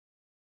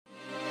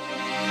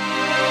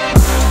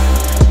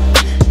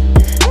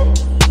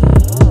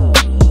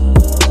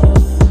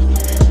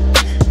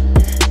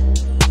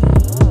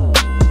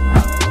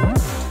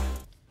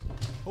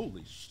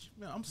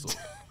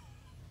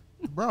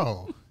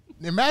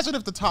imagine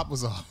if the top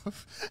was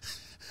off.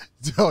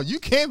 Yo, you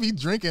can't be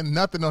drinking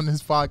nothing on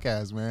this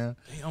podcast, man.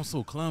 Hey, I'm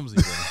so clumsy,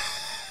 bro.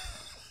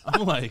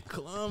 I'm like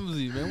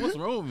clumsy, man. What's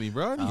wrong with me,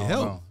 bro? I need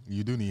help. Know.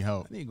 You do need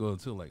help. I need to go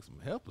to like some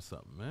help or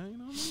something, man. You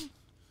know what I mean?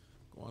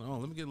 Going on.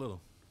 Let me get a little.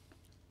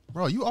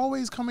 Bro, you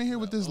always come in here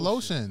with this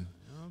lotion.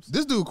 You know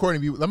this dude,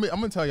 Courtney, I'm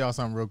gonna tell y'all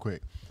something real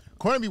quick.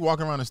 Courtney be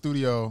walking around the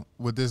studio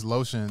with this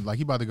lotion, like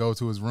he about to go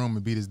to his room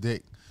and beat his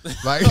dick.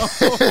 Like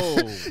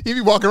he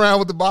be walking around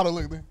with the bottle.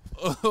 Look, this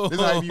is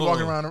how he be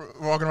walking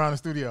around the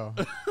studio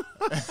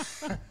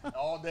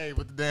all day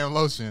with the damn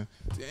lotion.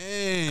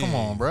 Dang. Come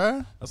on,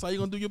 bruh. That's how you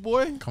gonna do your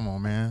boy? Come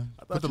on, man.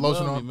 Put the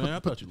lotion on, man. I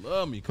thought you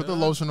loved me. Put the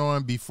lotion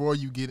on before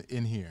you get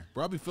in here.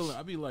 Bro,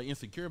 I be like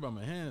insecure about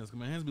my hands. Cause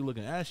my hands be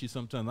looking ashy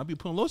sometimes. I be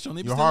putting lotion on.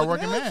 You're a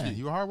hardworking man.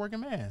 You're a hardworking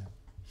man.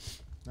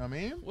 Know what I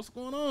mean? What's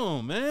going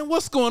on, man?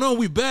 What's going on?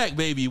 We back,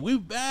 baby. We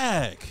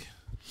back.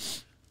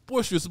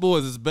 Boisterous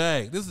Boys is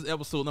back. This is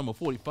episode number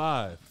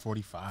 45.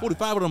 45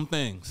 of them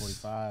things.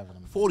 45 of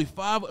them.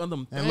 45 of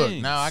them things. And look,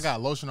 now I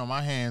got lotion on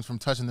my hands from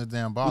touching the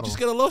damn bottle. Would you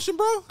scared of lotion,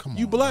 bro? Come on,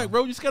 you black,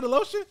 bro. You scared of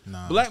lotion?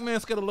 Nah. Black man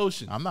scared of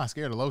lotion. I'm not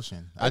scared of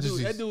lotion. That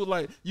dude was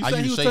like, you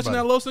saying he was touching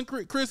that lotion,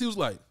 Chris? He was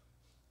like,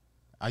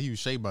 I use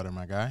shea butter,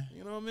 my guy.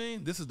 You know what I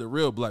mean? This is the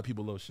real black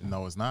people lotion.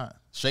 No, it's not.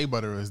 Shea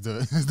butter is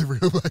the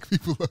real black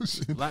people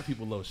lotion. Black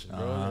people lotion,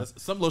 bro.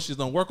 Some lotions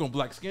don't work on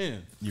black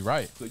skin. You're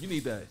right. So you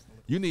need that.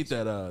 You need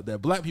that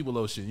black people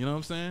lotion. You know what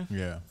I'm saying?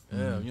 Yeah.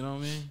 Yeah, you know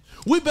what I mean?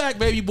 We back,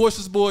 baby.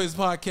 Boisterous Boys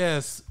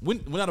podcast. We're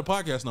not a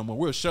podcast no more.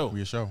 We're a show.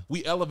 We're a show.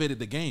 We elevated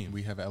the game.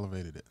 We have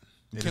elevated it.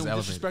 Can't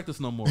disrespect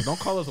us no more. Don't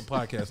call us a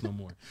podcast no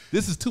more.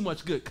 This is too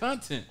much good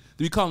content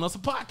to be calling us a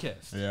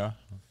podcast. Yeah.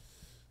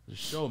 The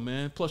show,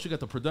 man. Plus, you got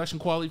the production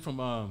quality from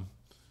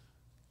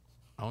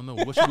I don't know.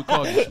 What should we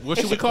call you? What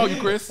should we call you,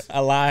 Chris?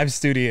 A live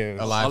studio.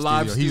 A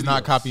live studio. He's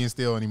not copy and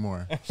steal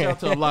anymore. Shout out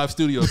to a live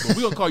studio. We're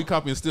going to call you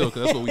copy and steal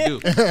because that's what we do.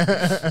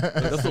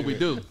 That's what we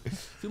do.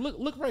 See,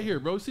 look right here,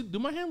 bro. See, do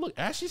my hand look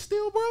ashy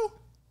still, bro?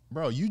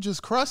 Bro, you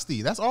just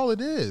crusty. That's all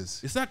it is.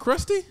 Is that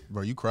crusty?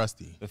 Bro, you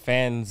crusty. The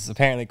fans,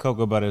 apparently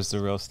cocoa butter is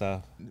the real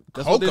stuff.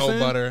 That's cocoa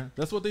butter.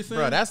 That's what they say.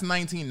 Bro, that's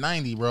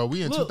 1990, bro.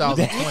 We in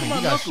 2020. Look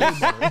we got shea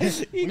butter.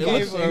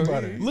 Shea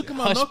butter. Look at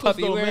my knuckles,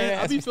 though, man.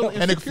 I be feeling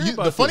insecure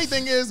about the funny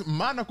thing is,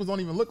 my knuckles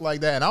don't even look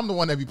like that, and I'm the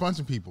one that be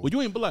punching people. Well, you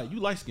ain't black.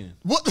 You light skinned.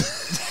 What?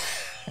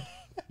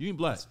 You ain't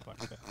black.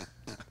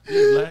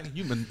 You black.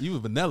 You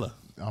vanilla.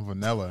 I'm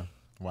vanilla.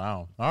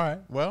 Wow. All right.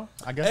 Well,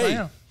 I guess I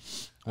am.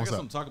 I got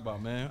something to talk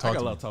about, man. I got a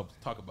lot to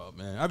talk about,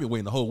 man. I've been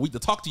waiting the whole week to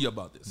talk to you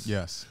about this.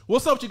 Yes.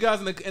 What's up, you guys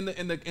in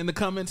the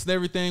comments and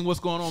everything? What's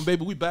going on,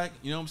 baby? We back.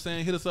 You know what I'm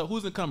saying? Hit us up.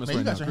 Who's in the comments Man,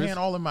 right now, you got your Chris? hand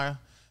all in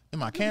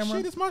my camera.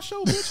 Shit, it's my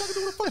show, bitch. I can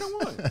do what the fuck I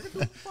want. I can do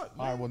what the fuck,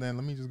 all right, well then,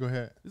 let me just go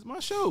ahead. It's my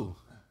show.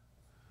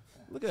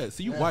 Look at it.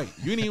 See, you white.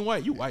 You ain't even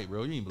white. You white,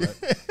 bro. You ain't black.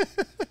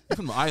 You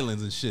from the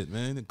islands and shit,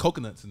 man. And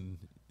coconuts and.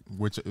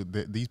 Which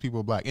these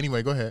people are black.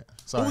 Anyway, go ahead.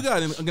 Sorry. What we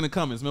got in the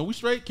comments, man? We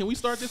straight? Can we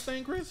start this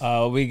thing, Chris?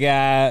 We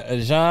got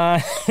John.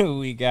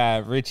 We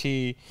got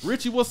Richie.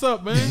 Richie, what's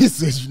up, man? He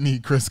says you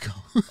need Crisco.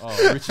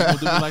 Oh, Richie gonna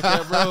do me like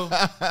that, bro?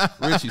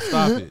 Richie,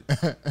 stop it.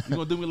 You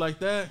gonna do me like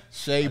that?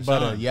 Shea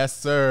butter, yes,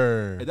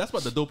 sir. Hey, that's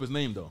about the dopest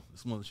name, though.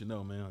 Just want to let you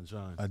know, man.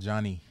 John.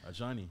 Johnny.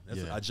 Johnny.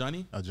 That's Yeah.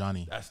 Johnny?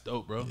 Johnny. That's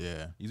dope, bro.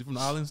 Yeah. Is he from the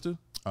islands, too?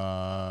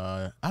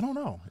 I don't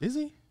know. Is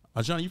he?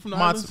 Johnny, you from the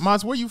islands?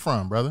 Mott's, where you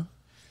from, brother?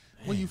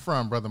 Where you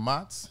from, brother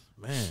Mott's?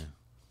 Man,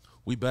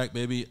 we back,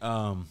 baby.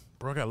 Bro,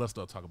 I got less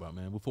stuff to talk about,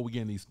 man. Before we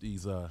get in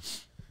these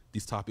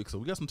topics, so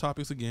we got some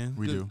topics again.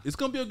 We do. It's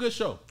gonna be a good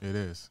show. It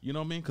is. You know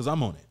what I mean? Because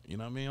I'm on it. You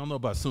know what I mean? I don't know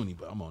about Sunni,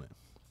 but I'm on it.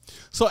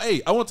 So,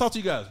 hey, I want to talk to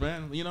you guys,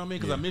 man. You know what I mean?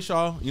 Because I miss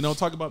y'all. You know,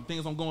 talk about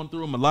things I'm going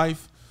through in my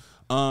life.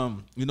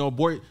 You know,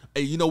 boy.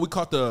 Hey, you know, we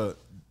caught the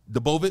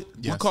Bovid.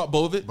 Yes. We caught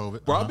Bovid. Bro,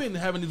 I've Uh-huh. been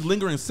having these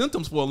lingering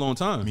symptoms for a long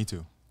time. Me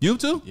too. You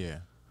too? Yeah.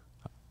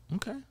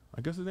 Okay. I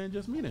guess it ain't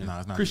just me then. Nah,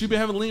 it's not Chris, just you been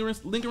having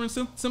lingering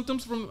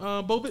symptoms from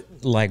Bovid?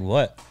 Like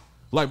what?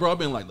 Like, bro, I've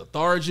been like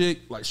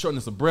lethargic, like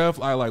shortness of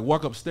breath. I like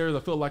walk upstairs.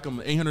 I feel like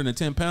I'm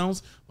 810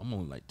 pounds. I'm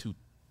only like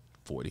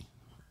 240.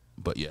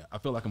 But yeah, I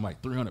feel like I'm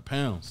like 300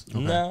 pounds. Okay.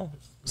 No.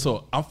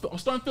 So I'm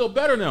starting to feel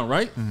better now,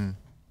 right? Mm-hmm.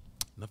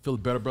 I feel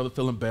better, brother,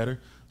 feeling better.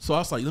 So I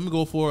was like, let me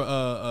go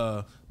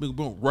for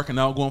working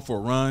out, going for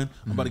a run.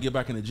 I'm about to get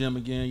back in the gym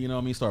again, you know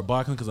what I mean? Start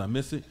boxing because I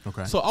miss it.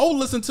 Okay. So I would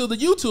listen to the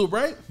YouTube,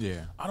 right?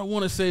 Yeah. I don't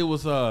want to say it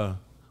was,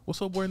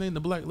 what's up boy name, the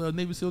black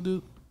Navy SEAL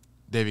dude?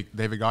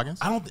 David Goggins?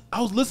 I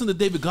was listening to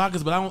David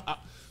Goggins, but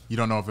You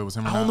don't know if it was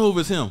him or not? I don't know if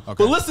it's him. Okay.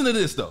 But listen to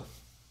this, though.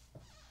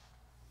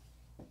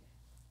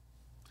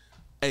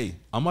 Hey,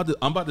 I'm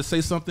about to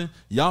say something.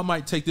 Y'all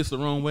might take this the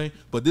wrong way,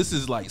 but this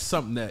is like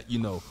something that, you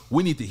know,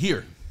 we need to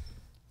hear.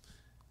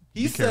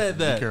 He said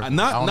that. I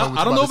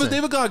don't know if it's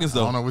David Goggins,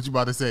 though. I don't know what you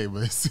about to say,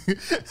 but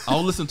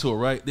I'll listen to it,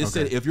 right? They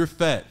said if you're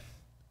fat,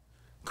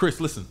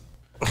 Chris, listen.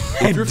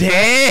 Damn.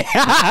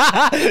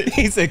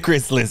 He said,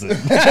 Chris, listen.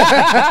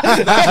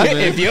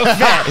 If you're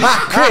fat,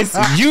 Chris,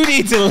 you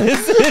need to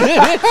listen.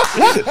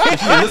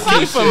 If you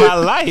listen for my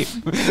life.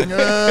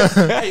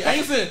 Hey, I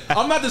ain't saying,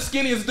 I'm not the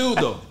skinniest dude,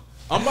 though.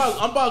 I'm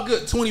about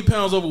good 20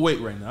 pounds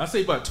overweight right now. I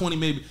say about 20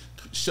 maybe.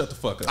 Shut the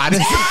fuck up. I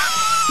didn't,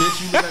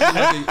 Bitch, you look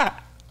at me like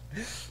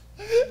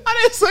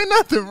I didn't say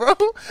nothing, bro.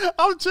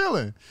 I'm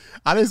chilling.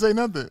 I didn't say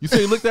nothing. you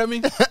say you looked at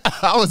me?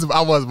 I was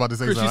about to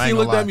say Chris, something. you I see ain't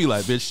looked gonna at lie. me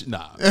like, bitch,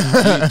 nah.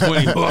 You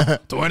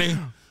ain't 20.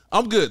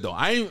 I'm good though.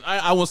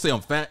 I won't say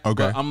I'm fat.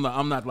 Okay. But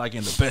I'm not like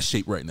in the best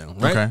shape right now.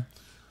 Right. Okay.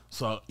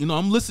 So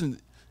I'm listening.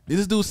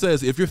 This dude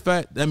says if you're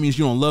fat, that means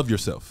you don't love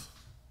yourself.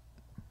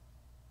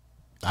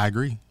 I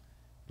agree.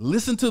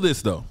 Listen to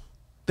this though.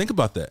 Think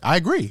about that. I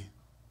agree.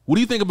 What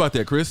do you think about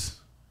that, Chris?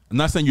 I'm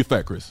not saying you're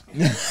fat, Chris.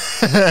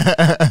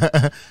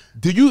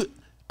 Do you?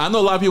 I know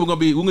a lot of people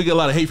we're gonna get a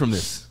lot of hate from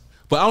this,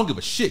 but I don't give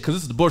a shit because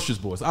this is the Bushers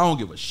boys. I don't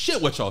give a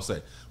shit what y'all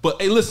say.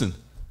 But hey, listen,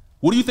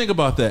 what do you think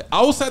about that?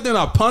 I was sat there and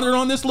I pondered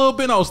on this a little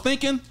bit. And I was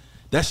thinking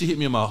that shit hit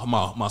me in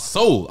my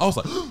soul. I was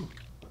like,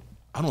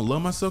 I don't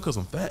love myself because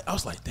I'm fat. I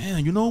was like,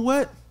 damn, you know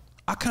what?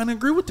 I kind of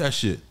agree with that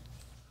shit.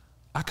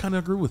 I kind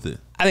of agree with it.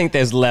 I think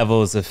there's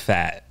levels of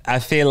fat. I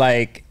feel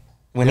like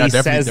when he says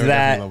there are definitely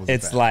that, levels of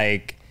it's fat.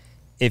 like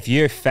if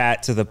you're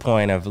fat to the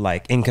point of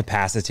like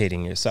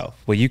incapacitating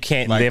yourself, where you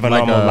can't live a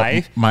like normal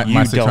life, my you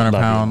don't 600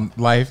 love pound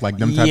life, like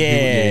them type of people.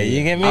 Yeah,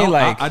 you get me?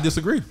 Like I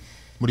disagree.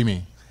 What do you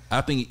mean?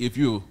 I think if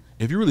you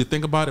really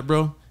think about it,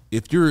 bro,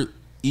 if you're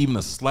even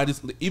the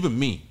slightest, even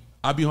me,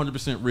 I'll be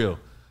 100% real.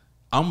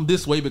 I'm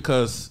this way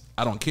because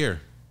I don't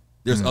care.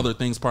 There's other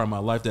things part of my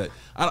life that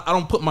I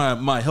don't put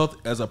my health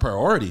as a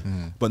priority.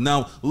 But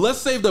now let's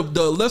say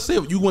let's say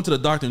you went to the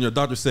doctor and your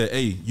doctor said,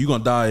 hey, you're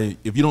gonna die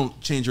if you don't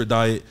change your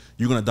diet,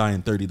 you're gonna die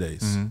in 30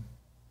 days.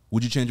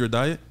 Would you change your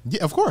diet?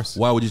 Yeah, of course.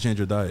 Why would you change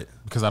your diet?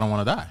 Because I don't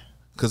want to die.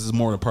 Because it's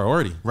more of a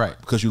priority. Right.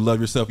 Because you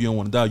love yourself, you don't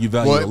want to die, you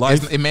value your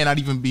life. It may not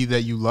even be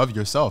that you love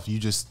yourself.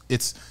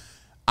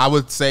 I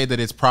would say that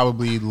it's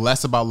probably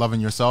less about loving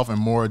yourself and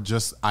more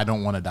just I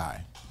don't want to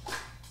die.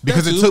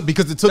 Because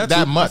it took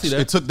that much.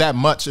 It took that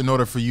much in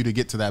order for you to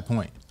get to that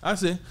point. I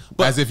see.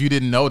 But As if you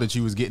didn't know that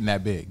you was getting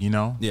that big, you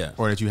know? Yeah.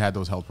 Or that you had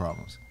those health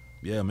problems.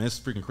 yeah, man, it's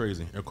freaking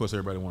crazy. Of course,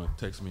 everybody want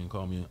to text me and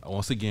call me.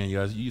 Once again, you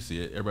guys, you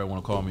see it. Everybody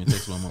want to call me and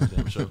text me on my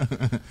damn show. You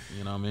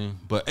know what I mean?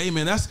 But hey,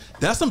 man, that's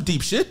some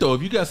deep shit though.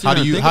 If you guys sit How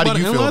here do you and think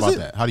feel analyze about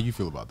that? How do you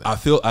feel about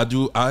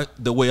that?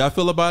 the way I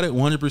feel about it,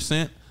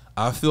 100%.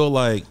 I feel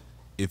like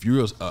if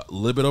you're a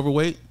little bit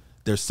overweight,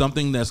 there's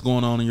something that's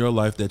going on in your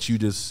life that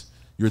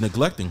you're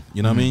neglecting.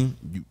 You know what I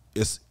mean?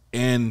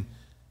 And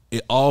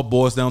it all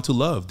boils down to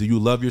love. Do you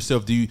love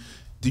yourself? Do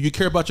you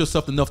care about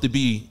yourself enough to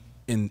be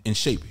in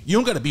shape? You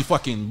don't got to be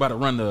fucking about to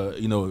run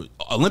the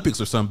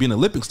Olympics or something, be in the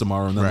Olympics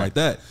tomorrow or nothing like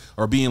that,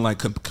 or be in like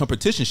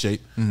competition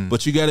shape.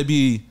 But you got to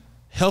be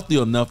healthy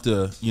enough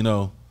to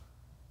to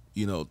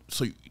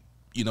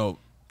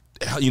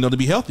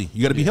be healthy.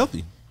 You got to be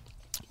healthy.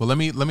 Well, let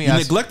me You're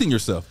ask. neglecting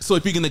yourself. So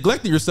if you're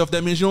neglecting yourself,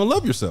 that means you don't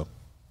love yourself.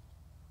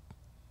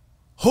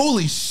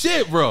 Holy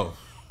shit, bro.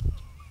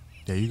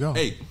 There you go.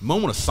 Hey,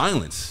 moment of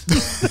silence.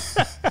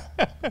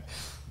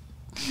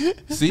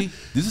 See,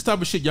 this is the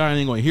type of shit y'all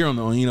ain't gonna hear on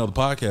the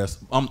podcast.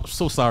 I'm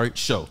so sorry,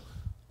 show,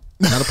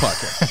 not a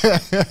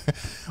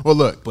podcast. Well,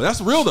 look, But that's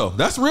real though.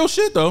 That's real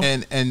shit though.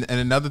 and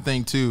another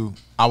thing too,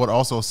 I would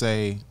also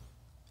say,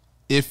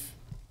 if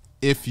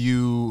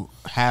you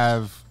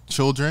have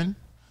children,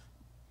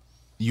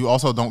 you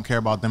also don't care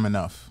about them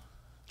enough.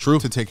 True.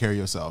 To take care of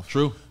yourself.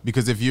 True.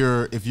 Because if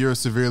you're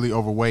severely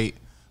overweight,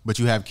 but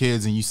you have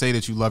kids and you say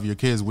that you love your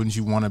kids, wouldn't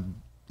you want to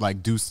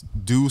like do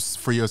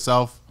for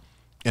yourself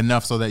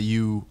enough so that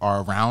you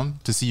are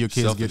around to see your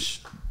kids get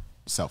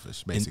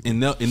selfish, basically. And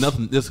nothing.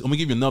 I'm gonna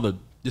give you another.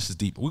 This is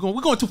deep. We're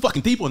going too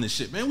fucking deep on this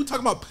shit, man. We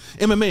talking about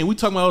MMA and we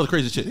talking about all the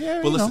crazy shit.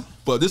 Yeah, but listen,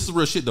 but this is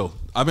real shit though.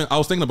 I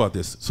was thinking about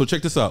this. So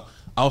check this out.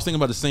 I was thinking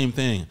about the same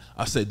thing.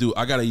 I said, dude,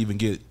 I gotta even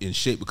get in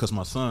shape because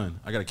my son,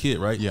 I got a kid,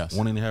 right? Yes.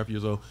 1.5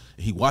 years old.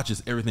 He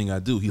watches everything I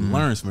do. He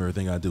learns from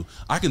everything I do.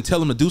 I can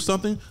tell him to do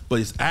something, but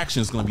his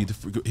action is gonna be.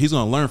 He's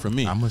gonna learn from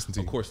me. I'm listening to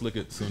you. Of course, look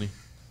at Sunni.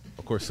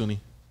 Of course, Sunni.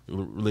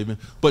 Leaving.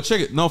 But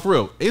check it. No, for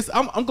real.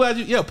 I'm glad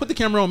you put the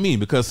camera on me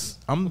because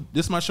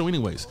this is my show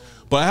anyways.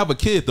 But I have a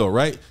kid though,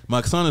 right?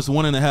 My son is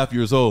 1.5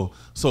 years old.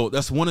 So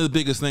that's one of the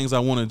biggest things I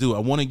want to do. I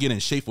want to get in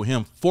shape for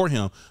him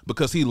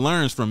because he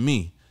learns from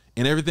me.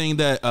 And everything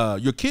that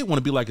your kid want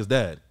to be like his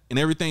dad. And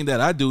everything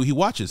that I do, he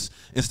watches.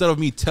 Instead of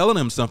me telling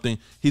him something,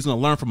 he's gonna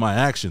learn from my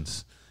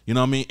actions. You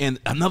know what I mean? And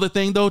another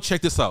thing though,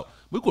 check this out.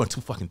 We're going too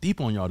fucking deep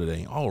on y'all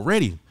today.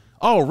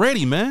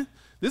 Already, man.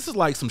 This is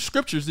like some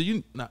scriptures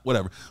that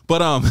whatever.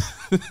 But well,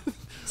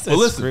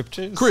 listen,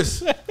 scriptures?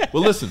 Chris.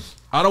 Well, listen.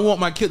 I don't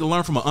want my kid to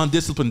learn from an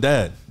undisciplined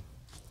dad.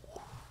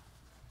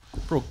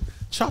 Bro,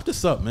 chop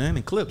this up, man,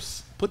 in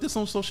clips. Put this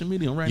on social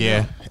media right now.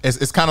 Yeah,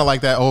 it's kind of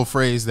like that old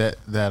phrase that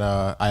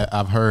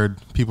I've heard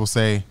people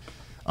say,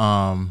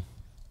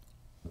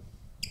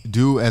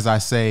 "Do as I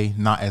say,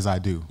 not as I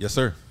do." Yes,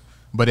 sir.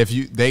 But if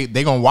they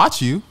gonna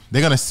watch you,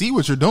 they're gonna see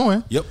what you're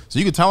doing. Yep. So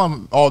you can tell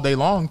them all day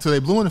long till they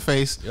blue in the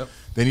face. Yep.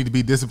 They need to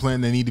be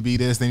disciplined. They need to be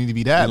this. They need to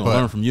be that. They're gonna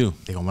learn from you.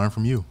 They're gonna learn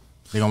from you.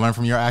 They gonna learn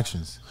from your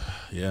actions.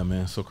 Yeah,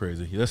 man, so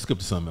crazy. Let's skip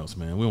to something else,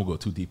 man. We won't go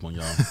too deep on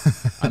y'all.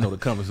 I know the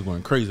comments are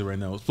going crazy right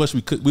now.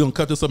 Especially we gonna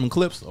cut this up in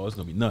clips. Oh, it's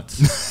gonna be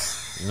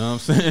nuts. You know what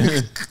I'm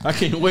saying? I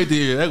can't wait to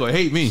hear. They're gonna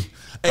hate me.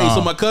 Hey,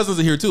 so my cousins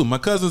are here too. My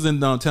cousin's in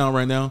downtown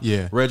right now.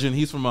 Yeah, Regin.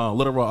 He's from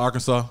Little Rock,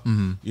 Arkansas.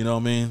 Mm-hmm. You know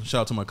what I mean?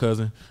 Shout out to my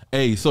cousin.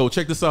 Hey, so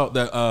check this out.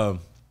 That I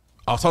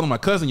was talking to my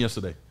cousin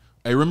yesterday.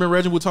 Hey, remember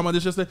Regin? We were talking about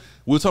this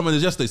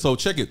yesterday. So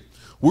check it.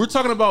 We were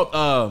talking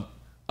about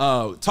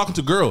talking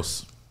to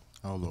girls.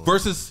 Oh, Lord.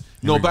 Versus,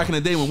 back in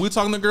the day when we were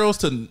talking to girls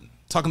to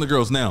talking to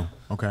girls now.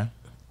 Okay.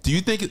 Do you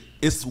think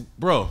it's,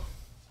 bro?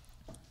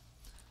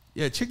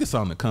 Yeah, check this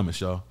out in the comments,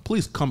 y'all.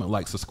 Please comment,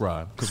 like,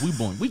 subscribe, because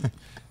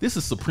this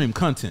is supreme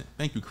content.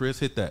 Thank you, Chris.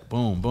 Hit that.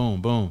 Boom,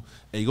 boom, boom.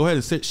 Hey, go ahead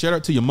and shout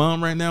out to your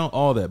mom right now.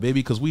 All that,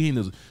 baby, because we in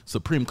the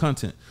supreme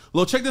content.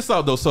 Well, check this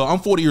out, though. So I'm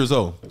 40 years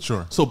old.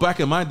 Sure. So back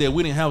in my day,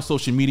 we didn't have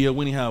social media.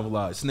 We didn't have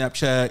like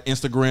Snapchat,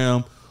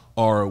 Instagram,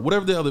 or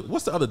whatever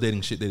what's the other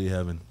dating shit that they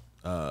having?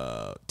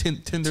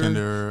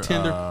 Tinder.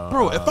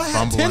 Bro, if I had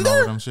Bumble Tinder, and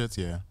all them shits,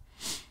 yeah.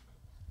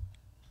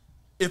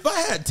 If I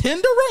had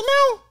Tinder right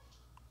now,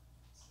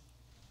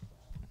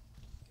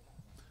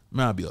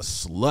 man, I'd be a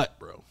slut,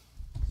 bro.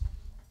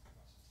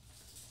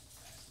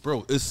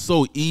 Bro, it's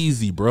so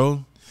easy,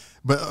 bro.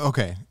 But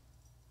okay,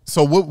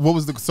 so what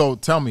was the? So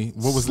tell me,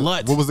 what was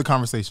the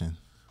conversation?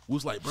 It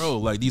was like, bro,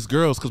 like these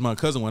girls, because my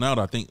cousin went out,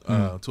 I think,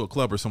 to a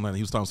club or something like that.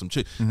 He was talking to some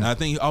chick, and I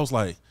think I was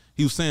like,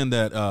 he was saying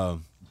that.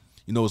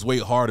 It's way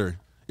harder.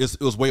 It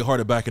was way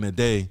harder back in the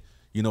day,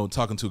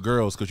 talking to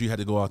girls because you had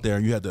to go out there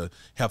and you had to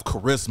have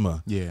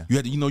charisma. Yeah. You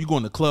had to, you go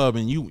in the club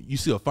and you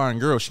see a fine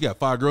girl. She got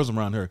 5 girls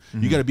around her.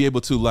 You got to be able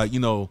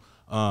to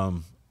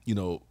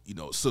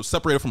so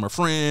separate her from her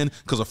friend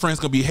because her friend's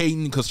gonna be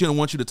hating because she don't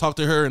want you to talk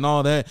to her and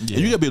all that. Yeah.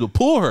 And you gotta be able to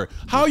pull her.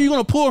 How are you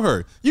gonna pull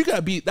her? You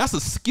gotta be. That's a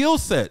skill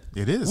set.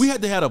 It is. We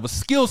had to have a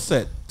skill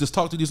set. Just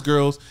talk to these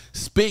girls.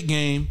 Spit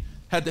game.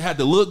 Had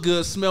to look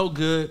good, smell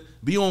good,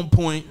 be on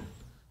point.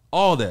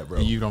 All that, bro.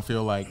 And you don't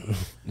feel like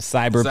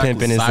cyber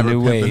pimping is the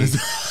new wave.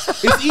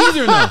 It's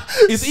easier now.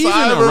 It's easier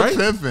now, right?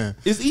 Pimping.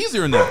 It's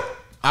easier now.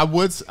 I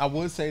would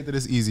say that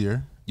it's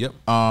easier. Yep.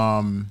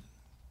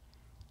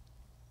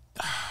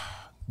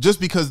 Just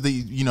because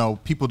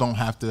people don't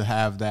have to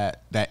have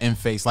that in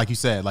face, like you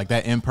said, like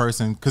that in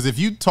person. Because if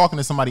you talking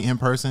to somebody in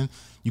person,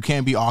 you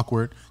can't be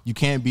awkward. You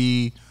can't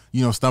be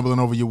stumbling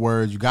over your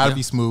words. You got to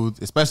be smooth,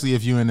 especially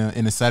if you're in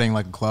a setting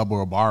like a club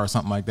or a bar or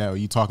something like that, or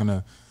you talking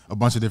to a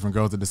bunch of different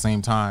girls at the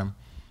same time,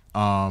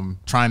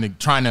 trying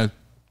to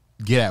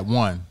get at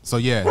one. So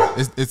yeah,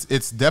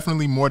 it's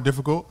definitely more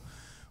difficult.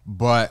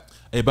 But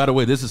hey, by the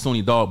way, this is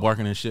Sony dog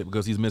barking and shit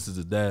because he's misses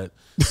his dad.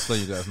 So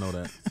you guys know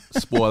that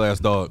spoil ass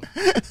dog,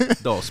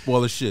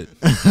 spoil as shit.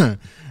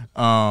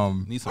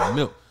 Need some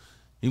milk.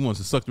 He wants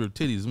to suck through her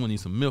titties. He want to need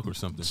some milk or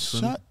something.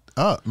 Shut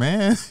up,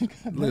 man.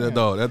 Look at that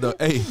dog.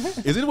 Hey,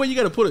 is there any way you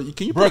got to put it?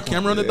 Can you put a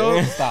camera on the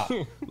dog? Stop.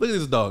 Look at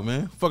this dog,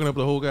 man, fucking up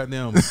the whole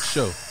goddamn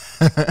show.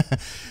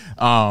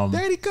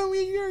 Daddy, come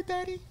here,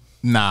 daddy.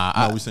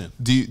 Nah, no, we saying.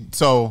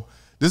 So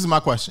this is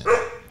my question.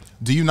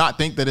 Do you not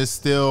think that it's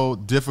still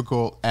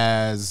difficult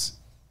as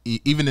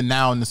even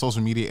now in the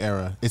social media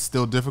era, it's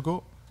still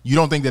difficult? You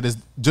don't think that it's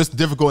just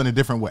difficult in a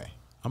different way?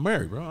 I'm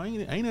married, bro. I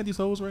ain't had these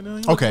hoes right now.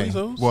 Okay,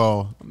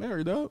 well, I'm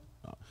married, dog.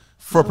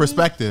 For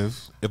perspective,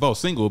 if I was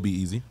single, it'd be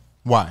easy.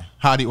 Why?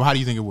 How do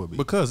you think it would be?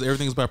 Because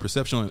everything's by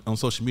perception on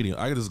social media.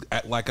 I just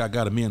act like I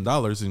got $1 million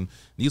and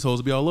these hoes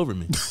will be all over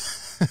me.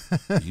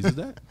 Easy as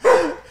that.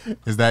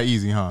 Is that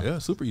easy, huh? Yeah,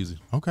 super easy.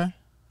 Okay.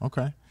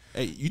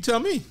 Hey, you tell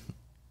me.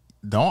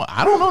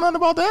 I don't know nothing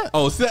about that.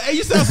 Oh, so, hey,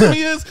 you sound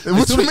somebody is.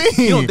 What you mean?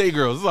 You don't date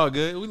girls. It's all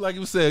good. We like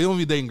you said, you don't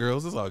be dating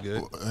girls. It's all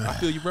good. I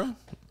feel you, bro.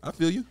 I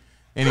feel you.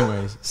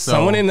 Anyways, so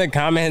someone in the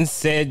comments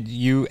said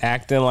you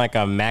acting like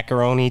a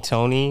macaroni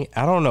Tony.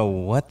 I don't know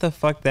what the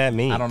fuck that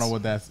means. I don't know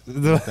what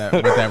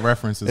that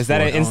reference is. Is that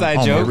an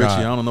inside joke? Richie,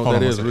 I don't know what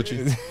that is,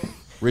 Richie.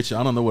 Richie,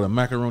 I don't know what a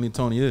macaroni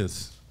Tony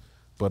is,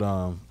 but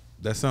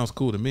that sounds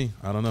cool to me.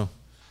 I don't know,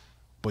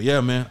 but yeah,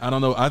 man, I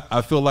don't know.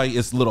 I feel like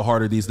it's a little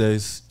harder these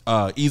days,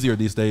 easier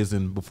these days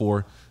than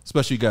before.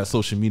 Especially you got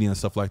social media and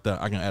stuff like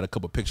that. I can add a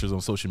couple pictures on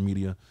social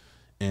media,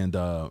 and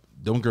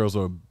them girls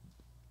are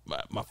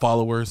my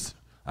followers.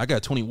 I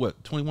got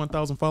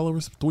 21,000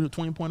 followers,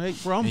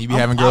 20.8, bro. And you be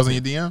having girls in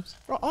your DMs?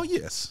 Bro, oh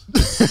yes.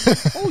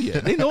 Oh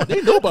yeah. They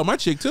know about my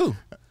chick too.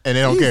 And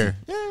they don't care.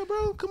 Yeah,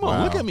 bro. Come on.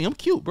 Wow. Look at me. I'm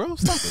cute, bro.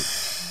 Stop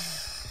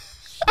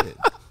it. Shit.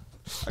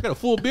 I got a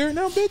full beard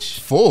now, bitch.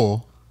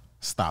 Full?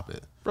 Stop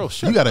it. Bro,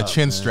 shut You got up, a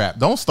chin man. strap.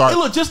 Don't start. It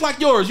look just like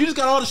yours. You just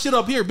got all the shit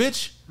up here,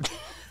 bitch.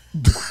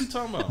 What are you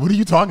talking about? What are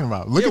you talking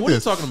about? Look at what are you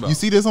this. talking about? You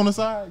see this on the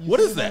side? What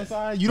is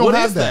that? You don't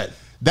have that.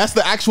 That's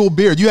the actual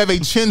beard. You have a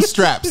chin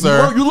strap,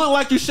 sir. You look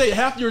like you shaved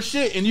half your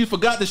shit and you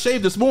forgot to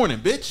shave this morning,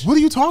 bitch. What are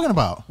you talking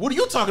about? What are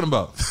you talking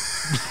about?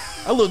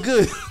 I look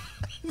good.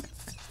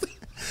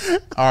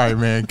 All right,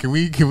 man. Can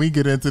we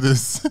get into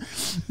this?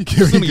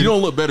 You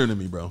don't look better than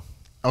me, bro.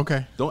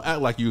 Okay. Don't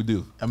act like you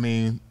do. I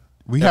mean,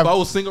 if I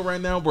was single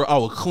right now, bro, I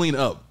would clean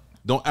up.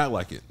 Don't act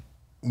like it.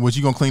 What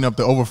you gonna clean up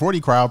the over 40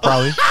 crowd?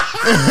 Probably.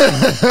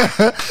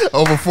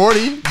 Over 40,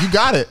 you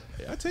got it.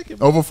 I take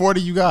it. Over 40,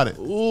 you got it.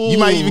 Ooh. You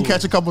might even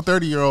catch a couple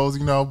 30-year-olds,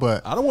 you know.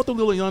 But I don't want the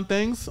little young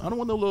things. I don't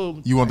want the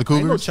little. You want the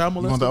cougars? No child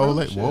You want the old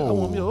lady? Whoa. I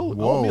want me an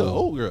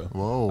old girl.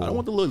 Whoa. I don't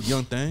want the little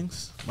young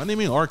things. My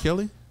name ain't R.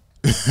 Kelly.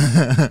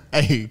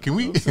 Hey, can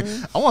we?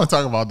 I want to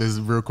talk about this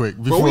real quick.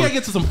 Bro, we gotta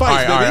get to some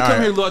fights, baby. They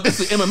come here like this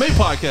is an MMA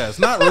podcast,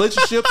 not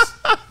relationships.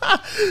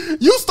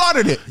 You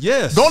started it.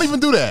 Yes. Don't even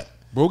do that.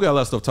 Bro, we got a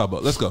lot of stuff to talk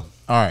about. Let's go.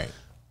 All right.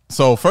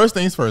 So first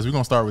things first, we're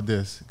gonna start with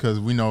this because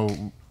we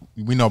know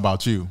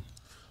about you.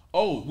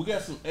 Oh, we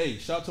got some. Hey,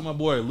 shout out to my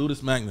boy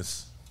Ludus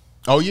Magnus.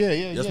 Oh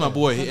yeah. That's my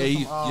boy. Hey,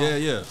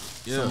 yeah.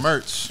 Some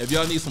merch. If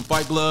y'all need some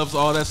fight gloves,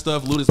 all that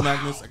stuff, Ludus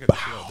Magnus. I got the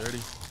shit all dirty.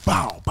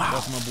 Bow.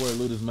 That's my boy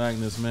Ludus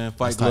Magnus, man.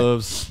 Fight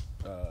gloves,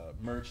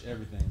 merch,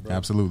 everything, bro.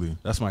 Absolutely.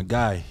 That's my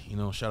guy. You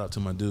know, shout out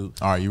to my dude.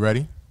 All right, you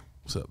ready?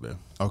 What's up, man?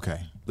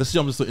 Okay. Let's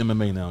jump into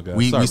MMA now, guys.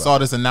 We saw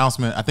this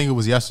announcement. I think it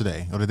was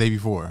yesterday or the day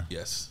before.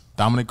 Yes.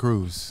 Dominic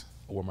Cruz.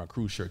 I wore my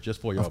cruise shirt just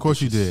for y'all. Of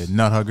course you did,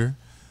 nut hugger.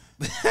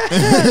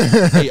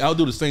 Hey, I'll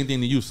do the same thing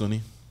to you,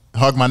 Sonny.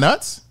 Hug my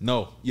nuts?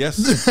 No. Yes.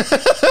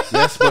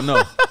 Yes, but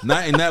no.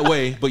 Not in that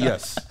way, but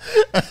yes.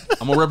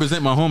 I'm going to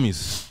represent my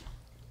homies.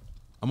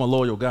 I'm a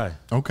loyal guy.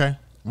 Okay.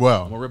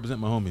 Well. I'm going to represent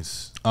my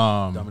homies.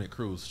 Dominic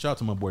Cruz. Shout out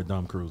to my boy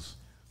Dom Cruz.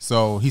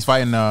 So he's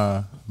fighting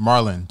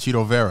Marlon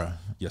Chito Vera.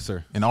 Yes,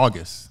 sir. In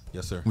August.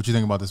 Yes, sir. What you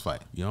think about this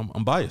fight? You know,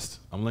 I'm biased.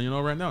 I'm letting you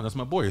know right now. That's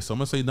my boy. So I'm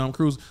going to say Dom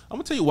Cruz. I'm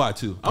going to tell you why,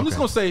 too. I'm just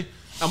going to say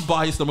I'm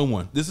biased, number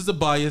one. This is a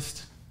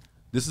biased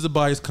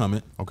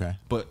comment. Okay.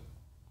 But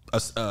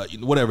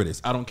whatever it is,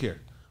 I don't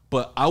care.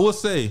 But I will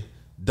say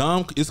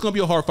Dom, it's going to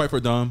be a hard fight for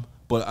Dom,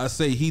 but I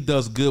say he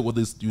does good with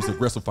these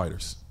aggressive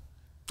fighters.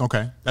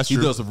 Okay, that's true.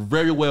 He does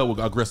very well with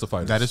aggressive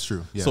fighters. That is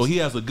true. Yes. So he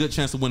has a good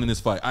chance of winning this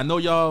fight. I know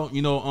y'all,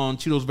 you know, on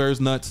Cheetos Vera's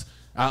nuts.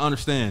 I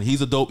understand. He's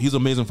an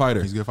amazing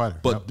fighter. He's a good fighter.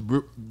 But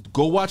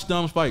go watch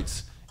Dom's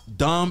fights.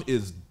 Dom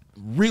is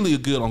really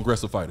good on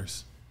aggressive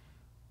fighters.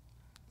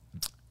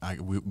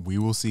 We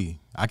will see.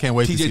 I can't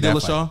wait to see that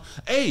fight.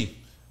 Hey,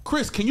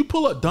 Chris, can you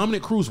pull up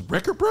Dominic Cruz's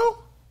record, bro?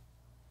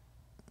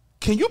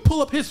 Can you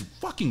pull up his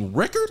fucking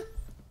record?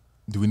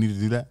 Do we need to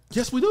do that?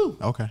 Yes, we do.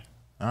 Okay.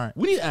 All right.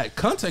 We need to add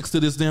context to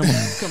this damn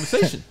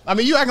conversation. I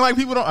mean, you acting like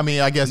people don't. I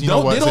mean, I guess you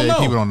know what? They don't know.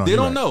 People don't know. They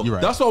don't know. You're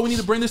right. That's why we need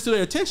to bring this to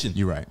their attention.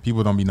 You're right.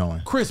 People don't be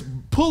knowing. Chris,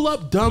 pull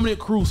up Dominic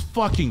Cruz's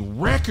fucking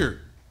record.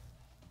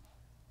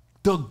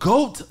 The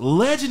GOAT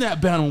legend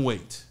at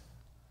bantamweight.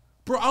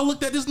 Bro, I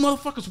looked at this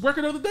motherfucker's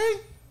record the other day.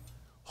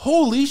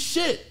 Holy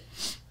shit.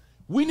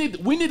 We need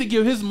to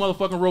give his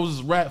motherfucking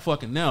roses rat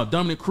fucking now.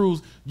 Dominic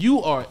Cruz,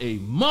 you are a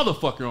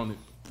motherfucker on it.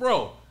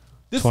 Bro.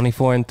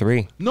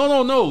 24-3.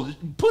 No.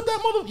 Put that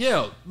mother.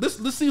 Yeah.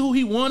 Let's see who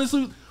he won.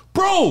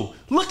 Bro,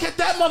 look at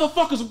that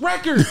motherfucker's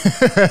record.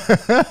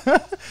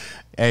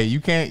 Hey, you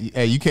can't.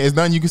 It's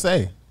nothing you can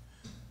say.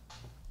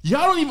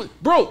 Y'all don't even.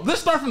 Bro,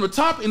 let's start from the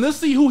top and let's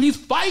see who he's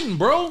fighting,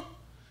 bro.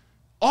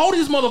 All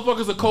these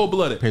motherfuckers are cold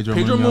blooded. Pedro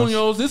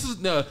Munoz. This is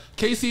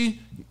Casey.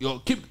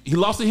 He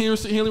lost to Henry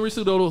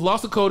Cejudo.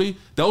 Lost to Cody.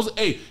 That was.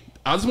 Hey,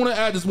 I just want to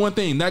add this one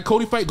thing. That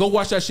Cody fight. Go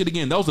watch that shit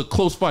again. That was a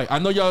close fight. I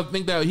know y'all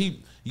think that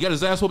he got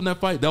his ass whooped in that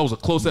fight. That was a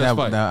close ass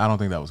fight. I don't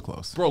think that was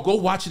close. Bro, go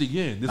watch it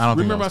again.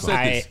 Remember I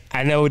said this.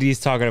 I know what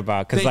he's talking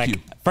about because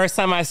first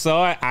time I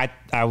saw it,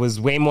 I was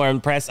way more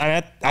impressed.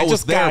 I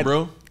was there,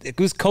 bro. It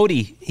was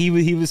Cody. He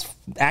was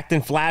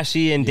acting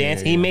flashy and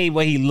dancing. Yeah. He made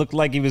what he looked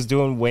like he was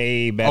doing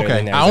way better.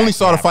 Okay, I only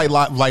saw the fight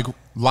live on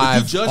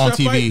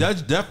TV.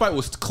 That fight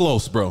was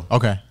close, bro.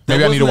 Okay,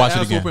 maybe I need to watch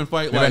it again.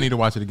 Maybe I need to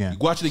watch it again.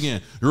 Watch it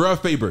again. Uriah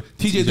Faber,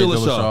 TJ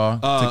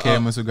Dillashaw,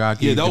 Takeya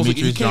Misugaki. Yeah, that was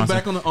Demetrius he came Johnson.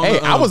 back on the.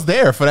 I was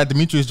there for that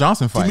Demetrius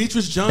Johnson fight.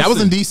 Demetrius Johnson. That was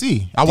in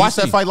DC. I watched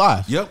that fight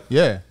live. Yep.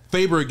 Yeah.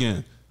 Faber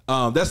again.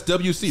 That's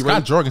WC, Scott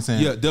right?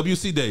 Jorgensen. Yeah,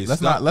 WC days.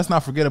 Let's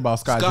not forget about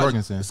Scott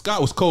Jorgensen. Scott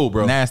was cold,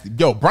 bro. Nasty.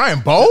 Yo, Brian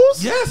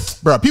Bowles?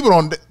 Yes. Bro, people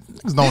don't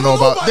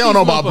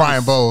know about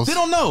Brian Bowles. They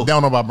don't know. They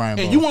don't know about Brian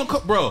Bowles. And you want to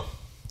bro.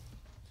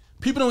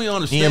 People don't even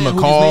understand Ian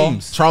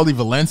McCall, Charlie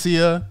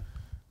Valencia.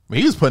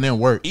 He was putting in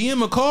work. Ian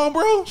McCall,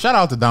 bro. Shout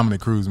out to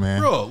Dominic Cruz, man.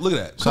 Bro, look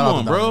at that. Come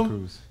on,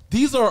 bro.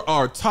 These are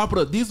our top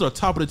of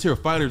the tier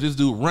fighters. This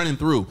dude running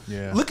through.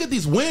 Yeah. Look at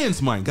these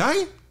wins, my guy.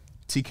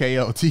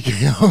 TKO.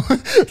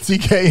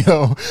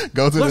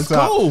 Go to the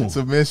top.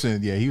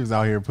 Submission. Yeah, he was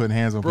out here putting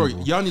hands on people. Bro,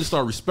 y'all need to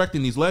start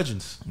respecting these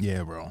legends.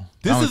 Yeah, bro.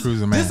 This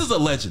is a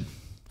legend.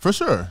 For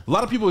sure. A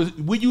lot of people,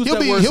 we use that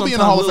word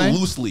sometimes a little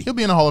loosely. He'll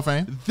be in the Hall of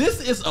Fame. This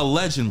is a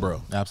legend,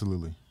 bro.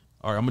 Absolutely.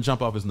 All right, I'm going to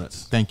jump off his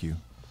nuts. Thank you.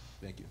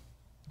 Thank you.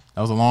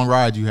 That was a long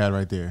ride you had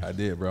right there. I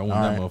did, bro. I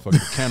won that motherfucker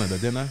to Canada,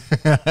 didn't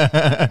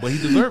I? But he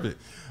deserved it.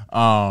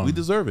 We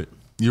deserve it.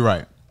 You're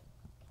right.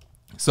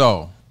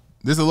 So,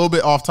 this is a little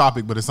bit off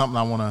topic, but it's something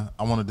I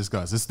wanna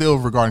discuss. It's still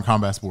regarding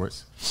combat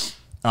sports.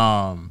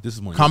 This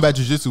is more combat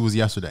jiu-jitsu was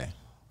yesterday.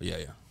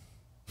 Yeah.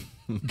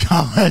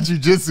 Combat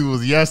jiu-jitsu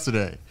was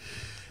yesterday.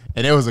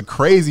 And it was a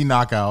crazy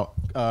knockout.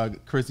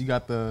 Chris, you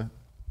got the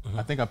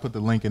I think I put the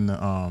link in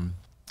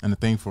the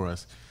thing for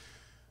us.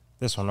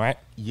 This one, right?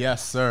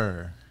 Yes,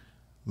 sir.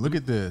 Look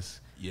at this.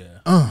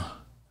 Yeah.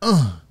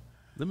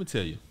 Let me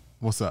tell you.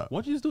 What's up? Why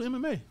don't you just do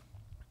MMA?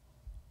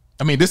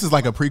 I mean, this is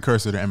like a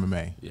precursor to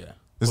MMA. Yeah.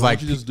 It's Why like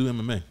don't you just do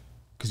MMA?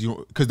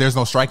 Because there's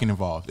no striking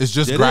involved. It's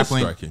just There is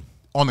grappling striking.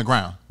 on the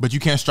ground, but you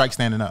can't strike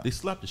standing up They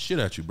slap the shit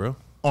at you, bro.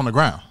 on the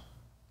ground.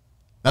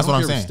 That's what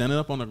I'm saying. Standing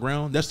up on the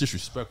ground, that's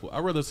disrespectful.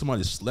 I'd rather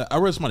somebody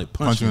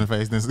punch You in me the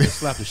face. than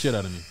slap the shit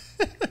out of me.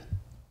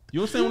 You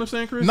understand what I'm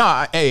saying, Chris?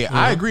 Nah, hey,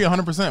 I agree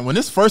 100%. When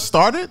this first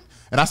started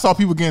and I saw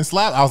people getting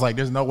slapped, I was like,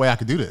 there's no way I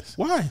could do this.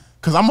 Why?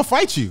 Because I'm going to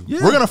fight you.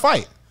 Yeah. We're going to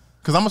fight.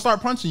 Because I'm going to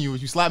start punching you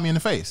if you slap me in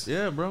the face.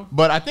 Yeah, bro.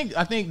 But I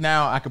think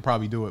now I could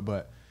probably do it.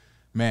 But,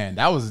 man,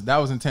 that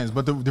was intense.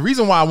 But the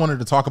reason why I wanted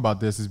to talk about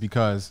this is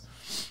because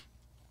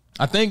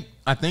I think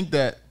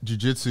that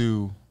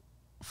jiu-jitsu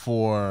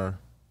for...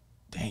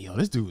 Dang, yo,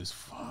 this dude is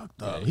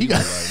fucked up. Yeah, he got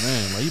like,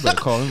 man, like, you better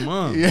call his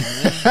mom.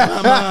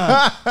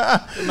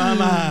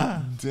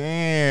 Mama.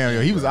 Damn,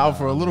 yo, he was out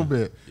for a little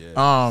bit.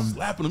 Yeah.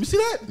 Slapping him. You see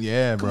that?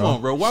 Yeah, bro. Come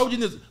on, bro. Why would you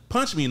just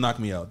punch me and knock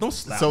me out? Don't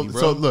slap me, bro.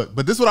 So look,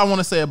 but this is what I want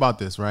to say about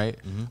this, right?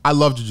 I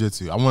love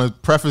jiu-jitsu. I want to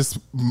preface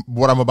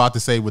what I'm about to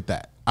say with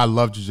that. I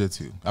love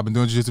jiu-jitsu. I've been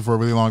doing jiu-jitsu for a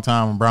really long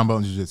time. I'm brown belt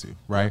in jiu-jitsu,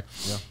 right?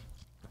 Yeah.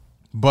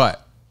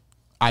 But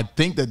I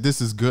think that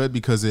this is good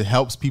because it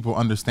helps people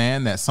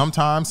understand that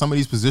sometimes some of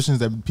these positions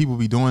that people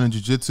be doing in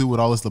jiu-jitsu with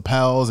all this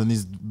lapels and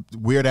these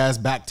weird ass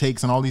back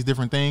takes and all these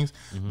different things,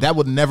 that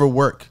would never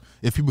work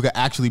if people could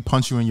actually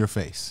punch you in your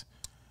face.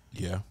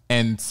 Yeah.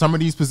 And some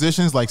of these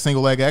positions, like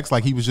single leg X,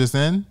 like he was just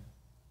in,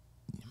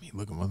 I mean,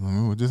 look at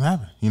what just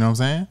happened. You know what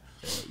I'm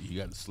saying?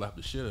 You got to slap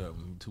the shit out of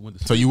him to win the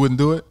So you wouldn't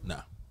do it?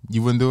 Nah.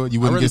 You wouldn't do it? You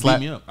wouldn't get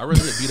slapped? I'd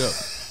rather get beat up.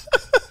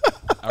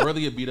 I'd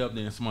rather get beat up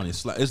than somebody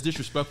slap. It's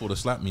disrespectful to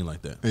slap me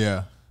like that.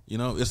 Yeah. You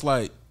know, it's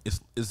like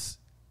it's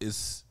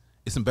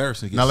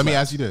embarrassing. To get Now let me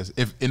slapped. ask you this: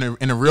 if in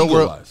a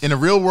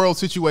real world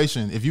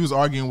situation, if you was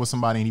arguing with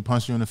somebody and he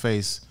punched you in the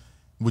face,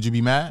 would you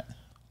be mad?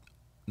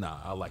 Nah,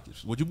 I like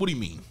this. What do you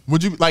mean?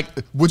 Would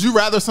you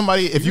rather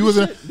somebody if you was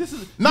in? This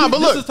is look,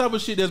 this is the type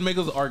of shit that make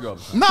us argue all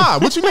the time. Nah,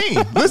 what you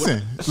mean?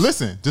 Listen,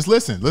 just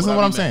listen to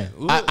what I'm saying.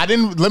 I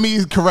didn't. Let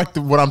me correct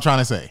what I'm trying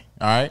to say.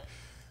 All right.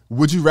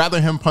 Would you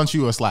rather him punch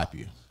you or slap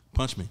you?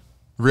 Punch me.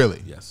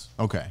 Really? Yes.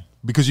 Okay.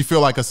 Because you feel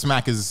like a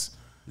smack is.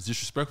 It's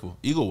disrespectful,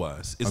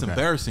 ego-wise. It's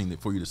embarrassing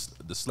for you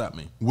to slap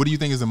me. What do you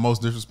think is the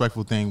most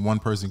disrespectful thing one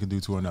person can do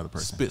to another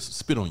person?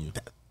 Spit on you.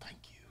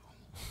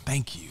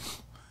 Thank you.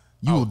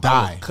 You will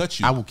die. I will cut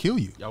you. I will kill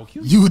you. I will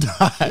kill you. You will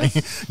die.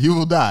 Yes. You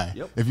will die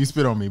Yep. if you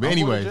spit on me. But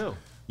anyway,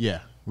 yeah,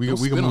 we don't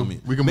can spit move. on me.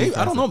 We can maybe, move.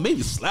 I don't know.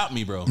 Maybe slap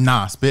me, bro.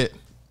 Nah, spit.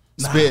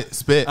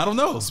 Spit. I don't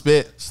know.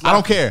 Spit. Slap I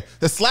don't care.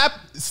 The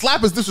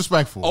slap is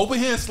disrespectful. Open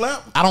hand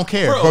slap. I don't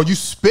care, bro. You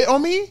spit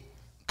on me?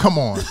 Come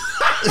on.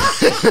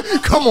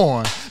 Come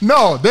on.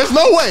 No, there's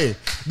no way.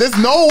 There's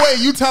no way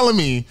you telling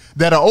me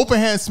that an open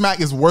hand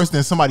smack is worse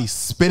than somebody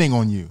spitting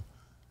on you.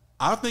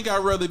 I think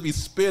I'd rather be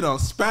spat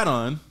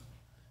on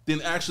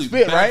than actually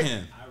Spit,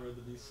 backhand. right? I'd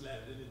rather be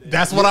slapped.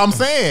 That's what I'm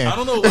saying. I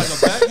don't know, like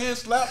a backhand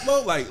slap,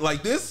 bro,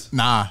 like this.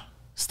 Nah,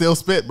 still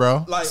spit,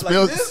 bro. Like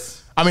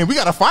this. I mean, we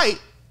got to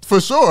fight for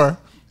sure.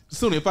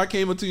 Soon, if I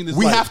came up to you,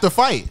 we have to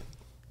fight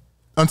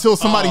until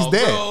somebody's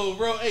dead,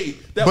 bro. Hey,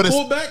 that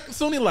pullback,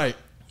 Sony, like.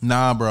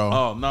 Nah, bro.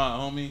 Oh, nah,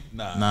 homie.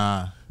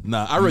 Nah.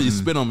 I really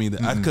spit on me.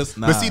 Cause,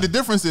 nah. But see, the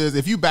difference is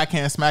if you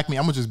backhand smack me,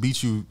 I'm gonna just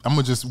beat you.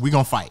 We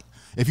gonna fight.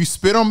 If you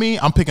spit on me,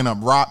 I'm picking up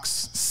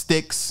rocks,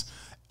 sticks.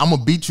 I'm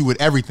gonna beat you with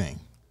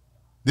everything.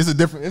 It's a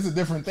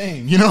different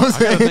thing. You know what I'm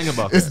saying? I gotta think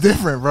about that. It's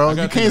different, bro.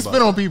 You can't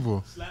spit on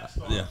people.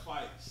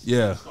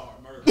 Yeah.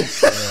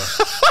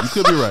 You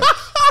could be right.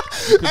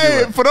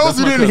 Hey, for those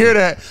who didn't hear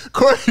that,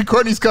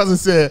 Courtney's cousin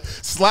said,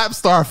 "Slap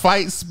start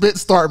fight, spit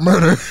start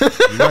murder." You're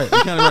right.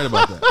 You're kind of right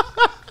about that.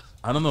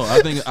 I don't know. I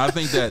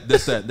think that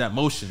that's that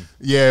motion.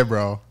 Yeah,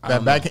 bro.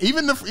 That back know.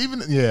 even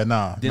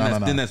nah.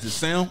 Then that's the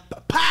sound.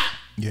 Pop.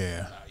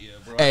 Yeah. Yeah,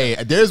 bro. Hey,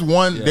 there's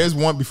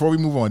one before we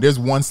move on. There's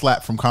one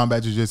slap from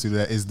combat jiu-jitsu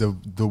that is the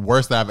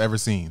worst that I've ever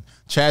seen.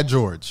 Chad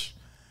George.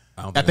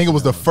 I think it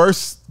was the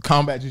first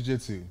combat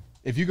jiu-jitsu.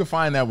 If you could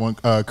find that one,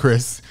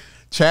 Chris.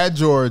 Chad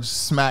George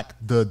smacked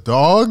the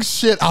dog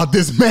shit out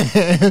this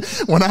man.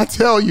 When I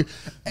tell you,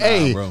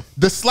 hey, bro.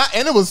 The slap,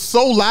 and it was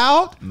so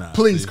loud.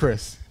 Please,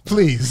 Chris,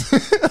 please.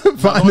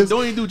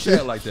 Don't even do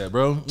Chad like that,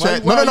 bro.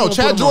 No.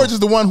 Chad George is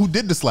the one who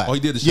did the slap. Oh,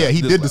 he did the slap. Yeah,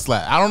 he did the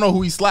slap. I don't know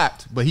who he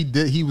slapped, but he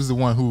did. He was the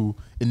one who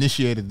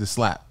initiated the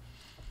slap.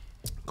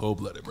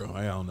 Cold-blooded, bro.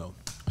 I don't know.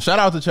 Shout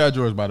out to Chad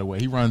George, by the way.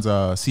 He runs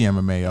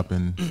CMMA up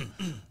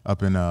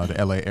in the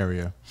LA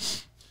area.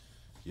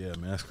 Yeah,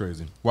 man, that's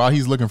crazy. While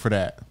he's looking for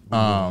that,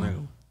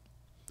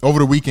 over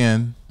the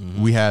weekend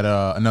we had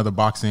another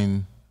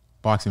boxing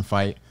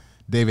fight.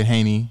 David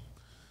Haney,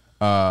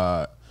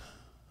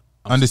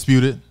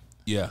 undisputed.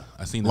 Yeah,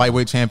 I seen that.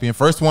 Lightweight champion,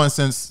 first one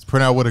since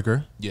Pernell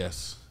Whitaker.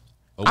 Yes.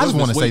 I just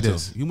want to say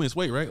this. You missed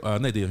weight, right?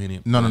 Not David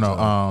Haney.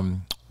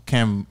 No.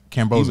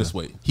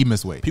 Camboza. He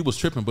missed weight. People was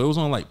tripping, but it was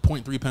on like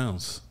 0.3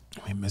 pounds.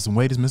 I mean, missing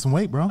weight is missing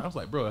weight, bro. I was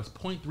like, bro, that's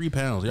 0.3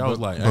 pounds. Y'all was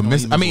like,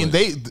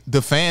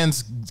 the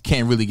fans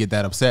can't really get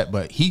that upset,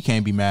 but he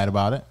can't be mad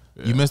about it.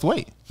 you missed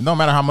weight. No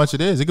matter how much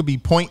it is, it could be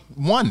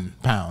 0.1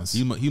 pounds.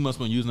 He must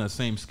have been using that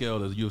same scale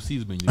that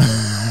UFC's been using.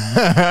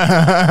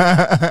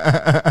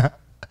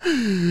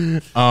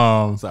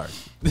 Sorry.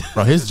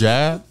 Bro, his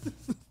jab.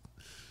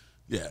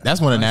 Yeah.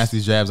 That's one of the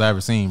nastiest jabs I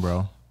ever seen,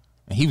 bro.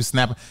 And he was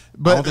snapping.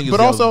 But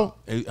also,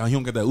 he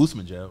don't get that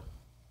Usman jab.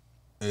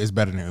 It's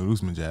better than the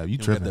Usman jab. You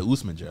tripping. Got the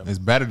Usman jab. It's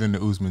better than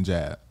the Usman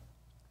jab.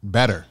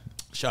 Better.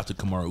 Shout out to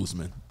Kamaru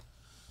Usman.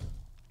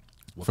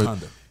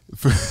 Wakanda.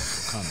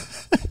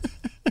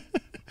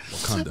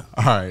 Wakanda.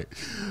 All right.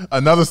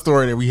 Another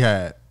story that we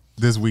had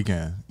this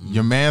weekend.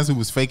 Your man's who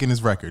was faking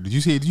his record. Did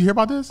you hear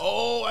about this?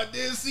 Oh, I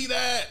did see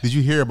that. Did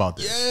you hear about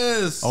this?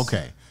 Yes.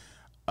 Okay.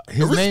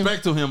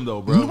 Respect to him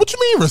though, bro. What you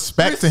mean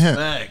respect to him?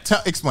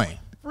 Explain.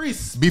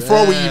 Respect.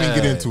 Before we even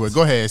get into it,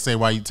 go ahead and say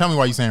why you tell me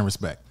why you saying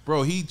respect.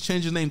 Bro, he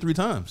changed his name 3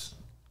 times.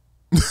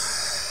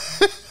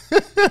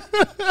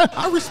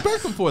 I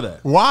respect him for that.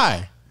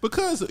 Why?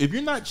 Because if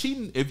you're not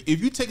cheating, if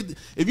you take it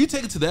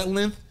to that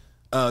length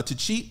to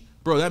cheat,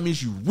 bro, that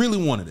means you really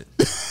wanted it.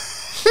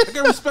 I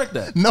can respect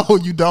that. No,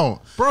 you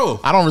don't. Bro,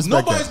 I don't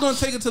respect nobody's gonna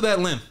take it to that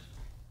length.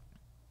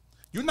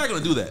 You're not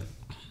gonna do that.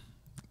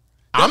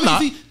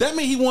 That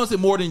means he wants it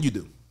more than you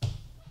do.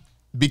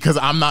 Because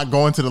I'm not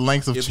going to the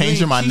lengths of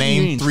changing my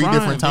name 3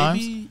 different times.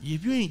 Baby.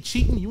 If you ain't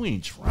cheating, you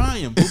ain't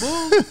trying, boo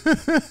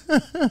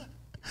boo.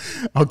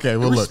 Okay,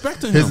 well look,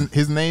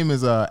 his name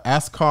is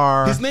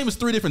Askar. His name is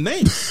 3 different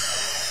names.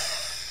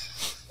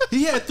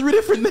 He had 3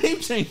 different name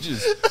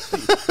changes.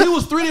 He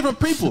was 3 different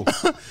people.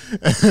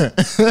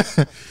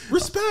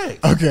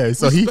 Respect. Okay,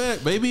 so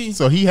respect, baby.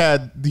 So he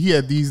had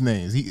these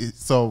names.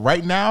 So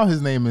right now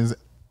his name is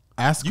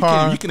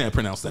Askar. You can't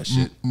pronounce that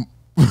shit.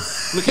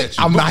 Look at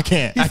you. I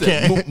can't. I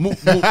can't.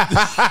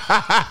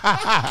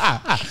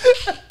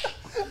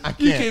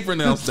 You can't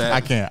pronounce that.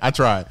 I can't. I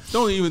tried.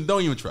 Don't even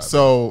try.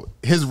 So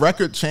his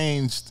record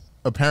changed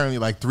apparently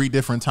like 3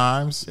 different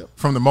times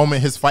from the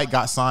moment his fight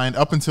got signed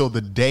up until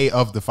the day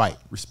of the fight.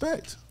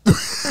 Respect.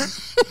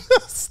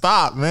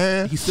 Stop,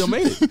 man. He still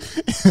made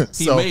it.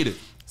 He made it.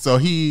 So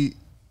he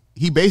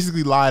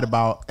basically lied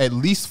about at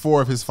least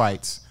 4 of his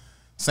fights,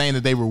 saying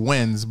that they were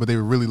wins, but they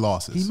were really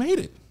losses. He made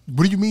it.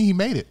 What do you mean he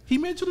made it? He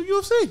made it to the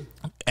UFC.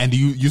 And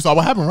you saw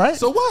what happened, right?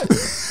 So what?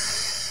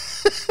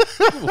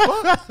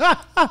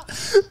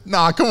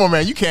 Nah, come on,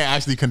 man. You can't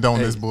actually condone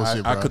this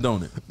bullshit, bro. I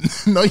condone it.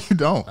 No, you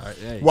don't.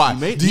 Hey, why?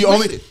 Do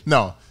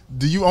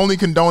you only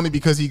condone it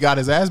because he got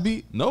his ass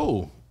beat?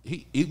 No.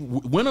 He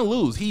win or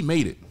lose, he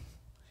made it.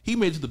 He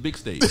made it to the big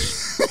stage.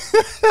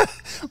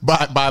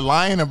 by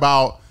lying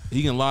about.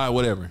 He can lie,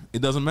 whatever.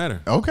 It doesn't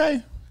matter.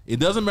 Okay. It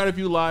doesn't matter if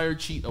you lie or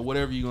cheat or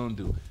whatever you're gonna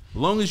do. As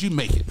long as you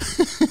make it.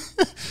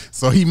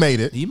 So he made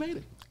it. He made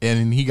it.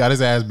 And he got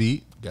his ass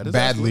beat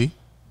badly.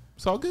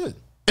 It's all good.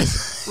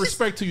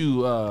 Respect to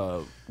you,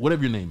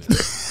 whatever your name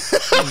is.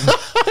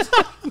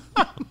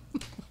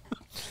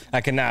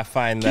 I cannot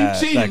find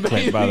that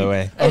clip, by the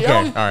way. Hey, okay,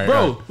 all right,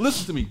 bro.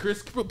 Listen to me,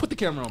 Chris. Put the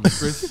camera on me,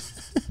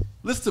 Chris.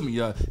 Listen to me,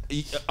 y'all.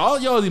 All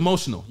y'all is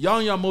emotional. Y'all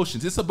and your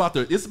emotions. It's about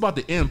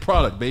the end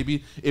product,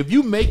 baby. If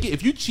you make it,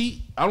 if you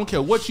cheat, I don't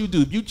care what you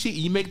do. If you cheat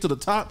and you make it to the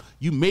top,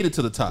 you made it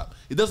to the top.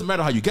 It doesn't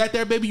matter how you got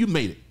there, baby. You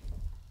made it.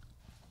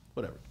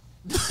 Whatever.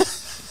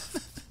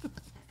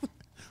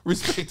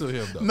 Respect to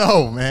him, though.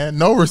 No, man.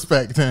 No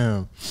respect to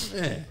him.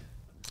 Yeah.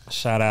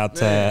 Shout out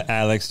to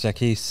Alex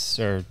Jacques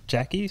or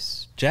Jacques?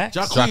 Jack?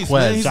 Jacques,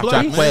 man. He's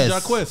black, man.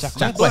 Jacques.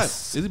 Jacques. Black.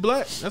 Is he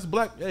black? That's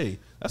black. Hey,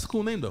 that's a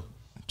cool name, though.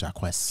 Jacques.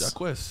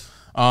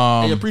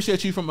 Hey,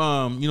 appreciate you from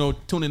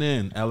tuning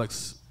in,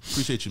 Alex.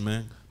 Appreciate you,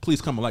 man.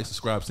 Please come and like,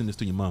 subscribe, send this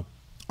to your mom.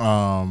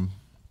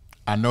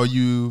 I know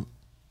you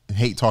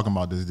hate talking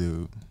about this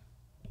dude,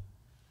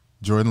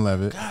 Jordan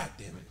Levitt. God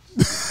damn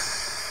it.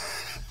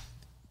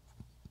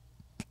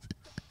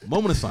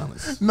 Moment of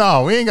silence.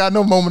 No, we ain't got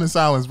no moment of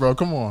silence, bro.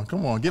 Come on.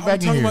 Get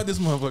back in here. About this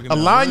motherfucker now,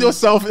 Align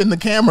yourself in the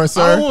camera,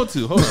 sir. I don't want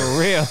to. Hold on. For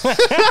real.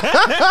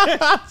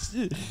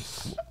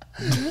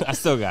 I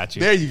still got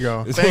you. There you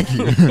go. Thank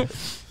you.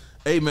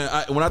 Hey, man,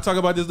 when I talk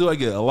about this dude, I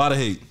get a lot of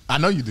hate. I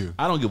know you do.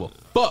 I don't give a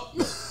fuck.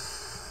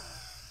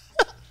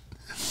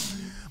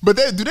 But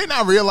do they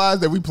not realize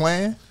that we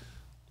playing?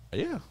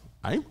 Yeah.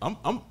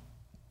 I'm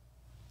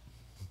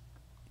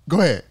Go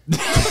ahead.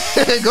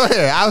 Go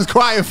ahead. I was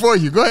quiet for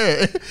you. Go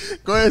ahead.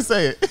 Go ahead and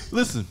say it.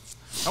 Listen,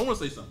 I want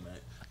to say something, man.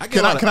 I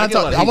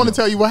want to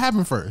tell you what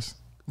happened first.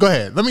 Go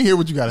ahead. Let me hear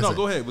what you got to say. No,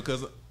 go ahead,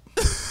 because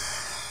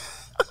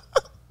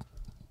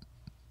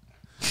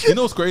you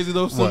know what's crazy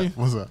though, Sonny?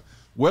 What's up?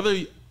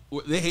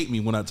 They hate me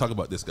when I talk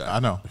about this guy. I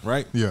know,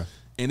 right? Yeah.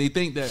 And they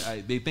think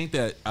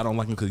that I don't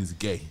like him because he's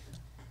gay.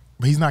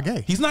 But he's not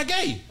gay. He's not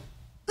gay.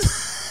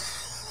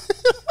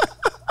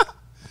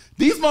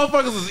 These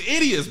motherfuckers is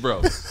idiots,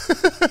 bro.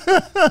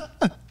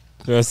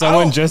 So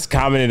someone just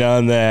commented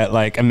on that,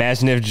 like,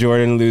 imagine if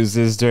Jordan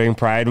loses during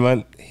Pride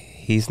Month.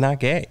 He's not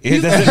gay.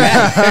 It doesn't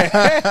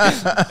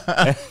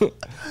matter.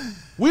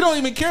 We don't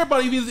even care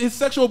about his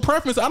sexual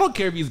preference. I don't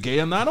care if he's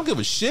gay or not. I don't give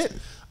a shit.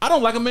 I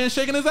don't like a man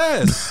shaking his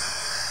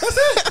ass. That's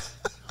it.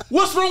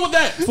 What's wrong with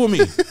that for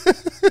me?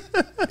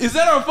 Is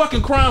that a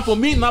fucking crime for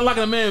me not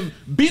liking a man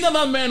beating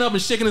another man up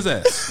and shaking his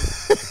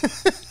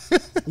ass?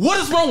 What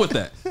is wrong with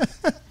that?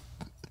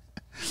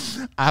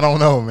 I don't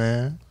know,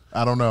 man.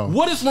 I don't know.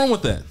 What is wrong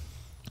with that?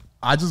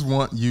 I just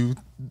want you.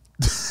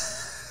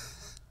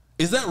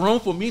 Is that wrong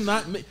for me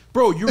not?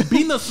 Bro, you're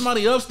beating up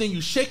somebody else, then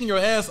you shaking your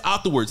ass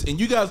afterwards, and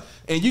you guys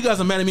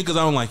are mad at me because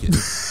I don't like it.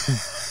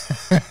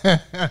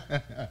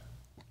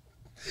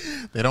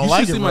 They don't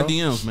like it, You should see bro. my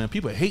DMs, man.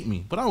 People hate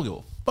me, but I don't give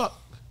a fuck.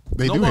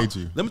 They do hate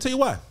you. Let me tell you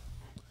why.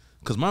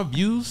 Because my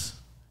views,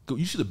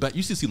 you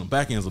should see them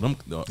back ends of them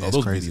of It's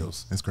those crazy.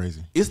 videos. It's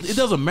crazy. It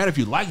doesn't matter if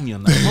you like me or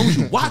not, as long as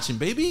you're watching,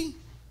 baby.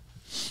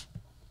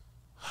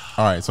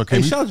 All right, so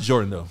Hey, shout out to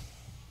Jordan though.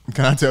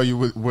 can I tell you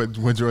what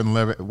Jordan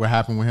Levitt, what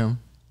happened with him?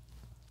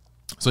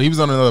 So he was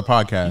on another You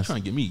podcast. trying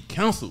to get me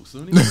counseled,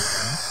 Sonny?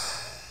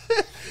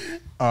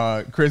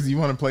 Chris, you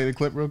want to play the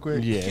clip real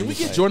quick? Yeah. Can we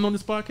get Jordan on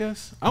this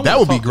podcast? That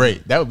would be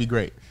great. That would be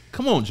great.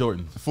 Come on,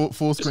 Jordan.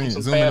 Full screen.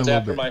 Some Zoom in a fans little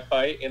after bit. my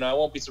fight, I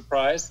won't be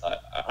surprised.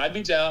 I'd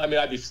be down.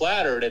 I'd be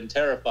flattered and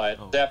terrified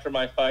after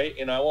my fight,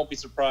 I won't be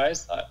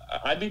surprised.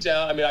 I'd be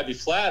down. I'd be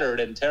flattered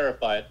and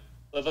terrified.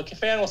 If a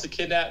fan wants to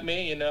kidnap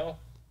me,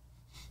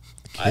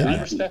 I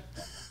respect.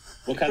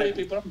 What kind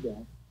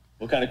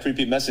of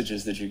creepy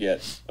messages did you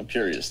get? I'm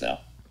curious now.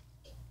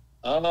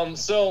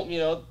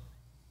 So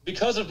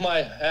because of my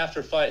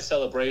after fight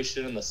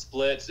celebration and the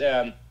splits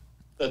and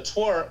the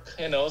twerk,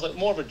 it was like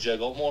more of a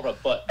jiggle, more of a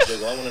butt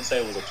jiggle. I wouldn't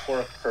say it was a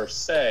twerk per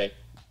se.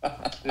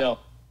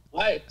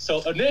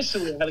 So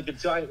initially I had like a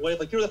giant wave,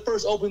 like, you're the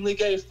first openly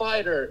gay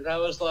fighter, and I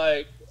was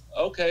like,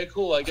 okay,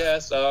 cool, I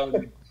guess.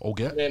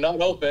 Okay. Not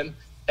open,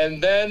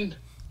 and then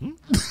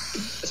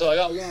so I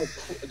got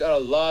a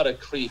lot of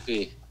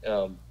creepy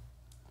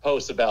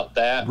posts about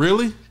that.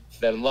 Really?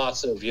 Then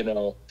lots of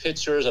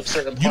pictures of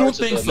certain You don't parts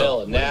of think the so?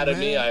 male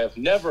anatomy I have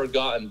never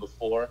gotten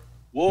before.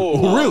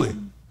 Whoa. Really?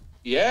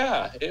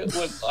 Yeah, it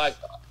was like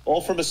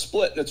All from a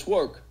split and it's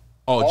work.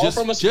 Oh, all just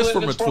from a from split a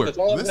and a twerk. twerk. That's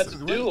all I had Listen,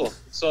 to do.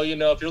 So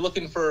if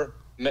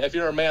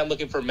you're a man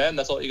looking for men,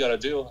 that's all you got to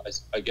do,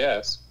 I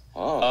guess.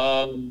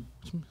 Oh.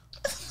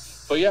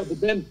 But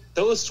then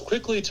those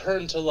quickly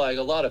turned to like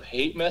a lot of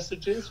hate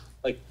messages,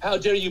 like, how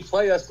dare you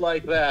play us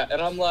like that?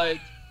 And I'm like,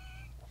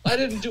 I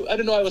didn't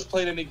know I was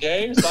playing any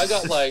games. So I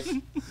got like,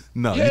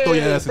 No, you throw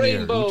your ass in the air.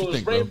 rainbows, What you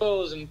think, bro?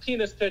 rainbows, and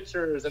penis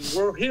pictures, and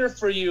we're here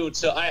for you.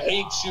 I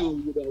hate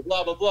you,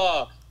 blah blah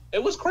blah.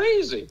 It was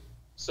crazy.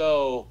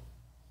 So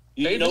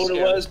You know what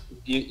it was?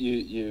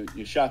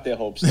 You shot their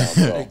hopes down,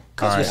 bro.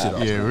 All right, shit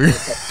off, yeah.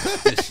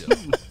 This shit.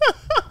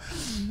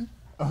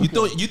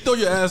 You throw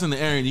your ass in the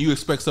air and you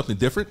expect something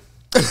different?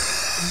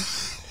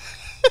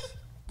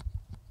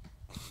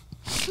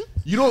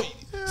 You don't.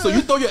 So you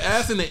throw your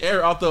ass in the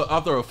air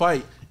after a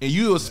fight and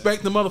you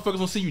expect the motherfuckers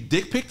gonna send you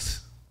dick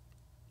pics?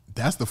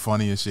 That's the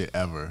funniest shit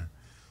ever.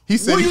 He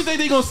said, What do you think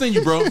they gonna send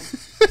you, bro?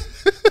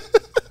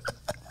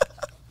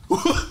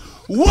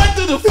 What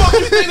do the fuck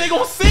you think they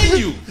gonna send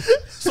you?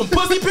 Some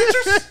pussy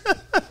pictures?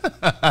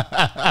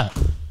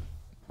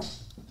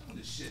 Turn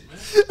this shit, man.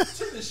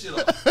 Turn this shit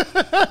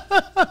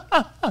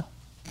off.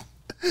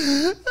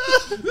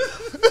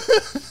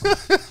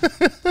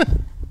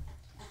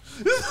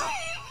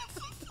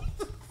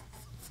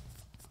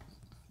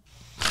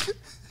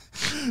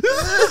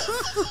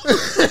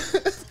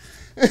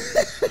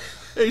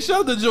 Hey,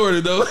 shout out to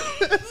Jordan though.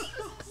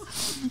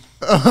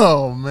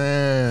 Oh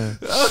man.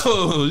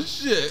 Oh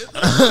shit.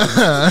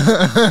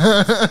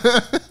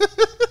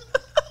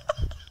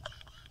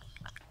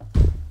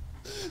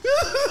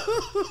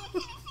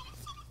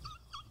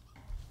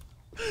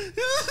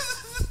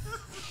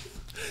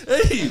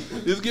 Hey,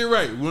 let's get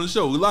right. We're on the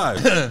show. We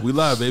live. We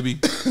live, baby.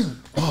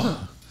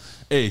 Oh.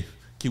 Hey,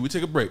 can we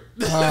take a break?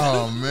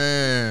 Oh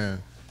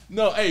man.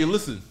 No, hey,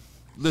 listen,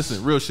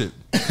 real shit.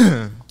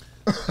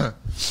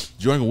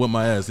 Jordan will whip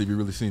my ass if you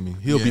really see me.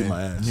 He'll beat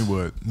my ass. He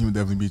would. He would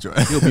definitely beat your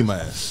ass. He'll beat my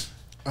ass.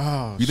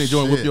 Oh, You think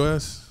Jordan whip shit. your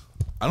ass?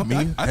 I don't Me?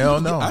 think.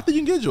 Hell no. I think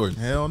you can get Jordan.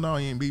 Hell no,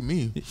 he ain't beat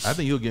me. I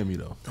think he'll get me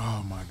though.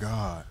 Oh my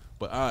god.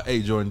 But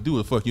hey, Jordan, do what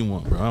the fuck you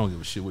want, bro. I don't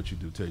give a shit what you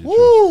do. Tell you the truth.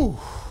 Woo.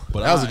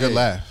 But That was a good hey,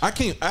 laugh. I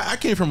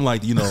came from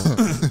like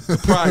the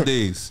Pride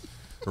days,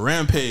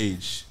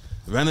 Rampage,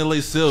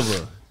 Vanderlei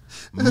Silva,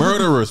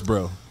 murderers,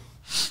 bro.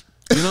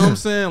 You know what I'm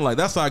saying? Like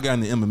that's how I got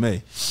into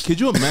MMA. Could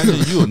you imagine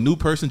you a new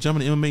person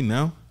jumping into MMA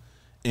now?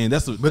 And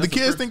But the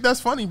kids think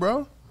that's funny,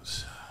 bro.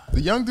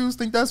 The young dudes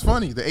think that's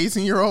funny. The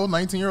 18-year-old,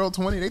 19-year-old,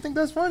 20, they think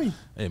that's funny.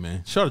 Hey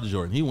man, shout out to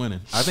Jordan. He winning.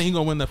 I think he's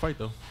gonna win that fight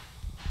though.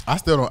 I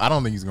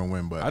don't think he's gonna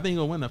win, but I think he's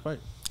gonna win that fight.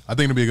 I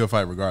think it'll be a good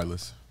fight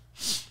regardless.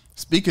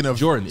 Speaking of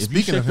Jordan, if you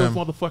speaking shake of your him,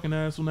 motherfucking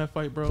ass on that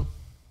fight, bro,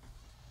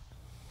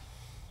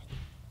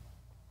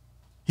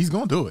 he's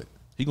gonna do it.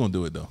 he gonna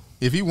do it though.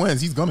 If he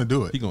wins, he's gonna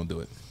do it. He gonna do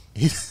it.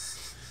 He's-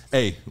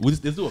 Hey, let's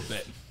do a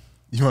bet.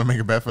 you want to make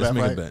a bet for Let's that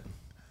make fight? a bet.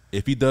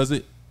 If he does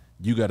it,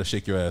 you gotta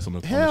shake your ass on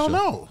the Hell show.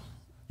 no.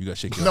 You gotta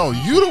shake your No,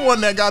 ass. you the one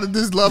that got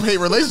this love-hate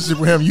relationship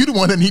with him. You the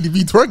one that need to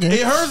be twerking.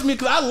 It hurts me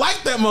because I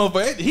like that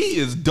motherfucker. He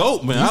is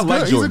dope, man. He's I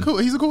like good.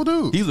 Jordan. He's a cool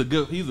dude. He's a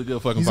good fucking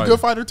He's a fighter. good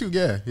fighter too.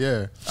 Yeah,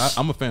 yeah.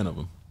 I'm a fan of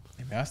him.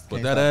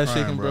 But that ass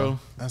shaking, bro.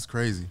 That's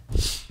crazy.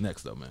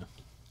 Next up, man.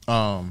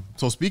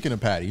 So speaking of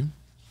Patty,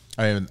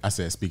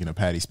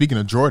 speaking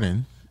of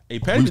Jordan. Hey,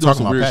 Patty be doing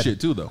some weird shit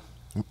too, though.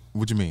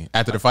 What you mean?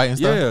 After the fight and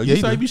stuff? Yeah, you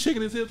saw he be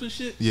shaking his hips and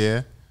shit.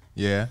 Yeah.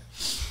 But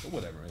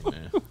whatever,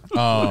 man.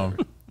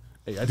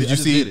 Hey, I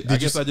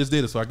guess I just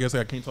did it, so I guess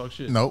I can't talk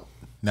shit. Nope.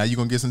 Now you're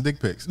gonna get some dick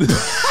pics. Hey,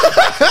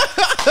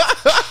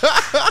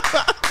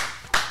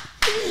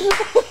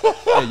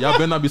 y'all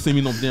better not be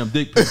sending me no damn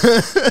dick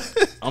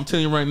pics. I'm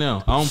telling you right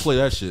now, I don't play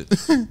that shit.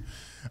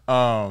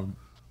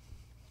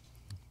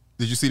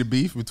 Did you see the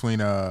beef between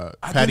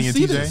Patty and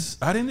TJ? This.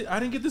 I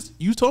didn't get this.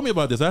 You told me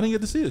about this. I didn't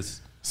get to see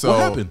this. So what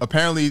happened?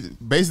 Apparently,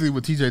 basically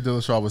what TJ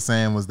Dillashaw was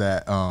saying was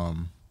that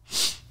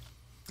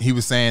he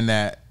was saying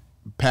that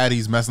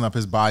Patty's messing up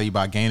his body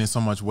by gaining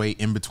so much weight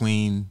in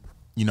between,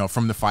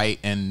 from the fight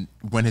and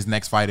when his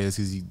next fight is,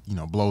 he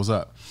blows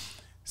up.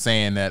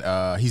 Saying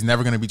that he's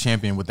never going to be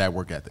champion with that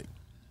work ethic.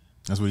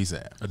 That's what he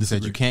said. He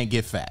said you can't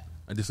get fat.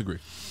 I disagree.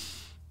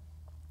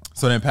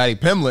 So then Patty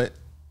Pimblett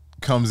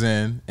comes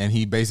in and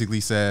he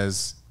basically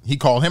says, he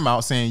called him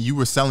out saying you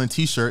were selling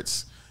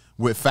T-shirts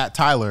with Fat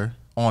Tyler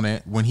on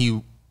it when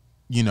he,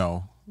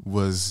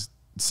 was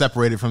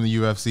separated from the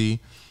UFC.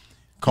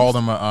 Called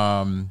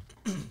him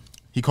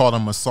he called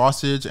him a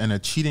sausage and a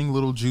cheating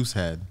little juice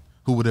head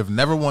who would have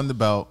never won the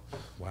belt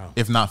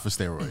if not for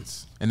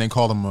steroids. And then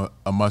called him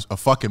a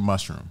fucking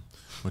mushroom,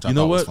 which I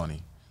thought was funny.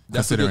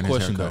 That's a good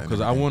question though,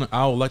 because I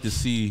would like to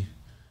see.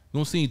 You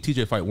don't see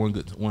TJ fight one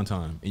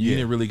time, and you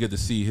didn't really get to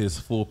see his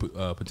full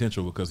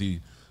potential because he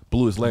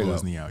blew his leg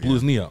out, blew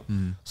his knee out.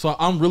 Mm-hmm. So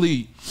I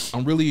really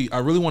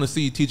want to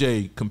see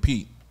TJ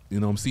compete.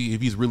 See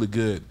if he's really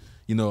good.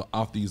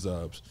 Off these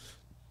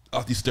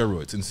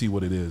steroids and see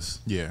what it is.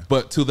 Yeah.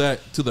 But to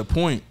the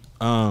point,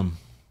 I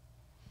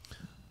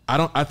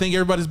think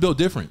everybody's built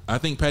different. I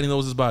think Patty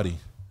knows his body.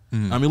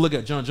 Mm-hmm. I mean, look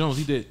at John Jones.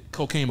 He did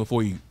cocaine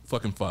before he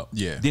fucking fought.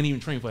 Yeah. Didn't even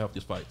train for half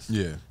his fights.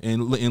 Yeah.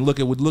 And look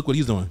what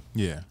he's doing.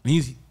 Yeah.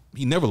 And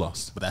he never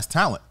lost. But that's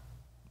talent.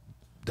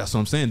 That's what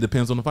I'm saying.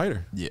 Depends on the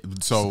fighter. Yeah.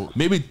 So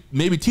maybe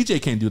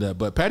TJ can't do that,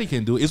 but Patty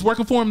can do it. It's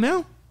working for him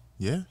now.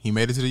 Yeah. He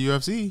made it to the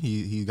UFC.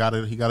 He got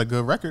a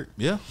good record.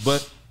 Yeah.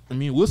 But I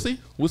mean, we'll see.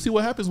 We'll see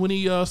what happens when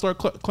he start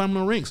climbing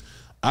the ranks.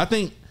 I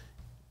think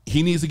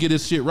he needs to get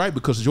his shit right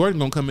because Jordan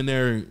gonna come in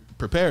there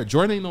prepared.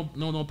 Jordan ain't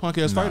no punk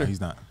ass fighter. He's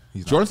not.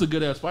 Jordan's a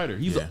good ass fighter.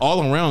 He's an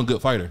all around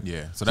good fighter.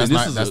 Yeah. So that's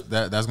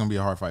gonna be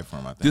a hard fight for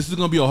him. I think this is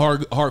gonna be a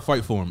hard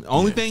fight for him.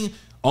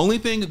 Only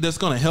thing that's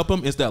gonna help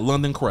him is that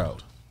London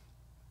crowd.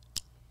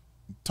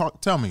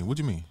 Tell me, what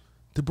do you mean?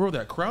 Bro,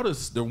 that crowd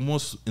is the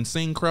most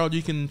insane crowd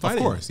you can fight.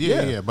 Of course,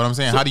 yeah. But I'm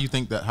saying, how do you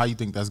think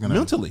that's gonna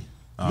mentally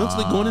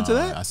going into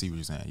that? I see what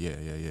you're saying.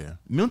 Yeah.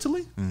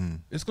 Mentally,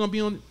 it's gonna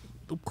be on.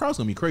 The crowd's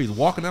gonna be crazy.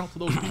 Walking out to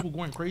those people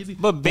going crazy.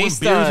 But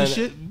based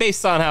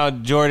on how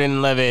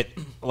Jordan Levitt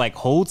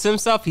holds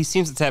himself, he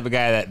seems the type of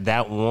guy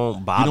that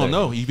won't bother. You don't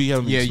know.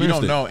 You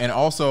don't know. And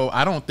also,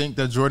 I don't think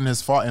that Jordan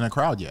has fought in a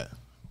crowd yet.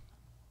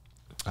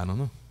 I don't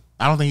know.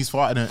 I don't think he's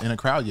fought in a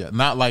crowd yet.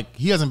 Not like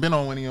he hasn't been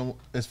on any.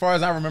 As far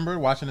as I remember,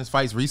 watching his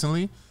fights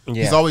recently,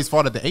 he's always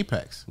fought at the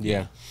Apex.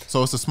 Yeah.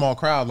 So it's a small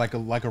crowd, like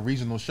a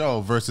regional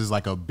show, versus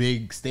like a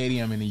big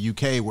stadium in the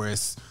UK where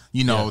it's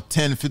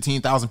 10,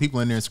 15,000 people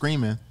in there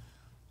screaming.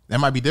 That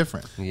might be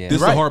different. Yeah.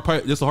 This is a hard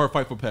fight. This is a hard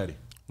fight for Patty.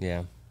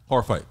 Yeah.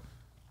 Hard fight.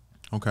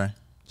 Okay.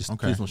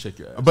 Please don't shake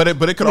your ass. But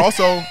it could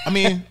also. I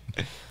mean,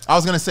 I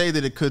was gonna say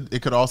that it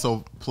could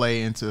also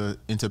play into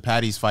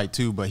Patty's fight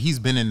too. But he's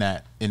been in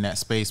that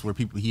space where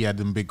he had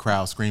them big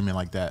crowds screaming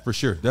like that for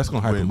sure. That's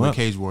gonna hype him with up.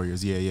 Cage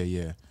Warriors.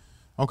 Yeah.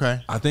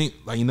 Okay. I think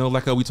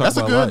like how we talked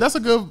about. That's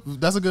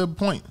a good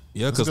point.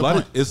 Yeah, because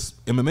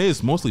MMA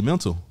is mostly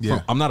mental.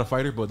 Yeah. I'm not a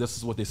fighter, but this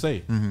is what they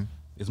say. Mm-hmm.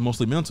 It's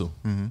mostly mental.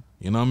 Mm-hmm.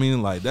 You know what I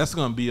mean? Like that's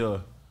gonna be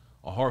a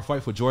hard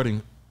fight for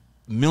Jordan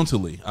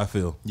mentally. I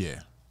feel.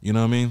 Yeah. You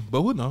know what I mean?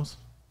 But who knows?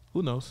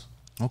 Who knows?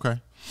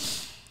 Okay.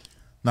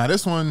 Now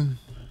this one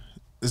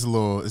is a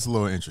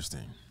little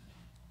interesting.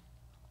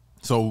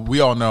 So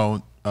we all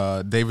know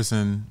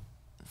Davison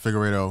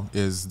Figueiredo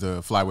is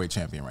the flyweight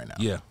champion right now.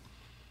 Yeah.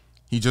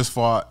 He just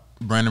fought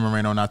Brandon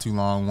Moreno not too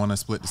long, won a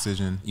split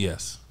decision.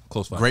 Yes.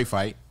 Close fight. Great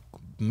fight.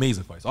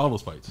 Amazing fights. All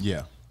those fights.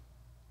 Yeah.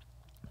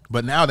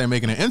 But now they're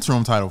making an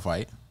interim title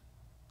fight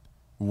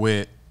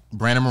with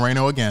Brandon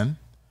Moreno again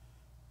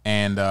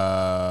and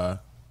Kai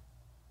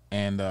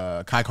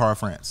Kara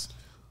France.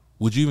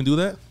 Would you even do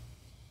that?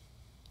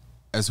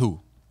 As who?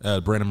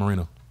 Brandon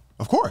Moreno.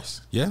 Of course.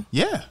 Yeah?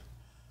 Yeah.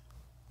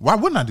 Why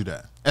wouldn't I do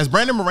that? As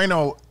Brandon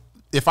Moreno,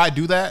 if I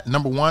do that,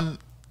 number one,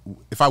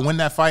 if I win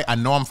that fight, I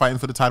know I'm fighting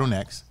for the title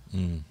next.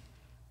 Mm.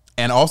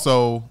 And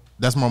also,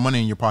 that's more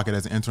money in your pocket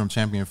as an interim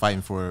champion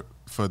fighting for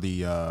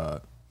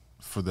the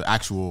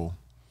actual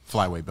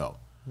flyweight belt.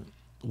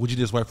 Would you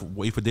just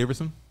wait for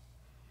Davison?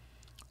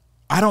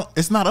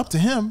 It's not up to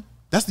him.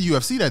 That's the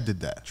UFC that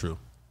did that. True.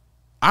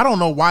 I don't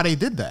know why they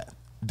did that.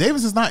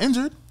 Davison's not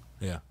injured.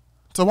 Yeah.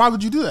 So why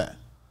would you do that?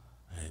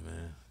 Hey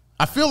man.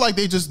 I feel like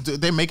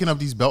they're making up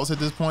these belts at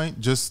this point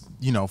just,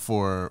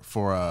 for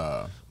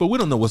But we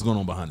don't know what's going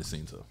on behind the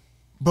scenes though.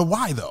 But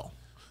why though?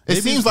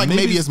 It seems like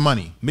maybe it's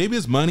money. Maybe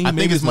it's money. I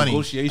maybe think it's money.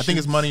 Negotiation. I think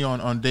it's money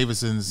on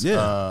Davidson's.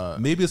 Yeah.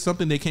 Maybe it's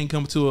something they can't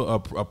come to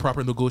a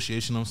proper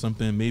negotiation on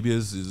something. Maybe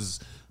it's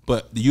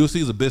but the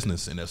UFC is a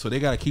business, and so they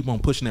got to keep on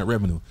pushing that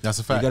revenue. That's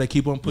a fact. You got to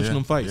keep on pushing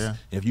them fights. Yeah.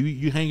 If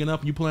you hanging up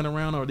and you playing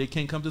around, or they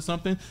can't come to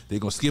something, they're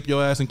gonna skip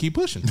your ass and keep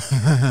pushing.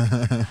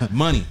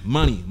 money,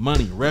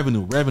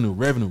 revenue.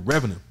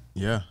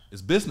 Yeah,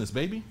 it's business,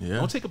 baby. Yeah.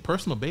 Don't take it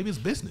personal, baby. It's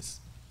business.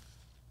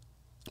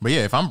 But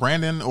yeah, if I'm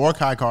Brandon or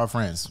Kai Car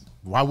friends,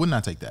 why wouldn't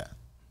I take that?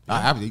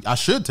 Yeah. I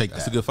should take that.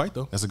 That's a good fight,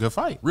 though. That's a good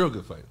fight. Real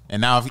good fight. And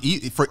now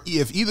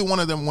if either one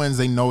of them wins,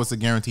 they know it's a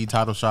guaranteed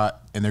title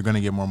shot, and they're gonna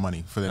get more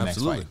money for their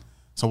next fight.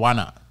 So why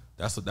not?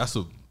 That's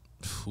a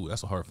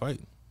hard fight.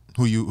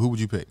 Who would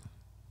you pick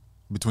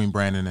between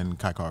Brandon and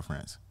Kai Car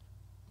friends?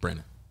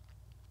 Brandon.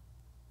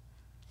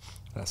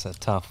 That's a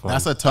tough one.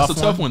 That's a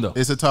tough one though.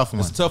 It's a tough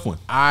one. It's a tough one.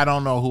 I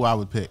don't know who I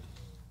would pick.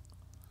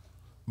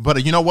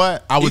 But you know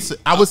what? I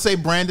would say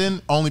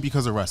Brandon only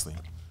because of wrestling.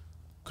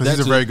 Because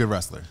he's a very good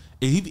wrestler.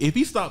 If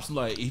he stops,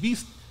 like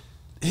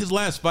his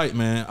last fight,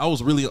 man, I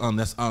was really a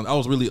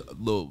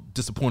little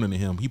disappointed in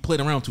him. He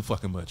played around too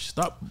fucking much.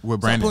 Stop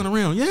playing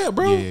around. Yeah,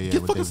 bro.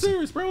 Get fucking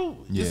serious, bro.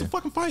 Yeah. It's a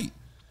fucking fight.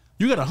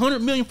 You got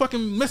 100 million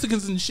fucking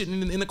Mexicans and shit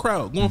in the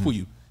crowd going for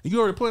you. And you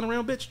already playing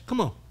around, bitch?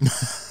 Come on.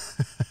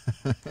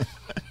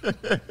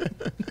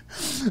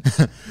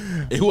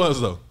 It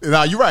was though.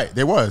 No, you're right.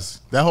 There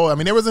was that whole. I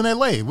mean, there was in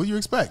LA. What do you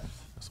expect?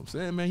 That's what I'm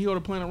saying, man. He ought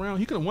to playing around.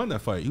 He could have won that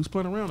fight. He was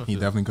playing around. He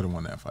definitely could have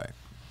won that fight.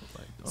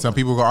 Some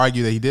people will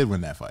argue that he did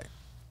win that fight.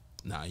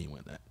 Nah, he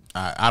won that.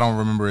 I don't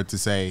remember it to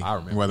say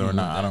whether or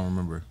not. I don't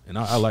remember. And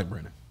I like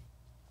Brandon.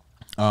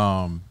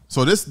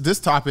 So this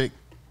topic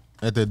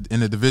in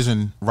the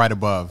division right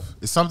above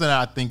is something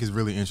that I think is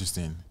really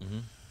interesting.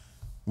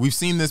 We've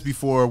seen this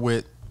before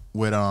with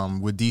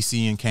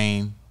DC and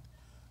Kane.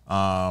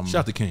 Shout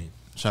out to Kane.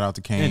 Shout out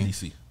to Kane. And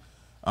DC.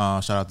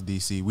 Shout out to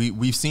DC.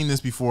 We've seen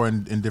this before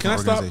in different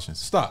organizations.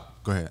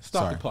 Stop. Go ahead.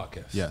 Stop Sorry. the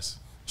podcast. Yes.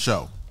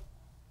 Show.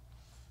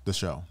 The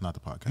show, not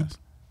the podcast.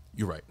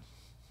 You're right.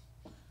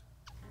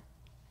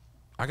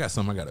 I got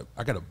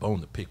a bone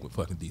to pick with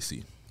fucking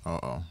DC.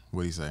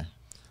 What'd he say?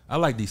 I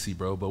like DC,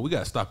 bro, but we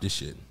gotta stop this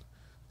shit.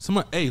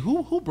 Somebody,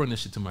 who brought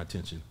this shit to my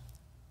attention?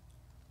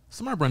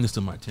 Somebody bring this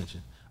to my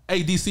attention.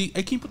 Hey, DC,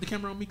 hey, can you put the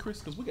camera on me,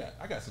 Chris? Because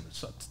I got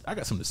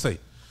something to say.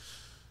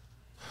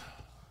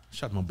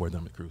 Shout out to my boy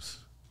Dominic Cruz.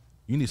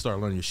 You need to start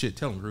learning your shit.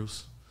 Tell him,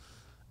 Cruz.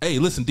 Hey,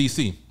 listen,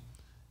 DC.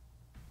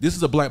 This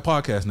is a black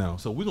podcast now,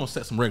 so we're gonna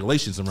set some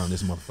regulations around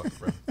this motherfucker,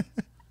 bro.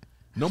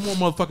 No more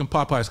motherfucking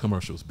Popeyes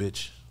commercials,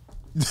 bitch.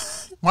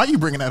 Why are you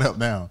bringing that up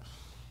now?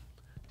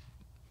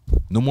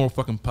 No more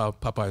fucking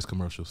Popeyes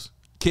commercials.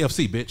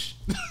 KFC, bitch.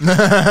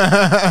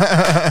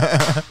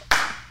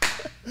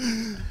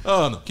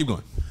 Oh no, keep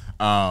going.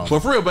 But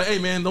for real, but hey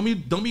man, don't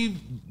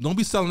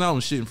be selling out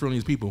and shit in front of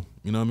these people.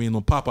 You know what I mean?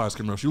 No Popeyes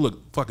commercial. You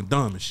look fucking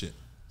dumb and shit.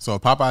 So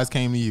if Popeyes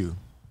came to you,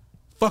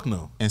 fuck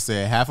no, and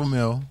said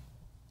 $500,000,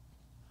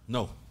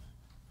 no,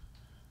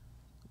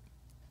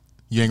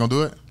 you ain't gonna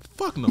do it.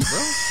 Fuck no, bro.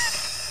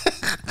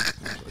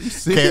 Are you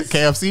serious?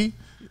 KFC.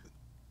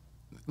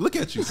 Look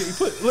at you.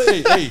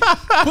 Hey,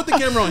 put the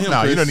camera on him. No,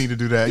 Chris. you don't need to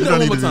do that. You don't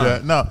need to do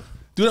that. No,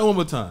 do that one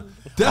more time.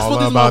 That's all what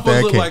these about motherfuckers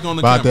that look cake. like on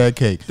the about camera. That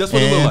cake. That's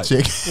what it look like.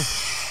 Chicken.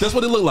 That's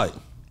what it look like.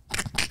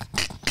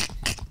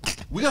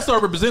 We gotta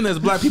start representing as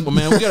black people,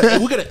 man. We got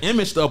an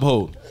image to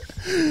uphold.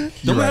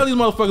 Don't have these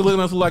motherfuckers looking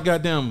at us like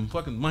goddamn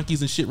fucking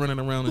monkeys and shit running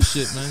around and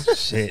shit, man.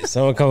 Shit,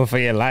 someone coming for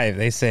your life.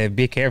 They said,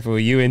 be careful,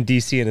 you and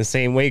DC in the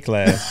same weight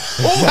class.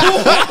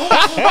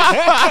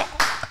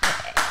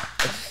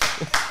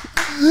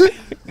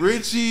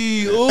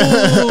 Richie,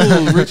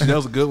 Richie, that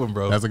was a good one,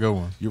 bro. That's a good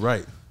one. You're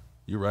right.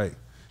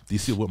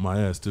 DC will whip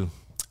my ass too.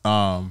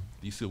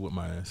 DC will whip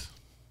my ass.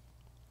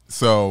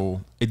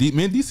 So,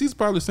 man, DC's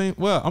probably the same.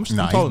 Well, I'm he's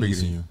bigger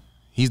than you.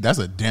 That's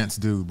a dense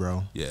dude,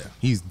 bro. Yeah,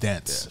 he's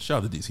dense. Yeah.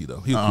 Shout out to DC though.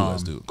 He's a cool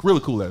ass dude.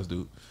 Really cool ass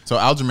dude. So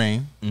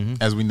Aljamain,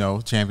 as we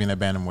know, champion at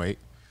bantamweight.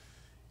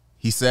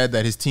 He said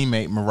that his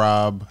teammate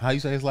Merab, how you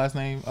say his last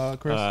name,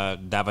 Chris?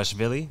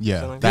 Davashvili.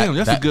 Yeah, like damn,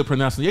 that's a good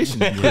pronunciation.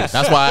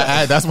 That's why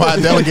I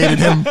delegated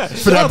him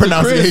for that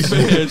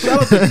pronunciation. Chris,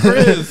 shout out to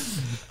Chris.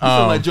 You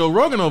feel like Joe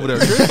Rogan over there,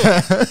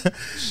 Chris.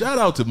 Shout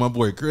out to my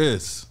boy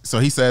Chris. So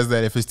he says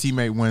that if his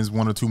teammate wins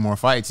one or two more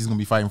fights, he's going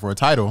to be fighting for a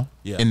title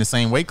in the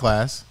same weight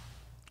class.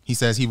 He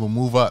says he will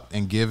move up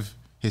and give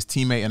his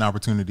teammate an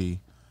opportunity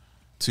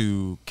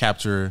to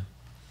capture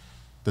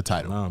the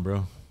title. Nah,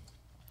 bro.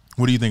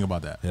 What do you think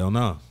about that? Hell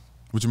no.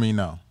 What you mean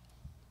no?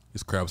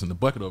 This crab's in the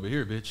bucket over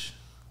here, bitch.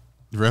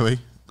 Really?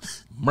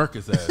 Murk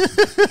his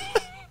ass.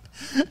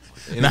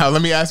 Now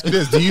let me ask you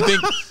this: Do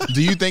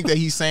you think that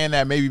he's saying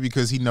that maybe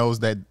because he knows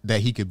that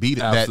he could beat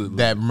it,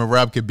 that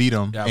Merab could beat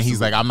him, and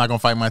he's like, I'm not gonna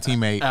fight my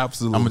teammate.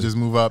 Absolutely, I'm gonna just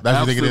move up. That's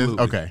what you think it is?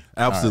 Okay,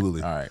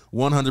 absolutely. All right,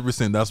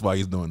 100%. That's why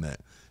he's doing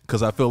that,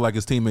 because I feel like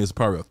his teammate is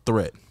probably a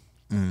threat.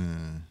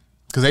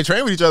 Because they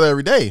train with each other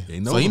every day,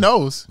 so he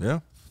knows.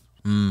 Yeah.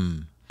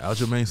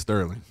 Aljamain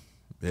Sterling.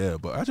 Yeah,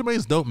 but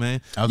Aljamain's dope,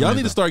 man. Y'all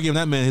need to start giving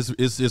that man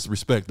his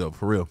respect, though,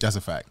 for real. That's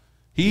a fact.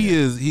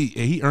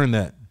 He earned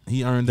that.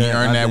 He earned He that.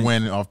 earned I that think.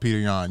 win off Peter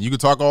Yan. You could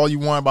talk all you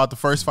want about the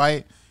first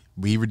fight,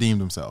 but he redeemed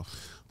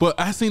himself. But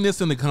I seen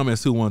this in the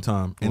comments too one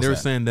time, and What's they were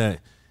that? saying that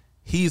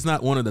he's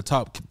not one of the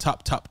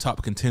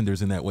top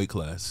contenders in that weight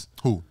class.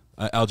 Who?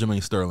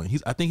 Aljamain Sterling.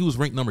 I think he was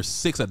ranked number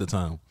 6 at the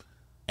time.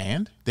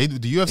 And the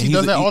UFC And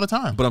does that all the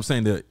time. But I'm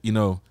saying that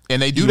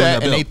And they do he that,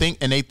 earned and belt.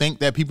 they think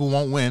that people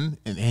won't win,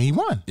 and he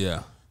won.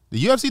 Yeah.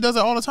 The UFC does it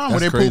all the time,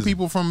 That's where they crazy. pull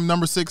people from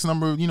number 6,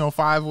 number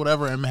 5,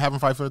 whatever, and have them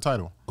fight for the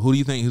title. Who do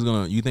you think he's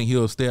gonna? You think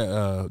he'll stay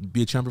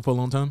be a champion for a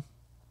long time?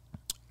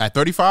 At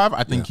 35,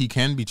 I think he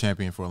can be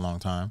champion for a long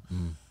time.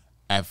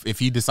 If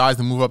he decides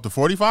to move up to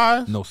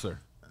 45, No, sir.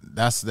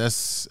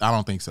 that's I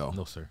don't think so.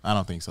 No, sir. I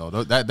don't think so.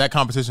 That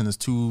competition is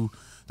too.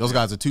 Those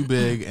guys are too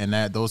big, and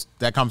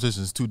that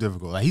competition is too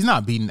difficult. Like, he's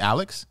not beating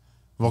Alex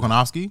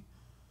Volkanovski.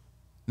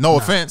 No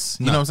offense,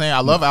 you know what I'm saying. I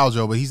love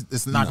Aljo, but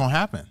it's not gonna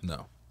happen.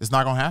 No. It's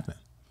not gonna happen.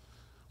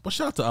 But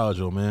shout out to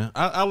Aljo, man.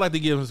 I like to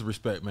give him some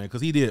respect, man, because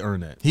he did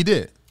earn that. He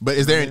did. But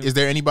is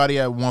there anybody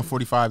at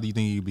 145 that you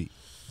think he could beat?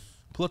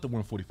 Pull up the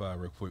 145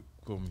 real quick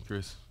for me,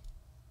 Chris,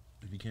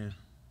 if you can.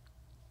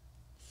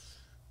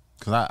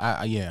 Because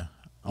I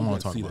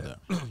want to talk see about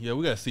that. Yeah,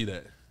 we gotta see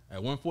that at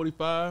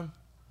 145.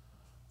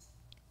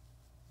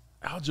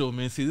 Aljo,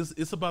 man, see this.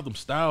 It's about them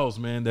styles,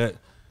 man.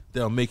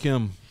 That'll make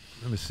him.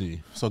 Let me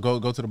see. So go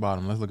to the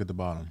bottom. Let's look at the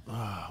bottom.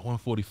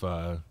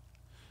 145.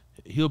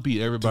 He'll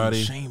beat everybody.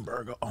 Dude, Shane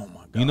Burgos. Oh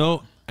my god. You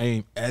know,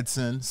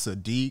 Edson,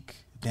 Sadiq,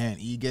 Dan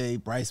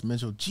Ige, Bryce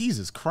Mitchell.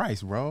 Jesus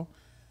Christ, bro.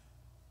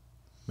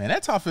 Man,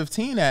 that top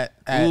 15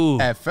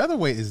 at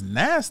featherweight is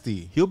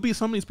nasty. he'll beat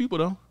some of these people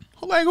though.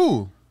 Like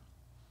who?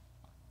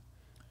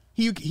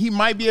 He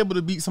might be able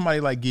to beat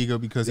somebody like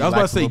Giga because he I was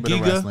about likes to say a little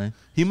bit of Giga. wrestling.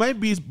 He might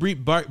beat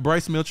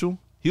Bryce Mitchell.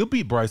 He'll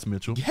beat Bryce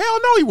Mitchell. Hell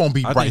no, he won't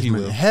beat I Bryce think he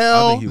Mitchell. will. I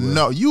Hell think he will.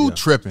 no, you Yeah.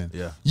 tripping.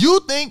 Yeah. You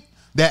think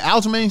that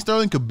Aljamain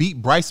Sterling could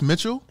beat Bryce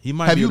Mitchell? He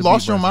might. Have be you able to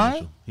lost beat your Bryce mind?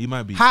 Mitchell. He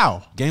might be.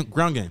 How?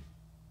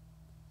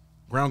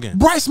 Ground game.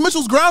 Bryce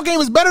Mitchell's ground game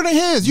is better than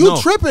his. You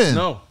No. tripping?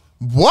 No.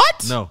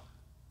 What? No.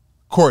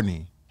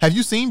 Courtney, have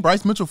you seen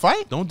Bryce Mitchell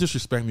fight? Don't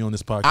disrespect me on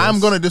this podcast. I'm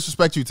gonna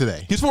disrespect you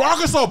today. He's from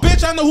Arkansas,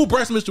 bitch. I know who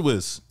Bryce Mitchell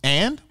is.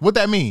 And what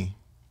that mean?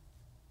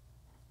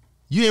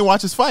 You ain't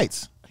watch his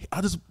fights. He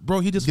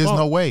just There's fought.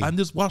 no way. I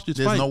just watched his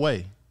There's fight. no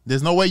way.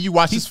 There's no way you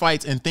watch his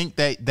fights and think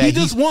that He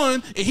just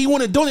won, and he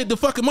want to donate the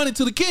fucking money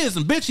to the kids.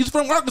 And bitch, he's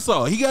from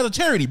Arkansas. He got a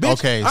charity, bitch.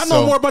 Okay, I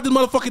know so- more about this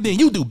motherfucker than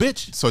you do,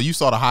 bitch. So you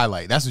saw the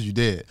highlight. That's what you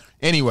did.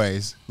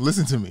 Anyways,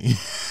 listen to me.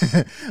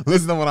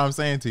 Listen to what I'm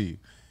saying to you.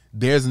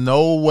 There's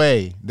no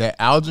way that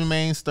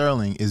Aljamain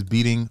Sterling is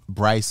beating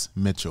Bryce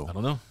Mitchell. I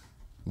don't know.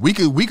 We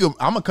could.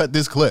 I'm gonna cut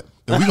this clip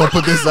and we gonna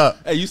put this up.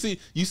 Hey, you see,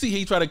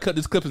 he tried to cut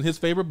this clip in his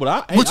favor,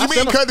 but What you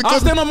mean, cut the I'll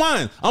clip? stand on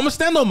mine. I'm gonna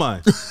stand on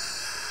mine.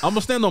 I'm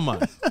gonna stand on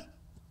mine.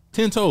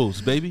 10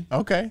 toes, baby.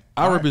 Okay.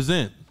 I All right.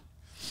 represent.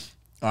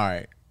 All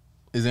right.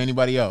 Is there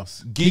anybody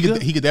else?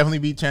 Giga? He could definitely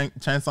beat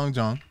Chan Sung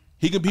Jung.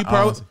 He'll beat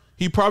Giga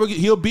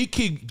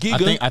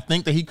I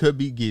think that he could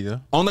beat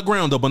Giga. on the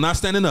ground though, but not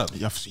standing up.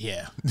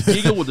 Yeah.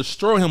 Giga will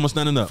destroy him on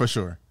standing up For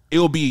sure. It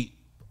will be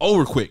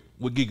over quick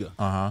with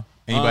Giga.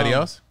 Anybody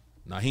else?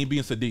 Nah, he ain't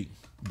being Sadiq.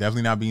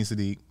 Definitely not beating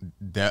Sadiq.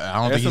 I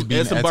don't think he's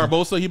beating Edson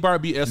Barbosa. He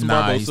probably beat Edson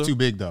Nah, Barbosa. he's too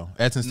big though.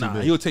 Edson's too Nah,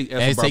 big. he'll take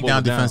And his Edson Barbosa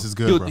takedown defense down. is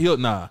good, bro.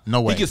 Nah,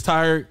 No way. He gets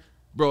tired,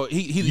 bro.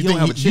 He You don't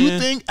have a chin. You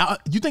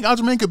think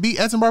Aljamain could beat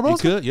Edson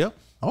Barbosa? He could. Yep.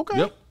 Okay.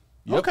 Yep.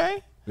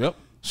 Okay. Yep.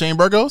 Shane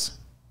Burgos?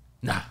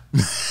 Nah. He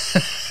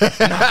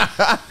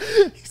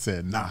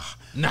said nah.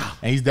 Nah.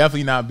 And he's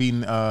definitely not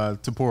beating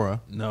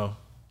Tapora. No.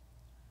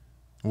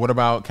 What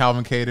about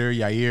Calvin Cater,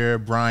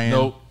 Yair, Brian?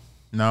 Nope.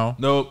 No?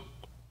 Nope.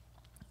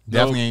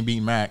 Definitely ain't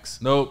beating Max.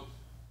 Nope.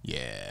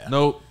 Yeah.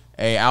 Nope.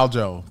 Hey,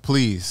 Aljo,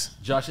 please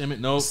Josh Emmett.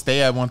 Nope.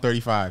 stay at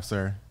 135,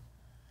 sir.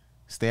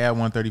 Stay at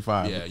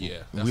 135. Yeah, yeah.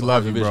 That's We a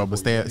love hard you, bro, division but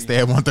for you. stay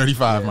at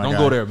 135, Yeah, my don't guy.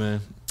 go there,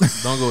 man.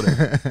 Don't go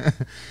there.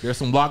 There's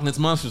some Loch Ness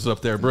monsters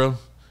up there, bro.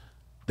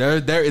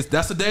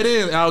 That's a dead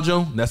end,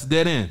 Aljo. That's a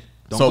dead end.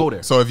 Don't go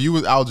there. So if you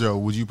was Aljo,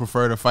 would you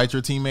prefer to fight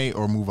your teammate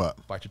or move up?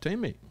 Fight your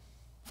teammate.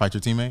 Fight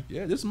your teammate?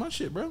 Yeah, this is my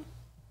shit, bro.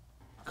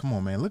 Come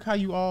on, man. Look how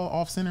you all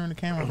off center in the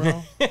camera,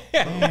 bro.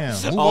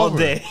 Damn. Move All over.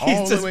 day. He's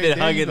All the just way. been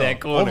There hung you in go. that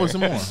corner. Over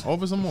some more.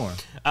 Over some more.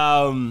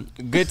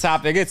 Good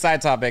topic. Good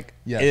side topic.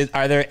 Yes.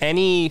 Are there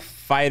any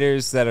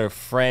fighters that are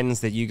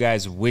friends that you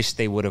guys wish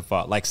they would have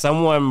fought? Like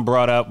someone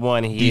brought up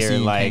one here. DC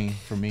and like Kane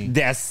for me.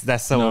 That's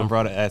someone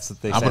brought it. That's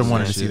what they I said. would have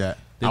wanted to man. see that.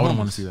 They I would have homies.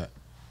 wanted to see that.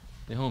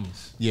 They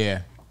homies.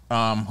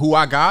 Yeah. Who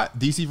I got?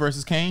 DC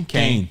versus Kane?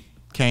 Kane.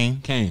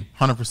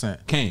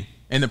 100%. Kane.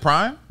 In the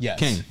prime? Yes.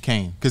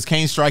 Kane. Because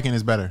Kane's striking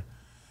is better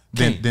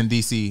than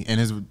DC.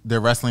 And their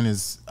wrestling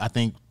is, I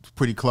think,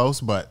 pretty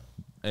close, but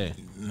Hey.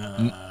 Kane,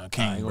 I ain't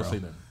gonna bro. say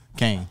nothing.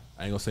 Kane.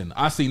 I ain't gonna say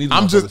nothing. I seen these.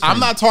 I'm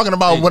not talking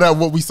about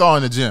what we saw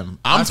in the gym.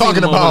 I'm seen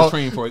talking them about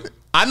train for it.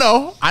 I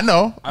know.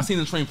 I seen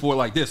them train for it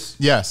like this.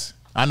 Yes,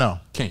 I know.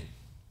 Kane.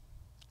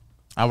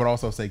 I would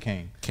also say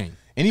Kane. Kane.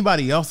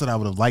 Anybody else that I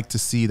would have liked to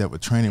see that were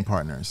training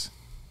partners?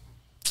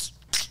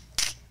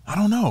 I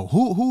don't know.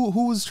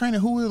 Who was training?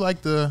 Who were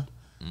like the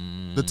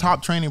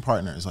top training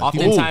partners? Like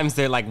Oftentimes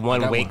they're like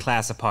one got weight one.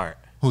 class apart.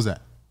 Who's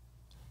that?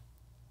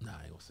 Nah,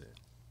 I ain't gonna say it.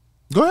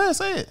 Go ahead,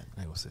 say it.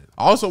 I ain't gonna say it.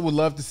 I also would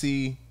love to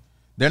see.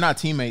 They're not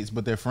teammates,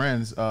 but they're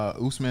friends.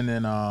 Usman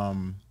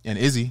and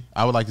Izzy.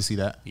 I would like to see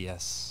that.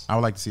 Yes. I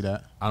would like to see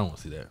that. I don't want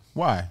to see that.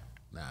 Why?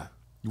 Nah.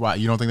 Why?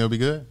 You don't think that would be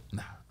good?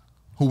 Nah.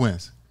 Who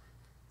wins?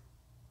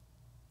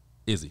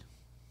 Izzy.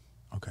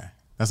 Okay,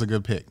 that's a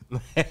good pick.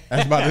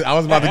 I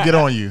was about to get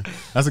on you.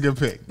 That's a good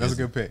pick. That's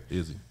Izzy. a good pick.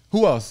 Izzy.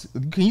 Who else?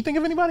 Can you think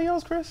of anybody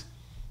else, Chris?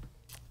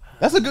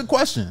 That's a good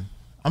question.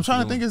 I'm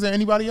trying to think. Is there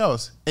anybody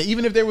else?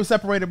 Even if they were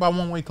separated by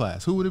one weight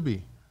class, who would it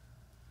be?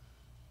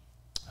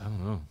 I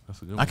don't know.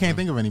 That's a good one. I can't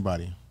think of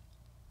anybody.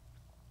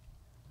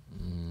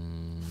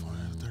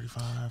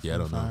 35. Yeah, I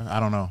don't know. I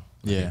don't know.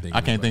 Yeah,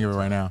 I can't think of it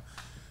right now.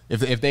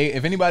 If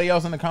anybody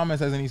else in the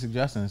comments has any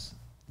suggestions,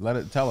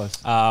 tell us.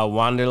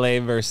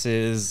 Wanderlei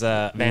versus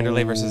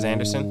Vanderlei versus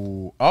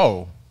Anderson.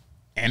 Oh,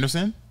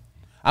 Anderson?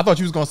 I thought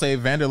you was gonna say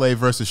Vanderlei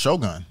versus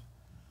Shogun.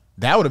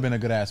 That would have been a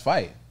good ass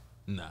fight.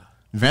 Nah.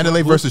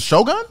 Vanderlei versus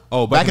Shogun?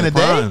 Oh, back in the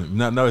day?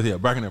 No, yeah,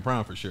 back in the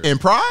prime for sure. In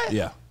Pride?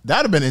 Yeah. That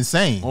would have been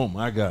insane. Oh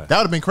my God. That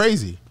would have been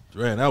crazy.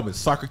 Man, that would have been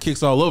soccer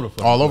kicks all over the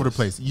place. All over the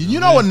place. You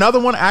know another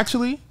one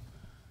actually?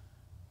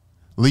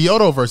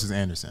 Lyoto versus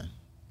Anderson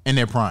in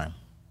their prime.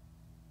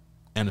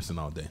 Anderson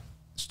all day.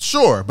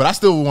 Sure, but I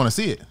still would want to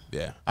see it.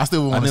 Yeah. I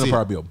still would I want to think see it'll it.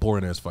 probably be a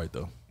boring ass fight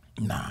though.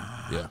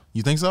 Nah. Yeah.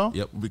 You think so?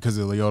 Yep. Because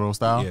of Lyoto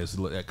style? Yeah, it's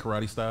that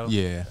karate style.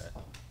 Yeah.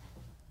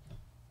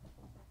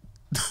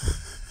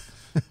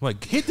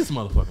 Like, hit this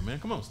motherfucker, man.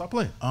 Come on, stop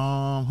playing.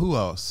 Who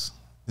else?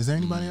 Is there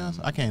anybody else?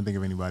 I can't think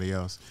of anybody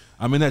else.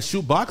 I mean, that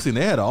shoot boxing,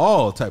 they had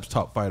all types of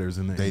top fighters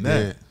in there. They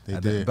did. They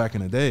did. Back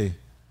in the day.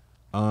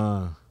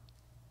 I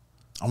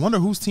wonder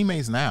who's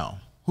teammates now.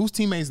 Who's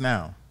teammates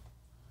now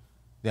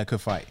that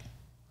could fight?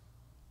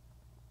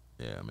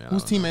 Yeah, man.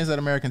 Who's teammates at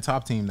American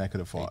Top Team that could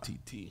have fought?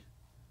 ATT.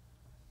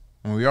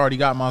 I mean, we already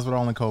got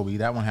Masvidal and Kobe.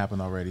 That one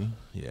happened already.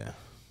 Yeah.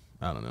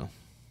 I don't know.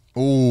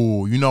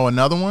 Oh, you know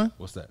another one?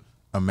 What's that?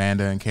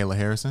 Amanda and Kayla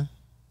Harrison.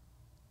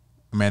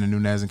 Amanda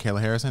Nunes and Kayla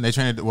Harrison. They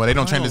train. Well, they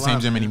don't train at the same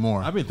gym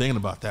anymore. I've been thinking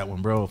about that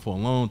one, bro, for a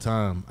long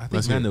time. I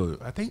feel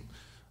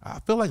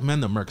like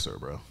Amanda murks her,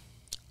 bro.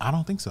 I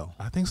don't think so.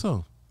 I think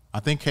so. I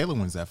think Kayla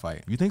wins that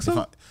fight. You think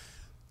so?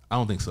 I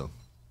don't think so.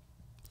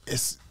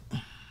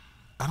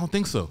 I don't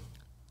think so.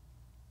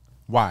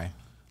 Why?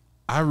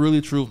 I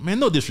really man,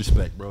 no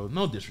disrespect, bro.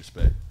 No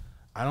disrespect.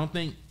 I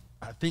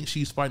think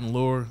she's fighting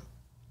lower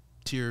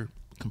tier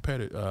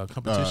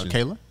competition.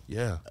 Kayla?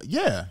 Yeah.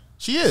 Yeah,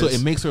 she is. So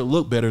it makes her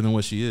look better than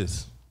what she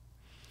is.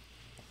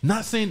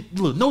 Not saying,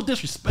 look, no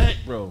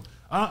disrespect, bro.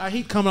 I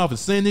hate coming off and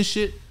saying this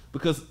shit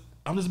because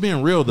I'm just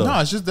being real, though. No,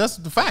 it's just that's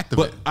the fact of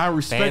it. But I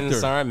respect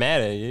Fans her. aren't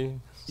mad at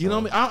you. You know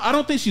what I mean? I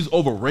don't think she's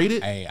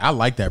overrated. Hey, I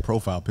like that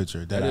profile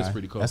picture. That is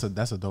pretty cool.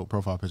 That's a dope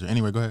profile picture.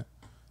 Anyway, go ahead.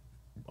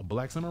 A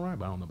black samurai,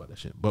 but I don't know about that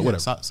shit. But Yeah, whatever.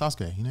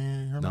 Sasuke. You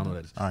heard No, about no,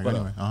 that? that is. All right, But,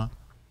 anyway.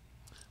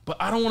 But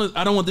I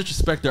don't want to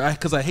disrespect her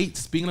because I hate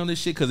speaking on this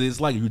shit because it's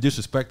like you're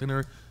disrespecting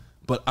her.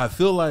 But I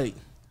feel like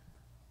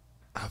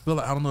I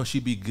don't know if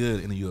she'd be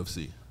good in the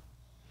UFC.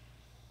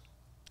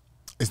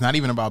 It's not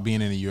even about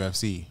being in the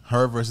UFC.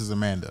 Her versus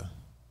Amanda.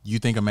 You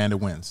think Amanda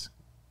wins?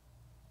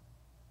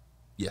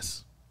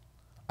 Yes,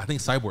 I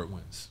think Cyborg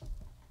wins.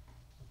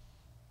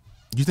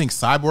 You think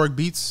Cyborg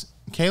beats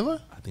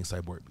Kayla? I think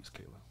Cyborg beats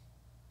Kayla.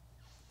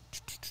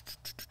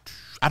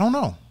 I don't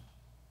know.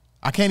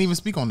 I can't even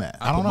speak on that.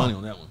 I don't put know. money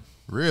on that one.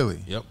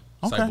 Really? Yep.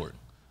 Okay. Cyborg.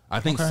 I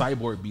think Okay.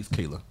 Cyborg beats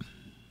Kayla.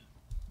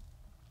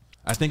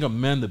 I think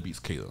Amanda beats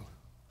Kayla.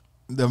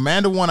 The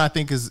Amanda one, I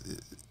think is.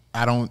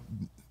 I don't.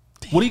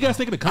 What do you guys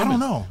think of the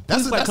comments? I don't know.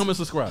 That's comment,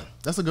 subscribe.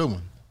 That's a good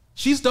one.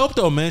 She's dope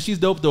though, man. She's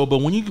dope though.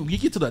 But when you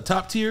get to the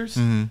top tiers,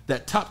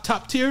 that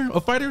top tier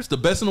of fighters, the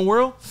best in the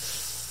world,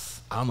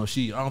 I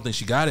don't think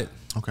she got it.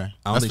 Okay,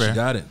 I don't think she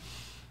got it.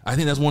 I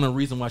think that's one of the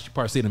reasons why she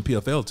probably stayed in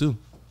PFL too.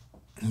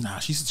 Nah,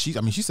 she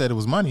said it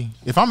was money.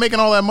 If I'm making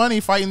all that money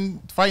fighting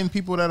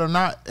people that are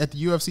not at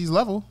the UFC's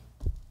level,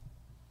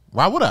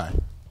 why would I?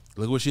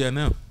 Look what she had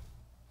now.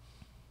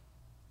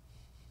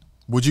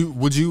 What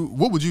would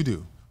you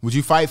do? Would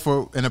you fight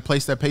in a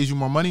place that pays you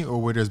more money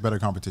or where there's better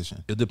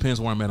competition? It depends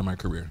where I'm at in my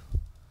career.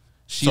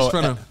 She's So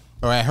trying to.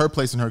 Or at her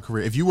place in her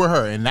career. If you were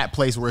her in that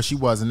place where she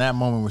was in that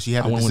moment where she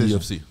had I the would've went to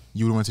decision, UFC.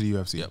 You would have went to the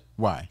UFC. Yep.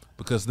 Why?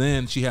 Because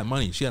then she had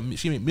money. She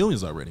made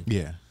millions already.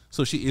 Yeah,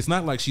 So it's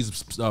not like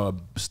she's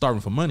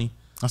starving for money.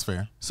 that's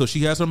fair. So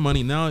she has her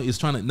money now. It's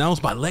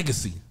by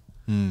legacy.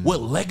 What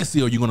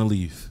legacy are you going to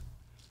leave?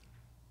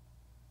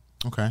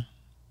 Okay.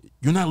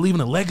 You're not leaving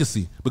a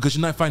legacy because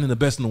you're not fighting the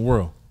best in the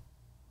world.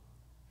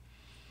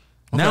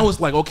 Now it's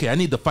like, okay, I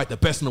need to fight the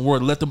best in the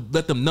world. Let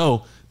them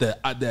know that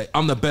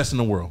I'm the best in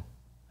the world.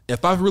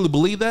 If I really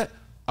believe that,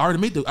 I already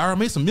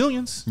made some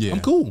millions. Yeah.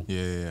 I'm cool.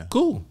 Yeah.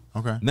 Cool.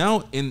 Okay.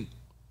 Now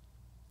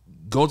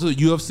go to the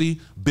UFC,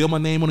 build my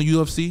name on the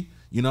UFC.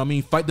 You know what I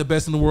mean? Fight the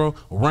best in the world.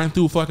 Run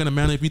through fucking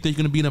Amanda. If you think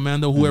you're gonna beat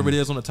Amanda, whoever it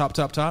is on the top,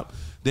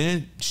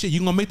 then shit,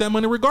 you're gonna make that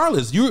money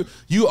regardless.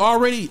 You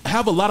already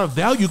have a lot of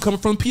value coming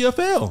from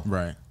PFL.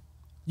 Right.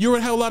 You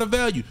already have a lot of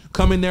value.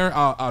 Come in there.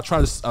 I'll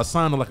try to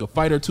assign like a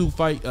fight or two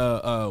fight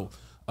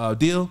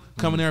deal,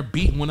 come in there,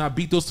 beat. When I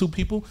beat those 2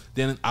 people,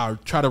 then I'll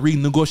try to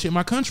renegotiate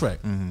my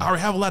contract. I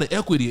already have a lot of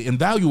equity and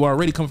value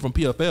already coming from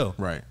PFL.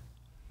 Right.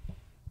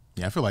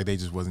 Yeah, I feel like they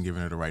just wasn't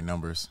giving her the right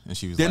numbers, and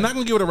she was. They're like, not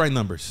going to give her the right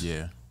numbers.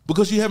 Yeah,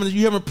 because you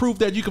haven't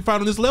proved that you can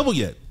fight on this level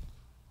yet.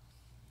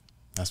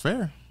 That's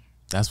fair.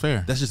 That's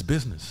fair. That's just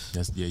business.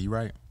 Yeah, you're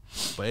right.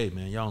 But hey,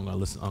 man, y'all don't gotta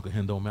listen to Uncle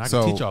Hendo, man. I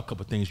can teach y'all a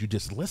couple things. You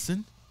just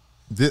listen.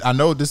 I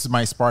know this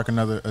might spark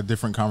a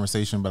different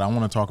conversation, but I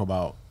want to talk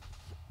about.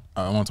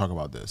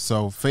 This.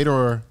 So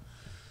Fedor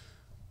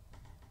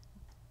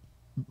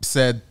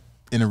said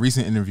in a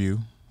recent interview,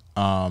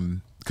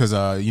 because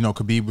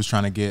Khabib was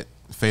trying to get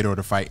Fedor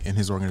to fight in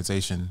his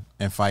organization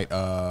and fight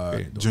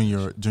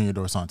Junior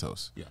Dos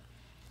Santos. Yeah.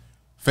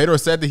 Fedor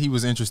said that he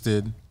was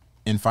interested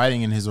in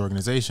fighting in his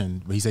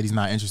organization, but he said he's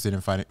not interested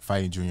in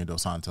fighting Junior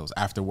Dos Santos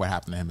after what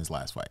happened to him his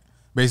last fight.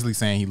 Basically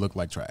saying he looked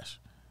like trash.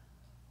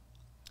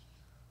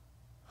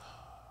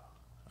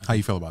 How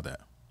you feel about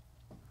that?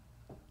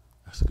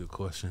 That's a good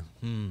question.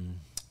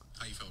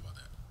 How you feel about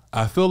that?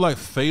 I feel like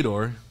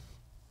Fedor,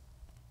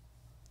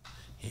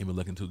 he ain't been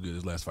looking too good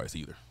his last fights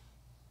either.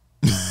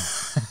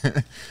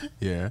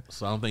 Yeah.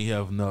 So I don't think he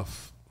have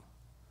enough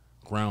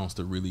grounds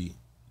to really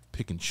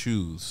pick and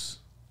choose.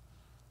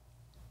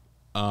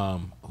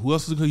 Who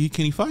else can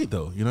he fight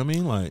though? You know what I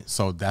mean? Like,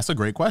 so that's a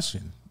great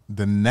question.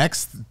 The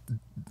next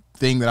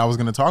thing that I was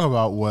going to talk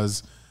about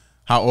was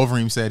how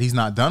Overeem said he's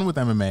not done with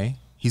MMA.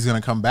 He's going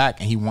to come back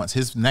and he wants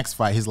his next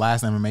fight, his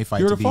last MMA fight,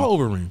 to be fought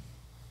Overeem.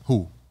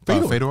 Who?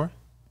 Fedor. Fedor?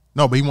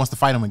 No, but he wants to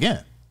fight him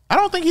again. I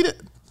don't think he did.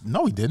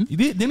 No, he didn't. He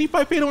did? Didn't he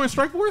fight Fedor in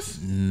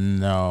Strikeforce?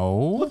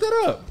 No. Look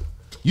that up.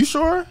 You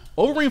sure?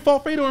 Overeem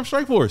fought Fedor in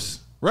Strikeforce,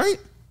 right?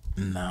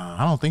 Nah,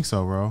 I don't think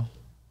so, bro.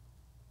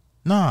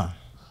 Nah.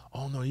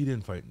 Oh no, he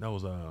didn't fight. That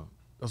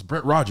was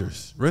Brett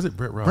Rogers. Where is it?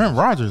 Brett Rogers. Brent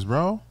Rogers,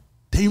 bro.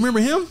 Do you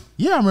remember him?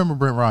 Yeah, I remember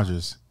Brent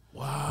Rogers.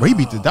 Wow. Bro, he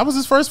beat that was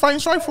his first fight in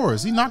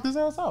Strikeforce. He knocked his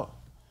ass out.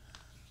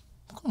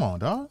 Come on,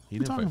 dog. He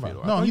What didn't you fight talking Fedor.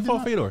 about? No, he did fought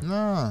not. Fedor.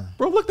 Nah.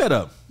 Bro, look that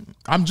up.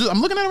 I'm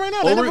looking at it right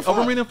now. They never fought.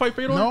 Overeem didn't fight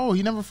Fedor? No,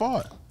 he never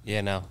fought. Yeah,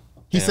 no.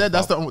 He said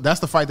that's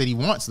the fight that he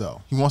wants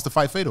though. He wants to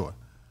fight Fedor.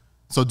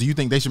 So do you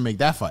think they should make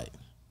that fight?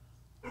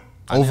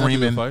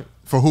 Overeem and fight.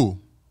 For who?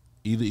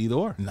 Either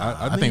or. Nah,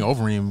 I think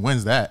Overeem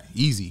wins that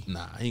easy.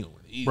 Nah, he ain't gonna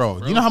win easy.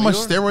 Bro, you know how much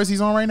steroids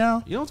he's on right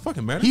now? You don't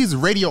fucking matter. He's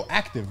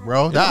radioactive,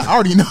 bro. I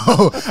already know.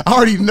 I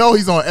already know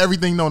he's on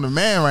everything known to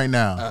man right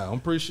now.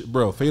 I'm pretty sure,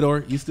 bro. Fedor,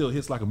 he still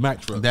hits like a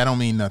Mack truck. That don't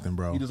mean nothing,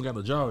 bro. He doesn't got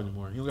the jaw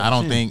anymore. He got I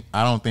don't the think.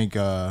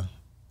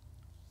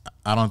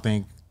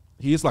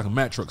 he hits like a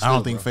Mack truck. I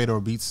don't think Fedor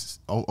beats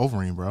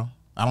Overeem, bro.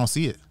 I don't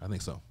see it. I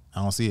think so.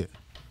 I don't see it.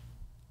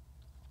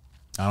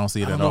 I don't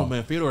see it I at don't know, all.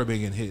 man. Fedor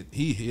been getting hit.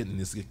 He hitting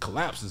this. It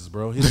collapses,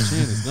 bro. His chin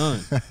is done.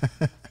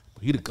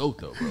 He the GOAT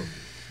though, bro.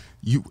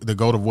 You the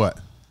GOAT of what?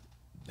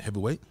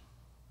 Heavyweight.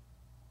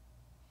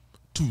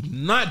 Do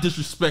not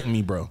disrespect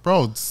me, bro.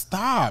 Bro,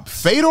 stop.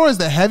 Fedor is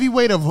the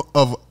heavyweight of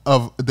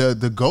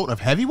the GOAT of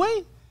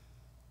heavyweight?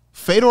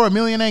 Fedor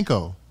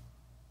Emelianenko.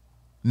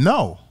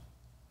 No.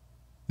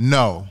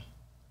 No.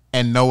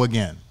 And no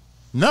again.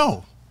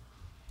 No.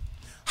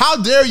 How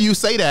dare you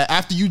say that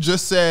after you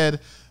just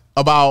said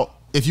about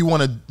if you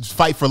want to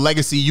fight for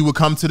legacy, you would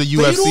come to the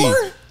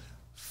UFC.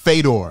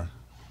 Fedor.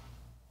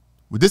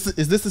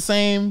 Is this the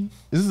same?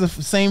 Is this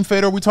the same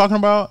Fedor we talking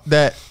about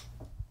that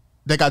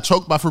got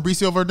choked by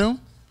Fabricio Verdun?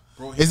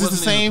 Bro, is this the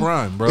same?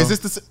 Prime, bro. Is this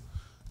the?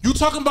 You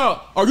talking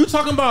about? Are you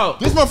talking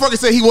about? This motherfucker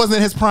said he wasn't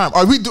in his prime.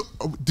 Are we?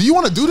 Do you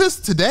want to do this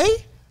today?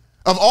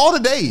 Of all the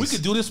days, We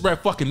could do this right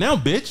fucking now,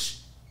 bitch.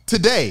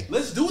 Today.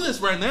 Let's do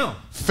this right now.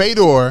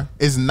 Fedor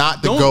is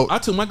not the GOAT. I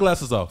took my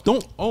glasses off.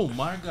 Don't. Oh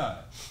my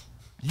god.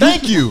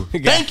 Thank you.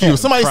 Thank you.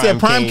 Somebody said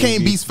Prime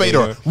Kane beats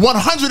Fedor.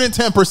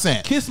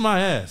 110%. Kiss my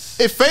ass.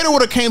 If Fedor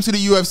would have came to the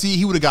UFC,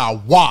 he would have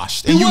got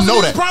washed. And you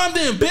know that. He wasn't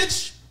in his prime then,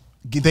 bitch.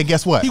 Then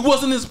guess what? He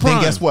wasn't in his prime.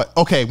 Then guess what?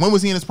 Okay, when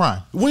was he in his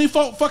prime? When he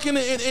fought fucking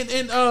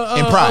in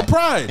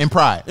Pride. In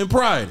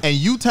Pride. And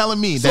you telling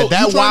me so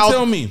that you wild...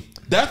 tell me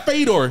that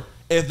Fedor,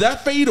 if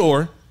that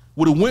Fedor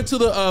would have went to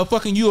the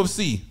fucking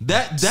UFC,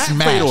 that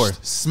Fedor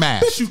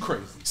smashed. Bitch, you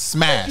crazy.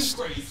 Smashed.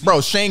 You crazy.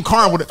 Bro, Shane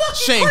Carwin would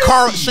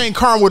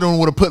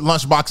have put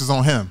lunch boxes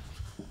on him.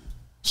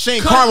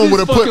 Shane Carwin would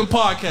have put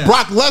podcast.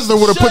 Brock Lesnar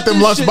would have put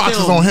them lunch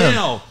boxes on him.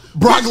 Now.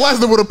 Brock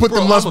Lesnar would have put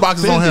them lunch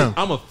boxes on him.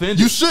 I'm offended.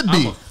 You should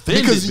be.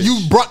 Because bitch.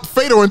 you brought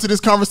Fedor into this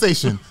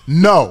conversation.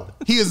 No,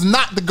 he is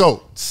not the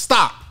GOAT.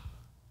 Stop.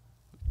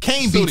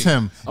 Kane beats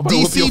him.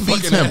 DC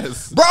beats him.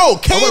 Ass. Bro,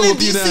 Kane and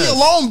DC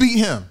alone beat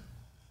him.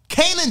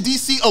 Kane and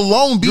DC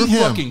alone beat him.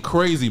 You're fucking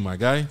crazy, my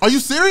guy. Are you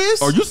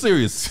serious? Are you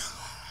serious?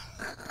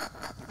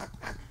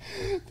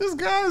 This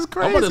guy is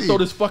crazy. I'm about to throw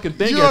this fucking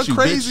thing You're at you,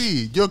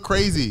 crazy. bitch. You're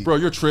crazy. Bro,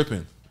 you're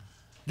tripping.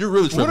 You're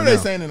really tripping. What are they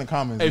saying in the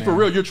comments? Hey, man? for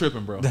real, you're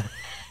tripping, bro.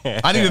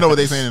 I need to know what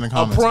they're saying in the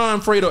comments. A prime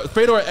Fedor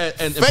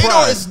and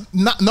Fedor is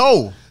not.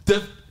 No.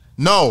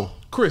 No.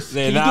 Chris,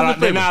 They're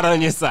not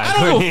on your side.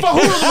 I don't give a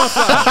fuck who's on my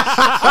side.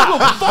 I don't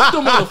give a fuck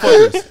them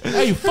motherfuckers.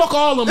 Hey, fuck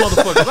all them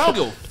motherfuckers. I don't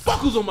give a fuck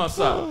who's on my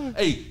side.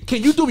 Hey,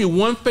 can you do me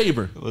one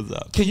favor? What's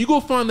up? Can you go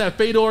find that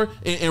Fedor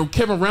and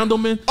Kevin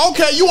Randleman?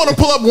 Okay, you want to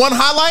pull up one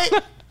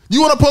highlight?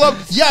 You want to pull up?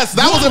 Yes,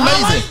 that was One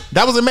amazing. highlight?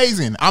 That was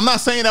amazing. I'm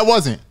not saying that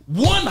wasn't.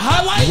 One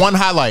highlight? One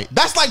highlight.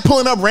 That's like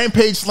pulling up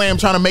Rampage Slam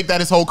trying to make that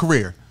his whole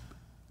career.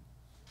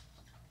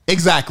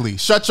 Exactly.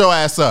 Shut your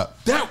ass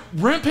up. That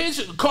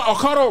Rampage,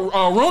 Carter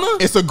Rona?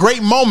 It's a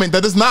great moment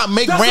that does not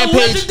make That's Rampage. a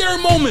legendary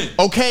moment.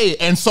 Okay,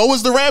 and so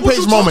is the What Rampage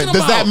you moment.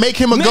 talking Does that about? make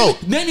him a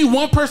GOAT? Name me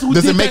one person who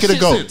Does did it make that it a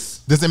shit GOAT? since.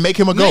 Does it make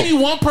him a GOAT? Name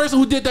me one person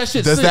who did that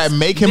shit Does since. that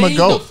make him a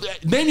GOAT?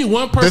 Name me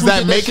one person Does who that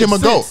did make that him a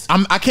shit GOAT?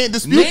 since. I can't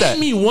dispute that. Name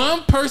me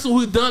one person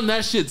who done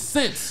that shit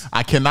since.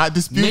 I cannot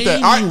dispute Name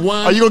that. All right, me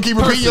one are you gonna keep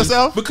repeating person.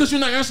 yourself? Because you're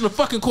not answering the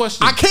fucking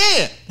question. I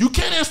can't. You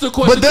can't answer the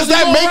question. But does 'cause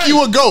that you're make right.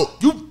 you a GOAT?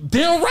 You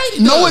damn right.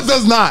 No, it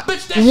does not.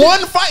 Bitch, that shit-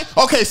 One fight.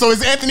 Okay, so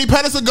is Anthony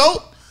Pettis a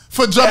GOAT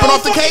for jumping Hell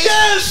off the fucking cage?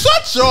 yes.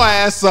 Shut your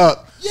ass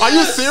up. Are you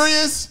Yes.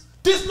 serious?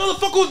 This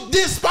motherfucker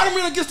did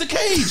Spider-Man against the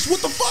cage.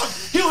 What the fuck?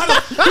 He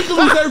can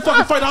lose every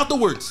fucking fight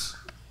afterwards.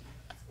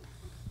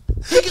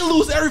 He can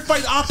lose every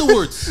fight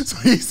afterwards. So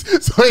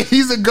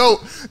he's a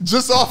GOAT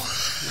just off.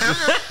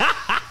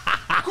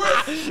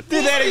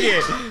 Do that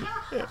again.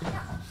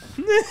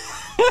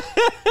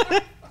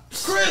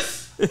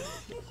 Chris.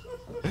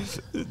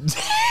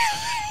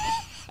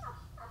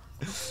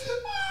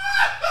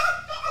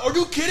 Are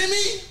you kidding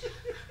me?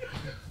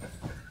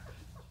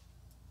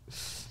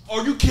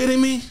 Are you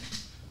kidding me?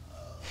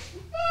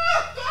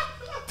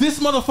 This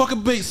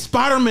motherfucker beat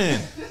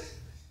Spider-Man.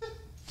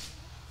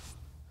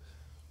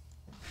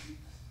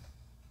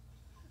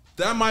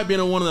 That might be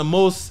one of the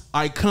most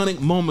iconic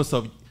moments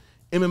of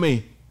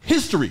MMA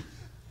history.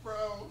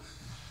 Bro.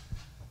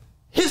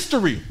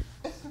 History.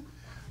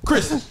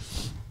 Chris.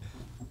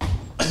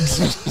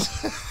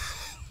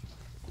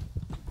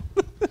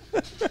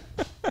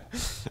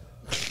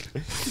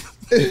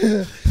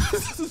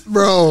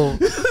 Bro,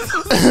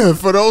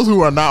 for those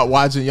who are not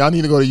watching, y'all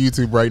need to go to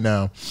YouTube right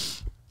now.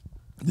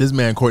 This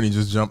man Courtney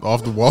just jumped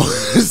off the wall in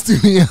the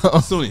studio.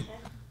 Suni,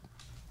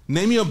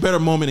 name me a better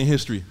moment in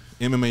history,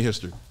 MMA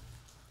history.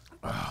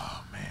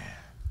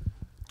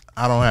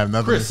 I don't have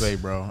nothing Chris. to say,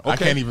 bro. I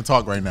Okay. can't even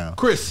talk right now.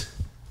 Chris,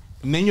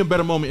 name your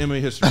better moment in MMA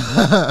history.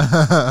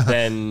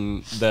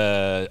 Then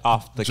the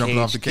off the Jumping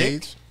cage off the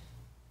kick. cage.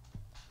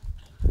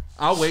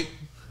 I'll wait.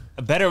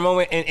 A better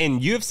moment in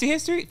UFC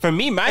history? For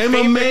me, my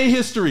MMA favorite.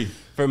 history.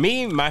 For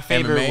me, my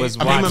favorite MMA? was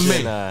I mean,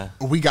 watching.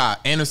 MMA. We got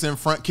Anderson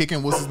front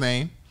kicking. What's his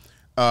name?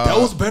 That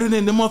was better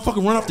than the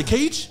motherfucker run off the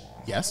cage?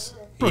 Yes.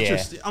 Bro,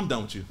 Yeah. I'm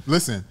done with you.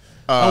 Listen.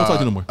 I don't want to talk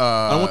to you no more.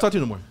 I don't want to talk to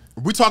you no more.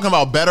 We talking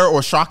about better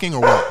or shocking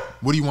or what?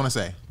 What do you want to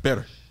say?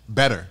 Better.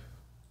 Better.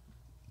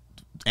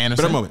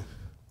 Anderson. Better moment.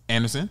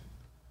 Anderson.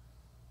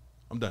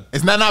 I'm done.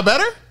 Is that not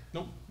better?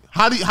 Nope.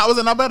 How is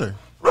it not better?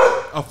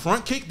 A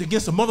front kick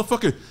against a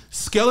motherfucker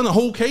scaling a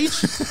whole cage?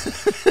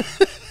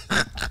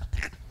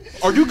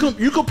 Are you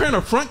comparing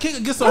a front kick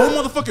against a whole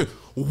motherfucker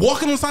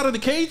walking inside of the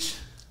cage?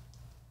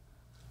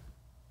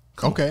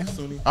 Okay.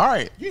 Sonny. All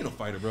right. You ain't no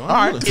fighter, bro. All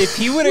right. If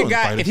he would have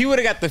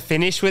got the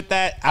finish with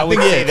that, I would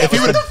think, say yeah, that if he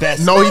was the would've-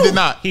 best. No, he did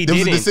not. He There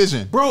was a didn't.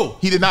 decision. Bro.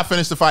 He did not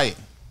finish the fight.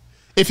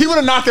 If he would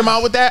have knocked him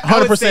out with that, I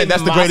would say 100%,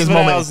 that's the greatest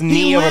Masvidal's moment.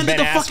 knee He over landed Ben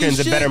the fucking Askren's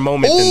a shit. better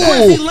moment than Ooh,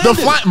 that. He the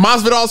landed.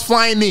 Masvidal's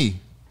flying knee.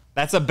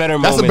 That's a better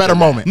That's moment. a better than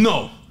that. moment.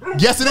 No.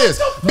 Yes, it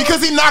is.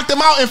 Because he knocked him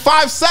out in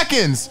 5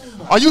 seconds.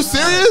 Are you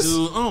serious?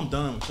 Dude, I'm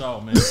done with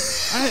y'all, man.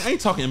 I ain't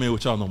talking MMA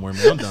with y'all no more,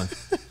 man. I'm done.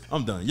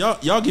 I'm done.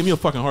 Y'all give me a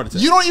fucking heart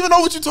attack. You don't even know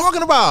what you're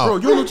talking about. Bro,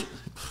 you don't know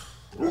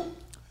what you...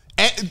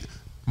 And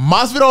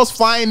Masvidal's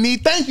flying knee.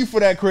 Thank you for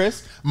that,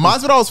 Chris.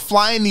 Masvidal's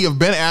flying knee of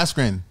Ben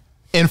Askren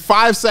in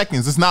 5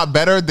 seconds is not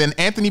better than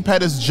Anthony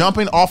Pettis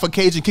jumping off a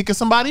cage and kicking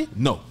somebody.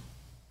 No.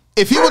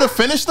 If he would have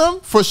finished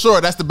them, for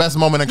sure, that's the best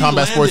moment in He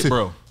combat landed, sports.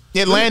 bro.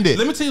 It landed.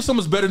 Let me tell you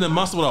something's better than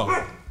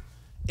Masvidal.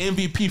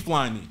 MVP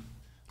flying knee.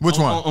 Which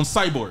one? On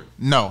Cyborg.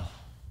 No,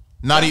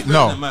 not That's even. better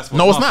No, than Masvidal.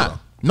 no, it's Masvidal. not.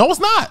 No, it's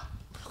not.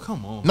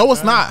 Come on. No,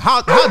 it's man. not.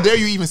 How dare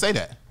you even say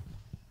that?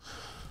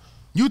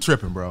 You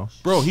tripping, bro.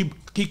 Bro,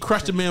 he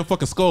crushed the man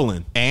fucking skull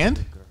in.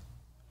 And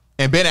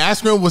Ben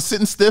Askren was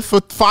sitting stiff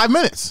for 5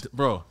 minutes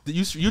Bro,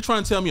 you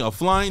trying to tell me a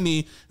flying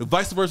knee,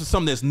 vice versa,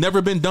 something that's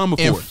never been done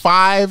before. in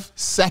 5 I'm done with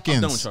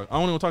seconds y'all. I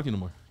don't even want to talk to you no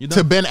more. You done?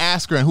 to Ben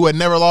Askren, who had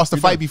never lost a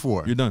You're fight done.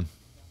 before. You're done.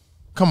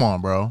 Come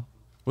on, bro.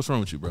 What's wrong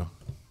with you, bro?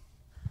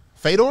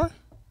 Fedor?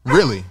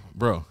 Really?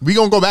 Bro, We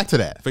gonna go back to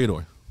that.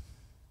 Fedor.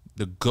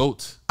 The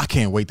GOAT. I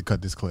can't wait to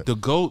cut this clip. The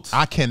GOAT.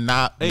 I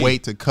cannot Hey,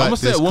 wait to cut I'm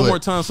this gonna say it one clip. more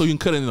time so you can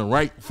cut it in the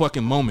right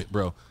fucking moment,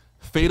 bro.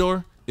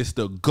 Fedor is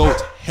the GOAT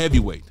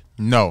heavyweight.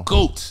 No.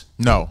 GOAT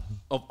No.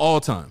 of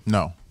all time.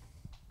 No.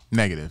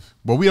 Negative.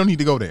 But we don't need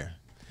to go there.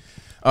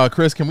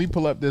 Chris, can we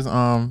pull up this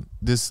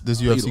this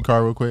UFC Fedor.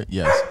 card real quick?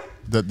 Yes.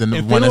 The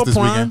And one that's Fedor this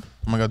Prime, weekend.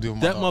 I'm gonna do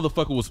That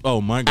motherfucker was,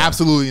 oh my God.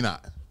 Absolutely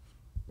not.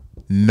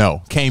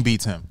 No. Kane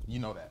beats him. You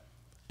know that.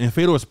 And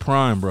Fedor's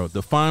prime, bro.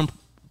 The fine,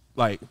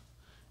 like,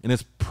 in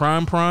his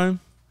prime.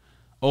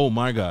 Oh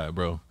my God,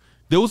 bro.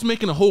 They was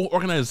making a whole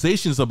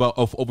organizations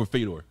over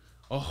Fedor.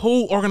 A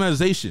whole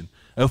organization.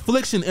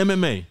 Affliction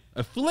MMA.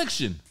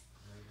 Affliction.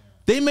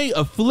 They made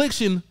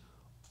Affliction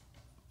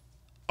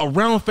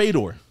around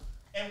Fedor.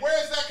 And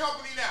where is that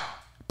company now?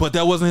 But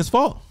that wasn't his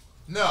fault.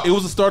 No. It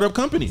was a startup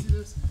company.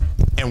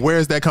 And where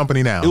is that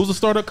company now? It was a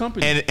startup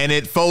company. And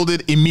it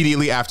folded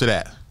immediately after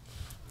that.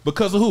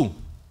 Because of who?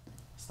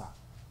 Stop.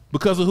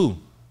 Because of who?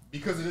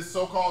 Because of this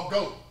so-called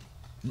GOAT.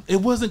 It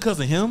wasn't because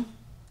of him.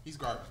 He's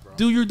garbage, bro.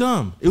 Dude, you're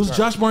dumb. It was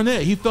Josh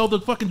Barnett. He failed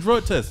the fucking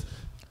drug test.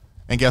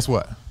 And guess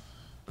what?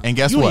 And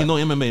guess You what? ain't know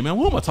MMA, man.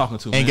 Who am I talking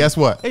to, man? And guess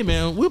what? Hey,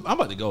 man, I'm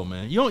about to go,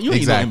 man. You ain't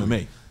Exactly. know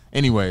MMA.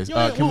 Anyways, I'm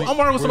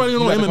arguing with somebody who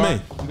knows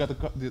MMA. You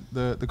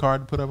got the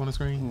card put up on the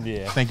screen?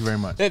 Yeah. Thank you very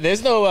much.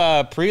 There's no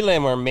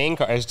prelim or main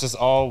card. It's just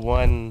all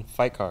one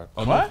fight card.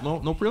 Oh, What?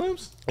 No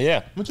prelims?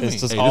 Yeah. What you it's mean?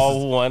 just Hey,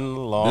 all one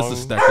long. This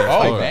is stacked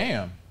up. Oh,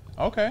 damn.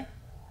 Okay.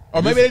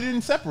 Or maybe they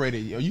didn't separate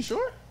it. Are you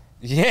sure?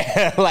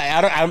 Yeah.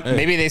 Like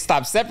maybe they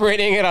stopped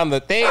separating it on the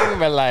thing,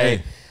 but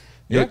like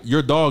Hey,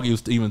 your dog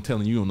used to even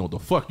telling you don't know what the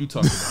fuck you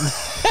talking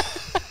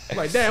about.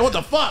 Like, Dad, what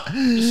the fuck?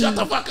 Shut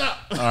the fuck up.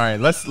 All right,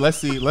 let's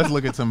see. Let's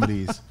look at some of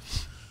these.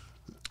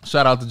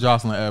 Shout out to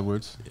Jocelyn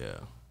Edwards. Yeah.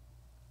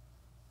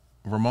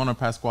 Ramona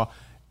Pasquale.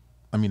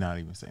 Let me not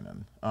even say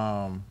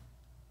nothing.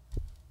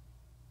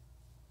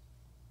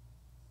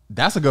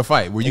 That's a good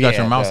fight. Where you got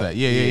Yeah, your mouse the- at?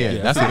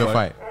 Yeah. That's a good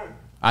fight.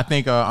 I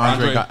think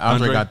Andre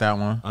got that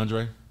one.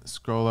 Andre.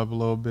 Scroll up a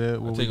little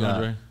bit. What I we take got?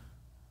 Andre.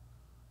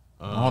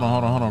 Hold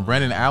on.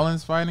 Brandon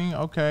Allen's fighting.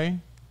 Okay,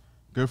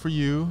 good for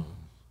you.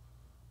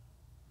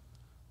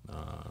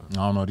 I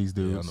don't know these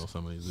Yeah, dudes. I know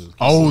some of these dudes.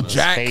 Oh, his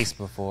Jack, face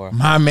before.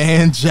 my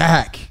man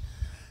Jack.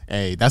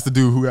 Hey, that's the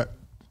dude who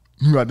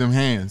got them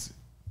hands.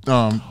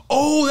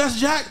 Oh, that's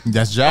Jack.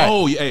 That's Jack.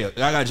 Oh, yeah, hey,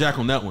 I got Jack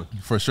on that one.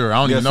 For sure. I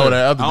don't even Yes, know sir.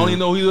 that other dude. I don't even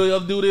know who the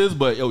other dude is,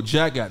 but yo,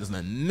 Jack got this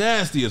the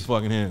nastiest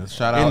fucking hands.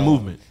 Shout in out.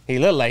 movement. He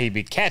looked like he'd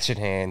be catching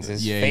hands.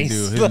 His Yeah, face. he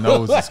do. His looked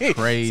nose like is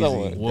crazy.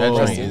 someone- That Whoa.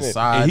 joint is And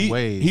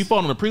sideways. he fought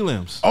on the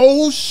prelims.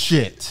 Oh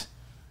shit!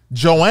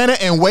 Joanna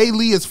and Wei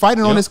Lee is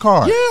fighting on Yep. this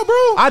card. Yeah, bro.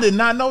 I did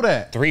not know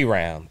that. 3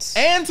 rounds.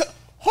 And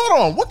hold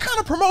on, what kind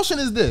of promotion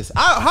is this?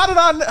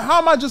 How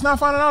am I just not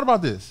finding out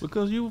about this?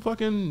 Because you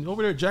fucking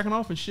over there jacking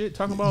off and shit,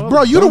 talking about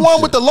Bro, other you the dumb one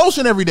shit. with the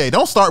lotion every day.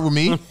 Don't start with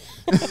me.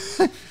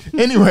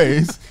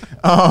 Anyways,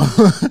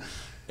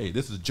 Hey,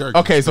 this is jerk.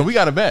 okay, so we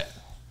got to bet.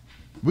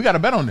 We got to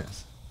bet on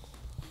this.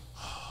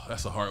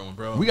 That's a hard one,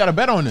 bro. We got to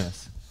bet on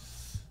this.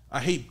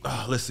 I hate.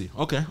 Let's see.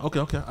 Okay. I can We do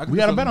got to bet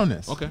something. on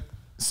this. Okay.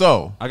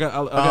 So I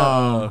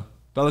got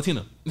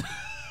Valentina.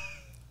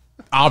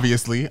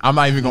 obviously, I'm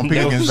not even gonna pick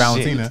No against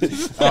shit.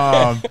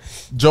 Valentina.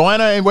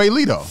 Joanna and Wei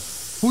Lee though.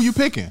 Who you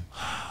picking?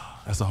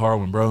 That's a hard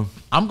one, bro.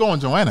 I'm going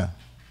Joanna.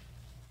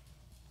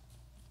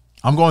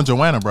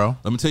 Bro.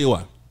 Let me tell you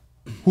what.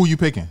 Who you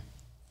picking?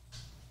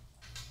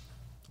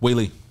 Wei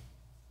Lee.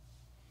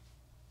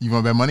 You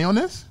want to bet money on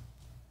this?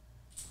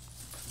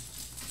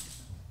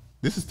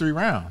 This is 3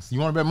 rounds. You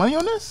want to bet money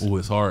on this? Ooh,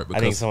 it's hard I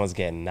because think someone's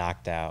getting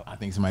knocked out. I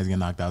think somebody's getting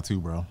knocked out too,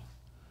 bro.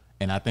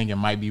 And I think it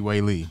might be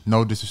Wei Lee.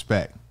 No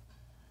disrespect.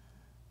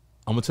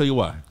 I'm gonna tell you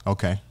why.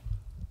 Okay.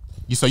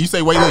 You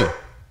say Wei Lee.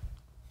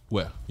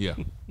 Well, yeah.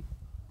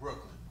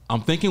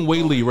 I'm thinking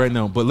Wei Lee right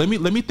now, but let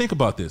me think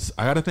about this.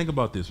 I got to think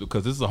about this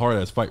because this is a hard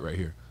ass fight right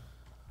here.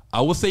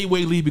 I would say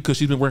Wei Lee because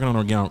she's been working on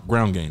her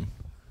ground game.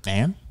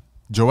 And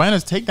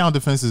Joanna's takedown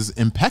defense is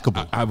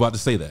impeccable. I was about to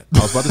say that.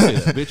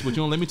 Bitch, but you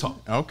don't let me talk.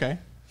 Okay.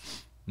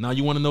 Now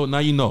you want to know. Now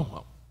you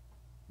know.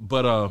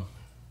 But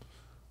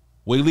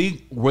Wei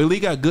Lee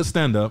got good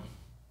stand up.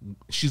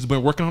 She's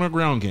been working on her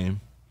ground game.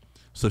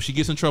 So if she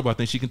gets in trouble, I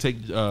think she can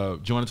take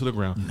Joanna to the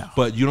ground. No.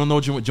 But you don't know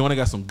Joanna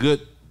got some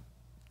good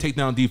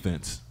takedown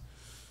defense.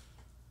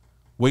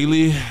 Wei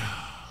Lee,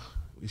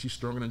 is she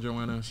stronger than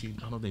Joanna?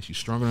 I don't think she's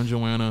stronger than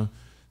Joanna.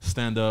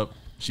 Stand up.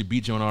 She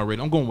beat Joanna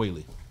already. I'm going Wei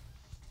Lee.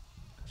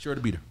 Sure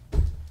to beat her.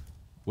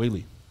 Wei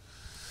Lee.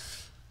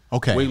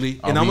 Okay. Wei Lee.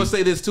 And I'm going to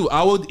say this too.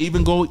 I'm going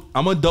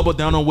to double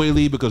down on Wei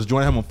Lee because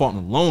Joanna haven't fought in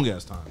a long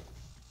ass time.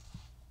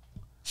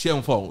 She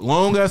haven't fought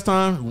long ass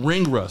time.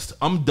 Ring rust.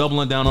 I'm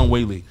doubling down on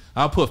Wei Lee.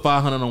 I'll put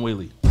 500 on Wei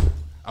Lee.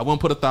 I won't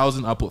put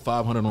 1,000. I'll put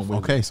 500 on Wei Lee.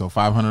 Okay, so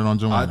 500 on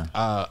Joanna.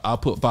 I'll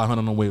put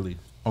 500 on Wei Lee.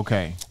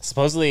 Okay.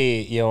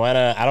 Supposedly,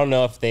 Joanna, I don't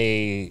know if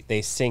they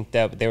synced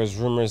up. There was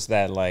rumors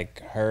that like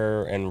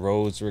her and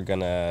Rose were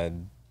gonna,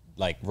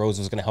 like Rose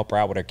was gonna help her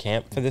out with her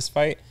camp for this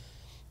fight.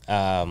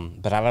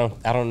 But I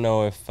don't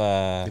know if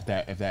If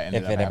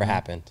it ever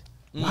happened.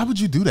 Why would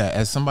you do that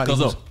as somebody?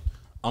 Because Who's, look,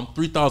 I'm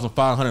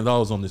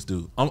 $3,500 on this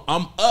dude. I'm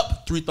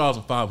up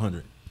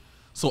 $3,500.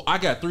 So I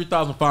got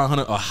 $3,500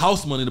 of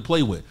house money to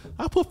play with.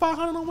 I put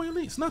 500 on Wei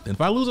Lee. It's nothing.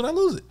 If I lose it, I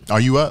lose it.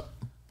 are you up?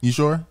 You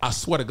sure? I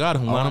swear to God,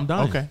 I'm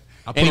dying. Okay.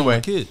 I put it on Anyway, my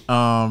kid.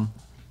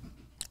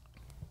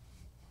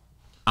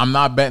 I'm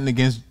not betting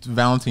against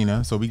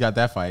Valentina, so we got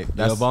that fight.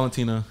 Yeah,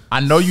 Valentina. I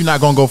know you're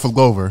not gonna go for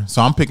Glover,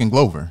 so I'm picking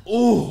Glover.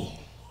 Ooh.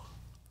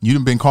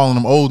 You've been calling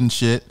him old and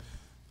shit.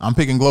 I'm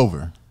picking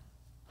Glover.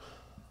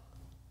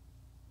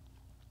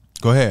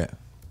 Go ahead.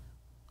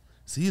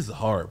 See, it's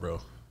hard, bro.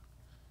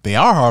 They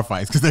are hard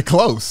fights because they're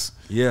close.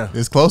 Yeah,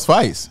 it's close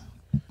fights.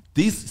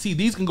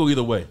 These can go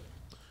either way.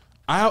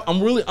 I'm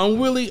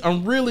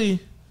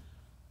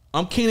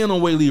keen in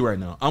on Weili right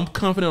now. I'm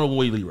confident on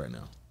Weili right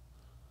now.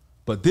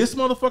 But this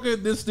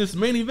motherfucker, this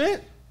main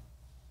event,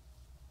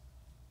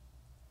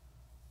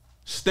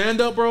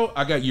 stand up, bro.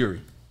 I got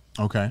Yuri.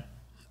 Okay.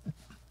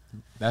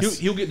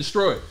 He'll get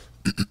destroyed.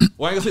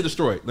 Well, I ain't gonna say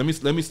destroyed. Let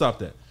me stop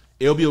that.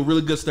 It'll be a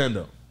really good stand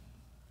up.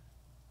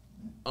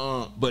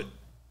 But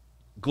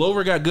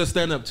Glover got good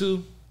stand up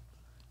too,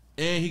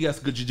 and he got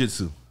some good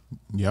jiu-jitsu.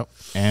 Yep,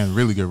 and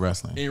really good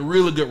wrestling.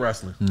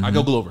 Mm-hmm. I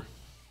go Glover.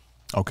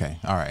 Okay,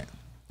 all right.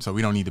 So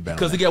we don't need to bet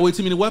because he got way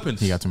too many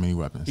weapons. He got too many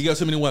weapons.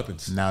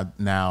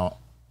 Now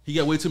he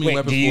got way too many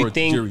weapons. Do you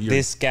think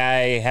this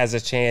guy has a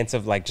chance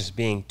of like just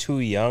being too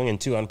young and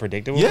too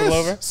unpredictable? Yes. For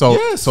Glover?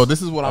 So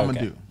this is what I'm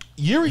gonna do.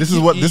 This is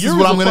what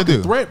I'm gonna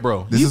do. Threat,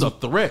 bro. He's a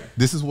threat.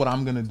 This is what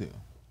I'm gonna do.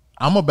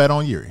 I'm gonna bet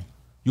on Yuri.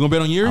 You gonna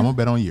bet on Yuri? I'm gonna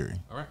bet on Yuri.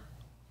 All right.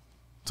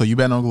 So you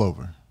bet on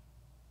Glover.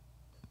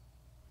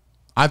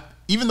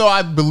 Even though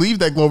I believe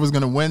that Glover's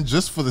gonna win,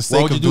 just for the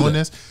sake of doing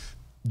this,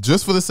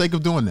 just for the sake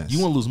of doing this, you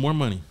want to lose more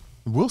money.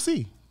 We'll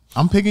see.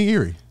 I'm picking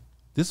Yuri.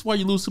 This is why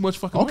you lose too much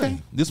fucking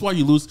money. This is why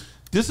you lose.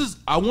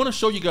 I want to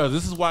show you guys.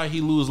 This is why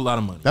he loses a lot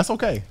of money. That's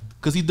okay.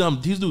 Because he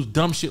does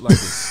dumb shit like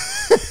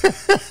this.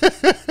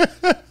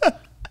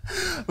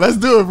 Let's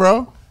do it,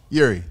 bro.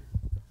 Yuri.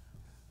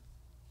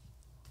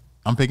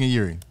 I'm picking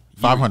Yuri.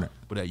 500.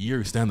 But that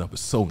Yuri stand up is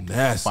so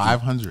nasty.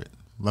 500.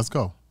 Let's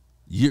go.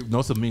 No,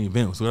 it's a main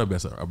event. So what I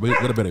bet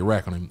a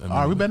rack on him. All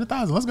right, we bet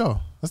 1,000. Let's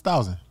go. That's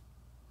 1,000.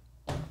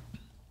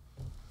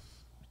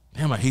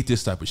 Damn, I hate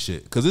this type of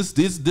shit. Because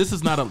this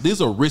is not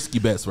these are risky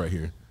bets right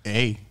here.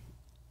 Hey,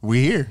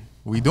 we here.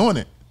 We doing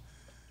it.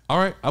 All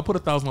right, I'll put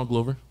 1,000 on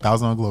Glover.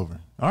 1,000 on Glover.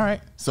 All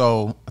right.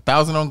 So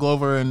 1,000 on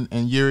Glover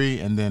and Yuri,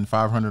 and then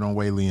 500 on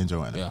Weili and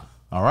Joanna. Yeah.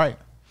 All right.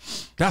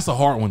 That's a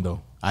hard one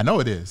though. I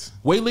know it is.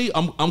 Weili,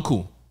 I'm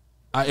cool.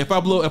 If I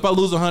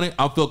lose 100,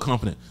 I'll feel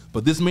confident.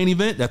 But this main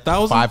event, that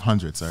 1,000,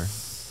 500, sir.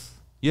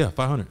 Yeah,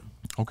 500.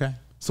 Okay.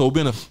 So we've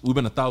been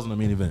 1,000 in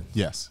the main event.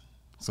 Yes.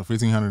 So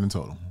 1,500 in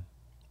total.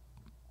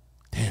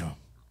 Damn.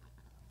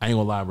 I ain't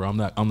gonna lie, bro.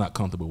 I'm not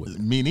comfortable with it.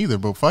 Me neither,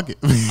 but fuck it.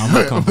 I'm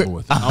not comfortable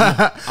with it.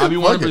 I'll be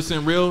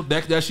 100% real.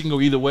 That shit can go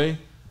either way.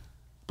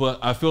 But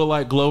I feel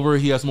like Glover,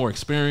 he has more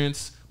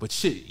experience. But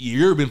shit,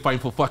 you've been fighting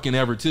for fucking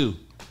ever too.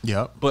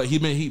 Yep. But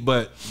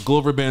but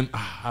Glover been,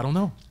 I don't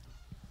know.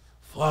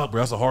 Fuck,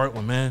 bro, that's a hard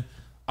one, man.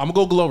 I'm gonna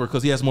go Glover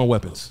because he has more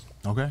weapons.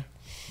 Okay.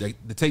 The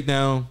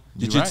takedown,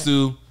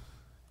 jiu-jitsu, right.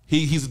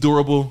 He's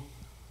durable.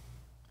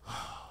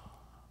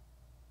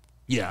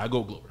 Yeah, I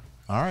go Glover.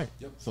 All right.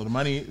 Yep. So the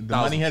money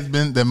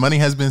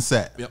has been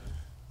set. Yep.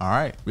 All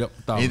right. Yep.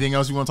 Anything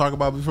else you want to talk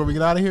about before we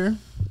get out of here?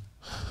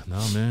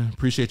 No, man.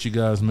 Appreciate you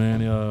guys, man.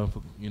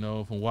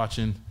 For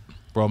watching,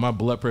 bro. My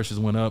blood pressures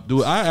went up,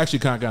 dude. I actually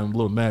kind of got a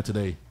little mad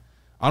today.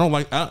 I don't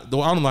like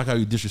how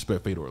you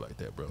disrespect Fedor like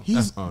that, bro.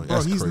 He's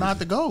crazy. not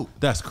the GOAT.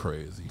 That's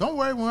crazy. Don't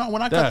worry.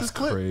 When I cut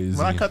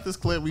this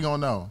clip, we gonna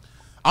know.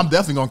 I'm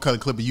definitely gonna cut a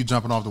clip of you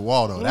jumping off the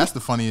wall though. That's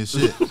the funniest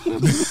shit.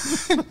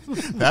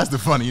 That's the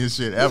funniest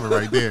shit ever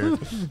right there.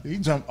 He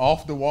jumped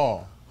off the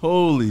wall.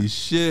 Holy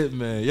shit,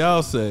 man.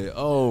 Y'all say,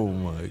 oh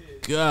my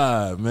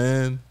God,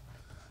 man.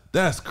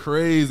 That's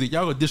crazy.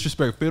 Y'all gonna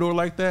disrespect Fedor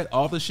like that?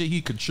 All the shit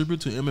he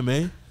contributed to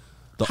MMA?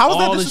 How is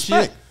that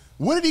disrespect?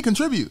 What did he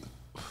contribute?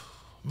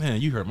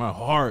 Man, you hurt my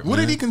heart. What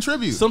did he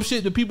contribute? Some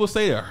shit that people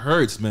say that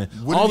hurts, man.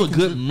 All the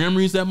good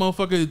memories that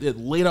motherfucker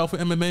laid out for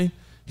MMA.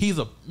 He's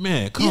a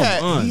man. Come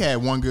on. He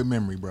had one good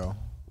memory, bro.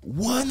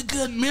 One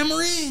good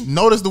memory?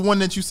 Notice the one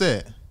that you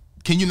said.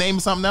 Can you name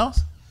something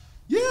else?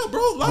 Yeah,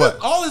 bro.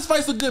 All his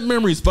fights are good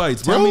memories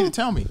fights, bro.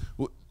 Tell me.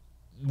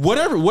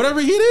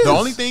 Whatever he did. The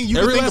only thing you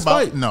can think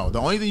about. No, the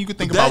only thing you could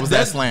think about was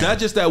that slam. That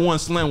just that one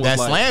slam was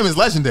slam is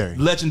legendary.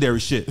 Legendary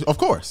shit. Of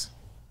course.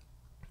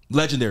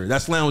 Legendary.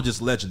 That slam was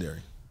just legendary.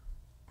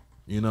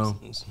 You know?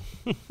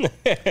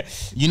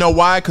 You know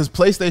why? Because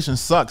PlayStation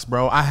sucks,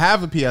 bro. I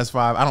have a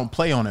PS5. I don't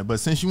play on it.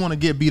 But since you want to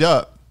get beat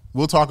up,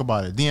 we'll talk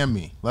about it. DM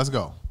me. Let's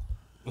go.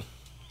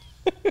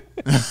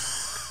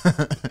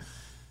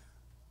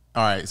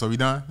 All right. So we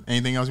done?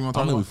 Anything else you want to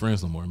talk about? I don't know we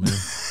friends no more, man.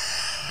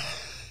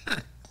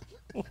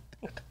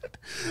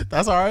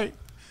 That's all right.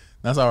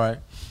 That's all right.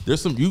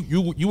 There's some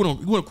you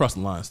went across the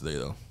lines today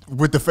though.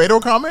 With the Fedor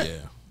comment?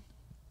 Yeah.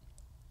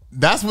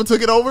 That's what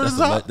took it over.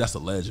 That's a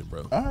legend,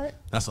 bro. All right.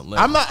 That's a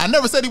legend. I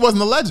never said he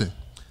wasn't a legend.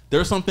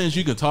 There are some things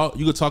you can talk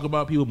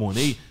about people, but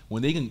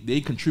when they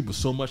contribute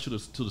so much to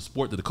the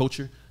sport, to the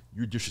culture,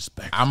 you're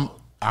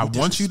disrespectful. I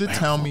want you to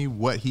tell me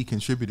what he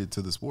contributed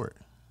to the sport.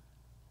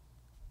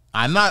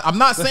 I'm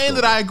not saying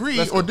that I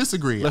agree or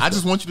disagree. I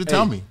just want you to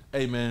tell me.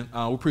 Hey man,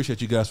 we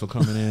appreciate you guys for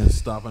coming in,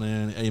 stopping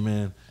in. Hey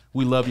man,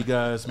 we love you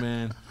guys,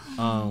 man.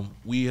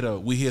 We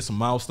hit some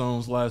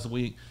milestones last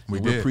week. We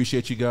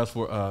appreciate you guys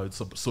for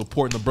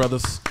supporting the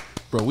brothers,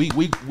 bro. We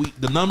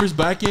the numbers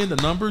back in. The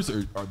numbers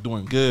are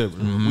doing good.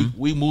 Mm-hmm.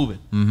 We moving,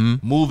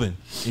 moving,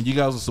 and you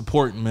guys are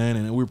supporting, man,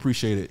 and we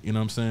appreciate it. You know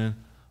what I'm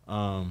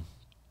saying?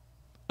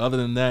 Other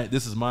than that,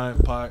 this is my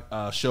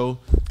show.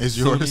 It's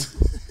yours.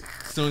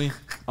 Suni,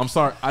 I'm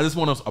sorry. I just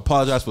want to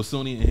apologize for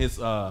Suni and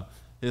his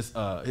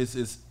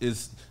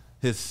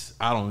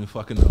I don't even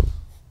fucking know.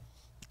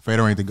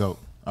 Fedor ain't the GOAT.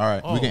 All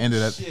right, we can end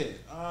it at. Shit.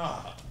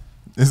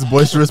 This is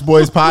Boisterous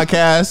Boys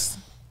Podcast,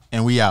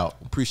 and we out.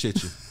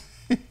 Appreciate you.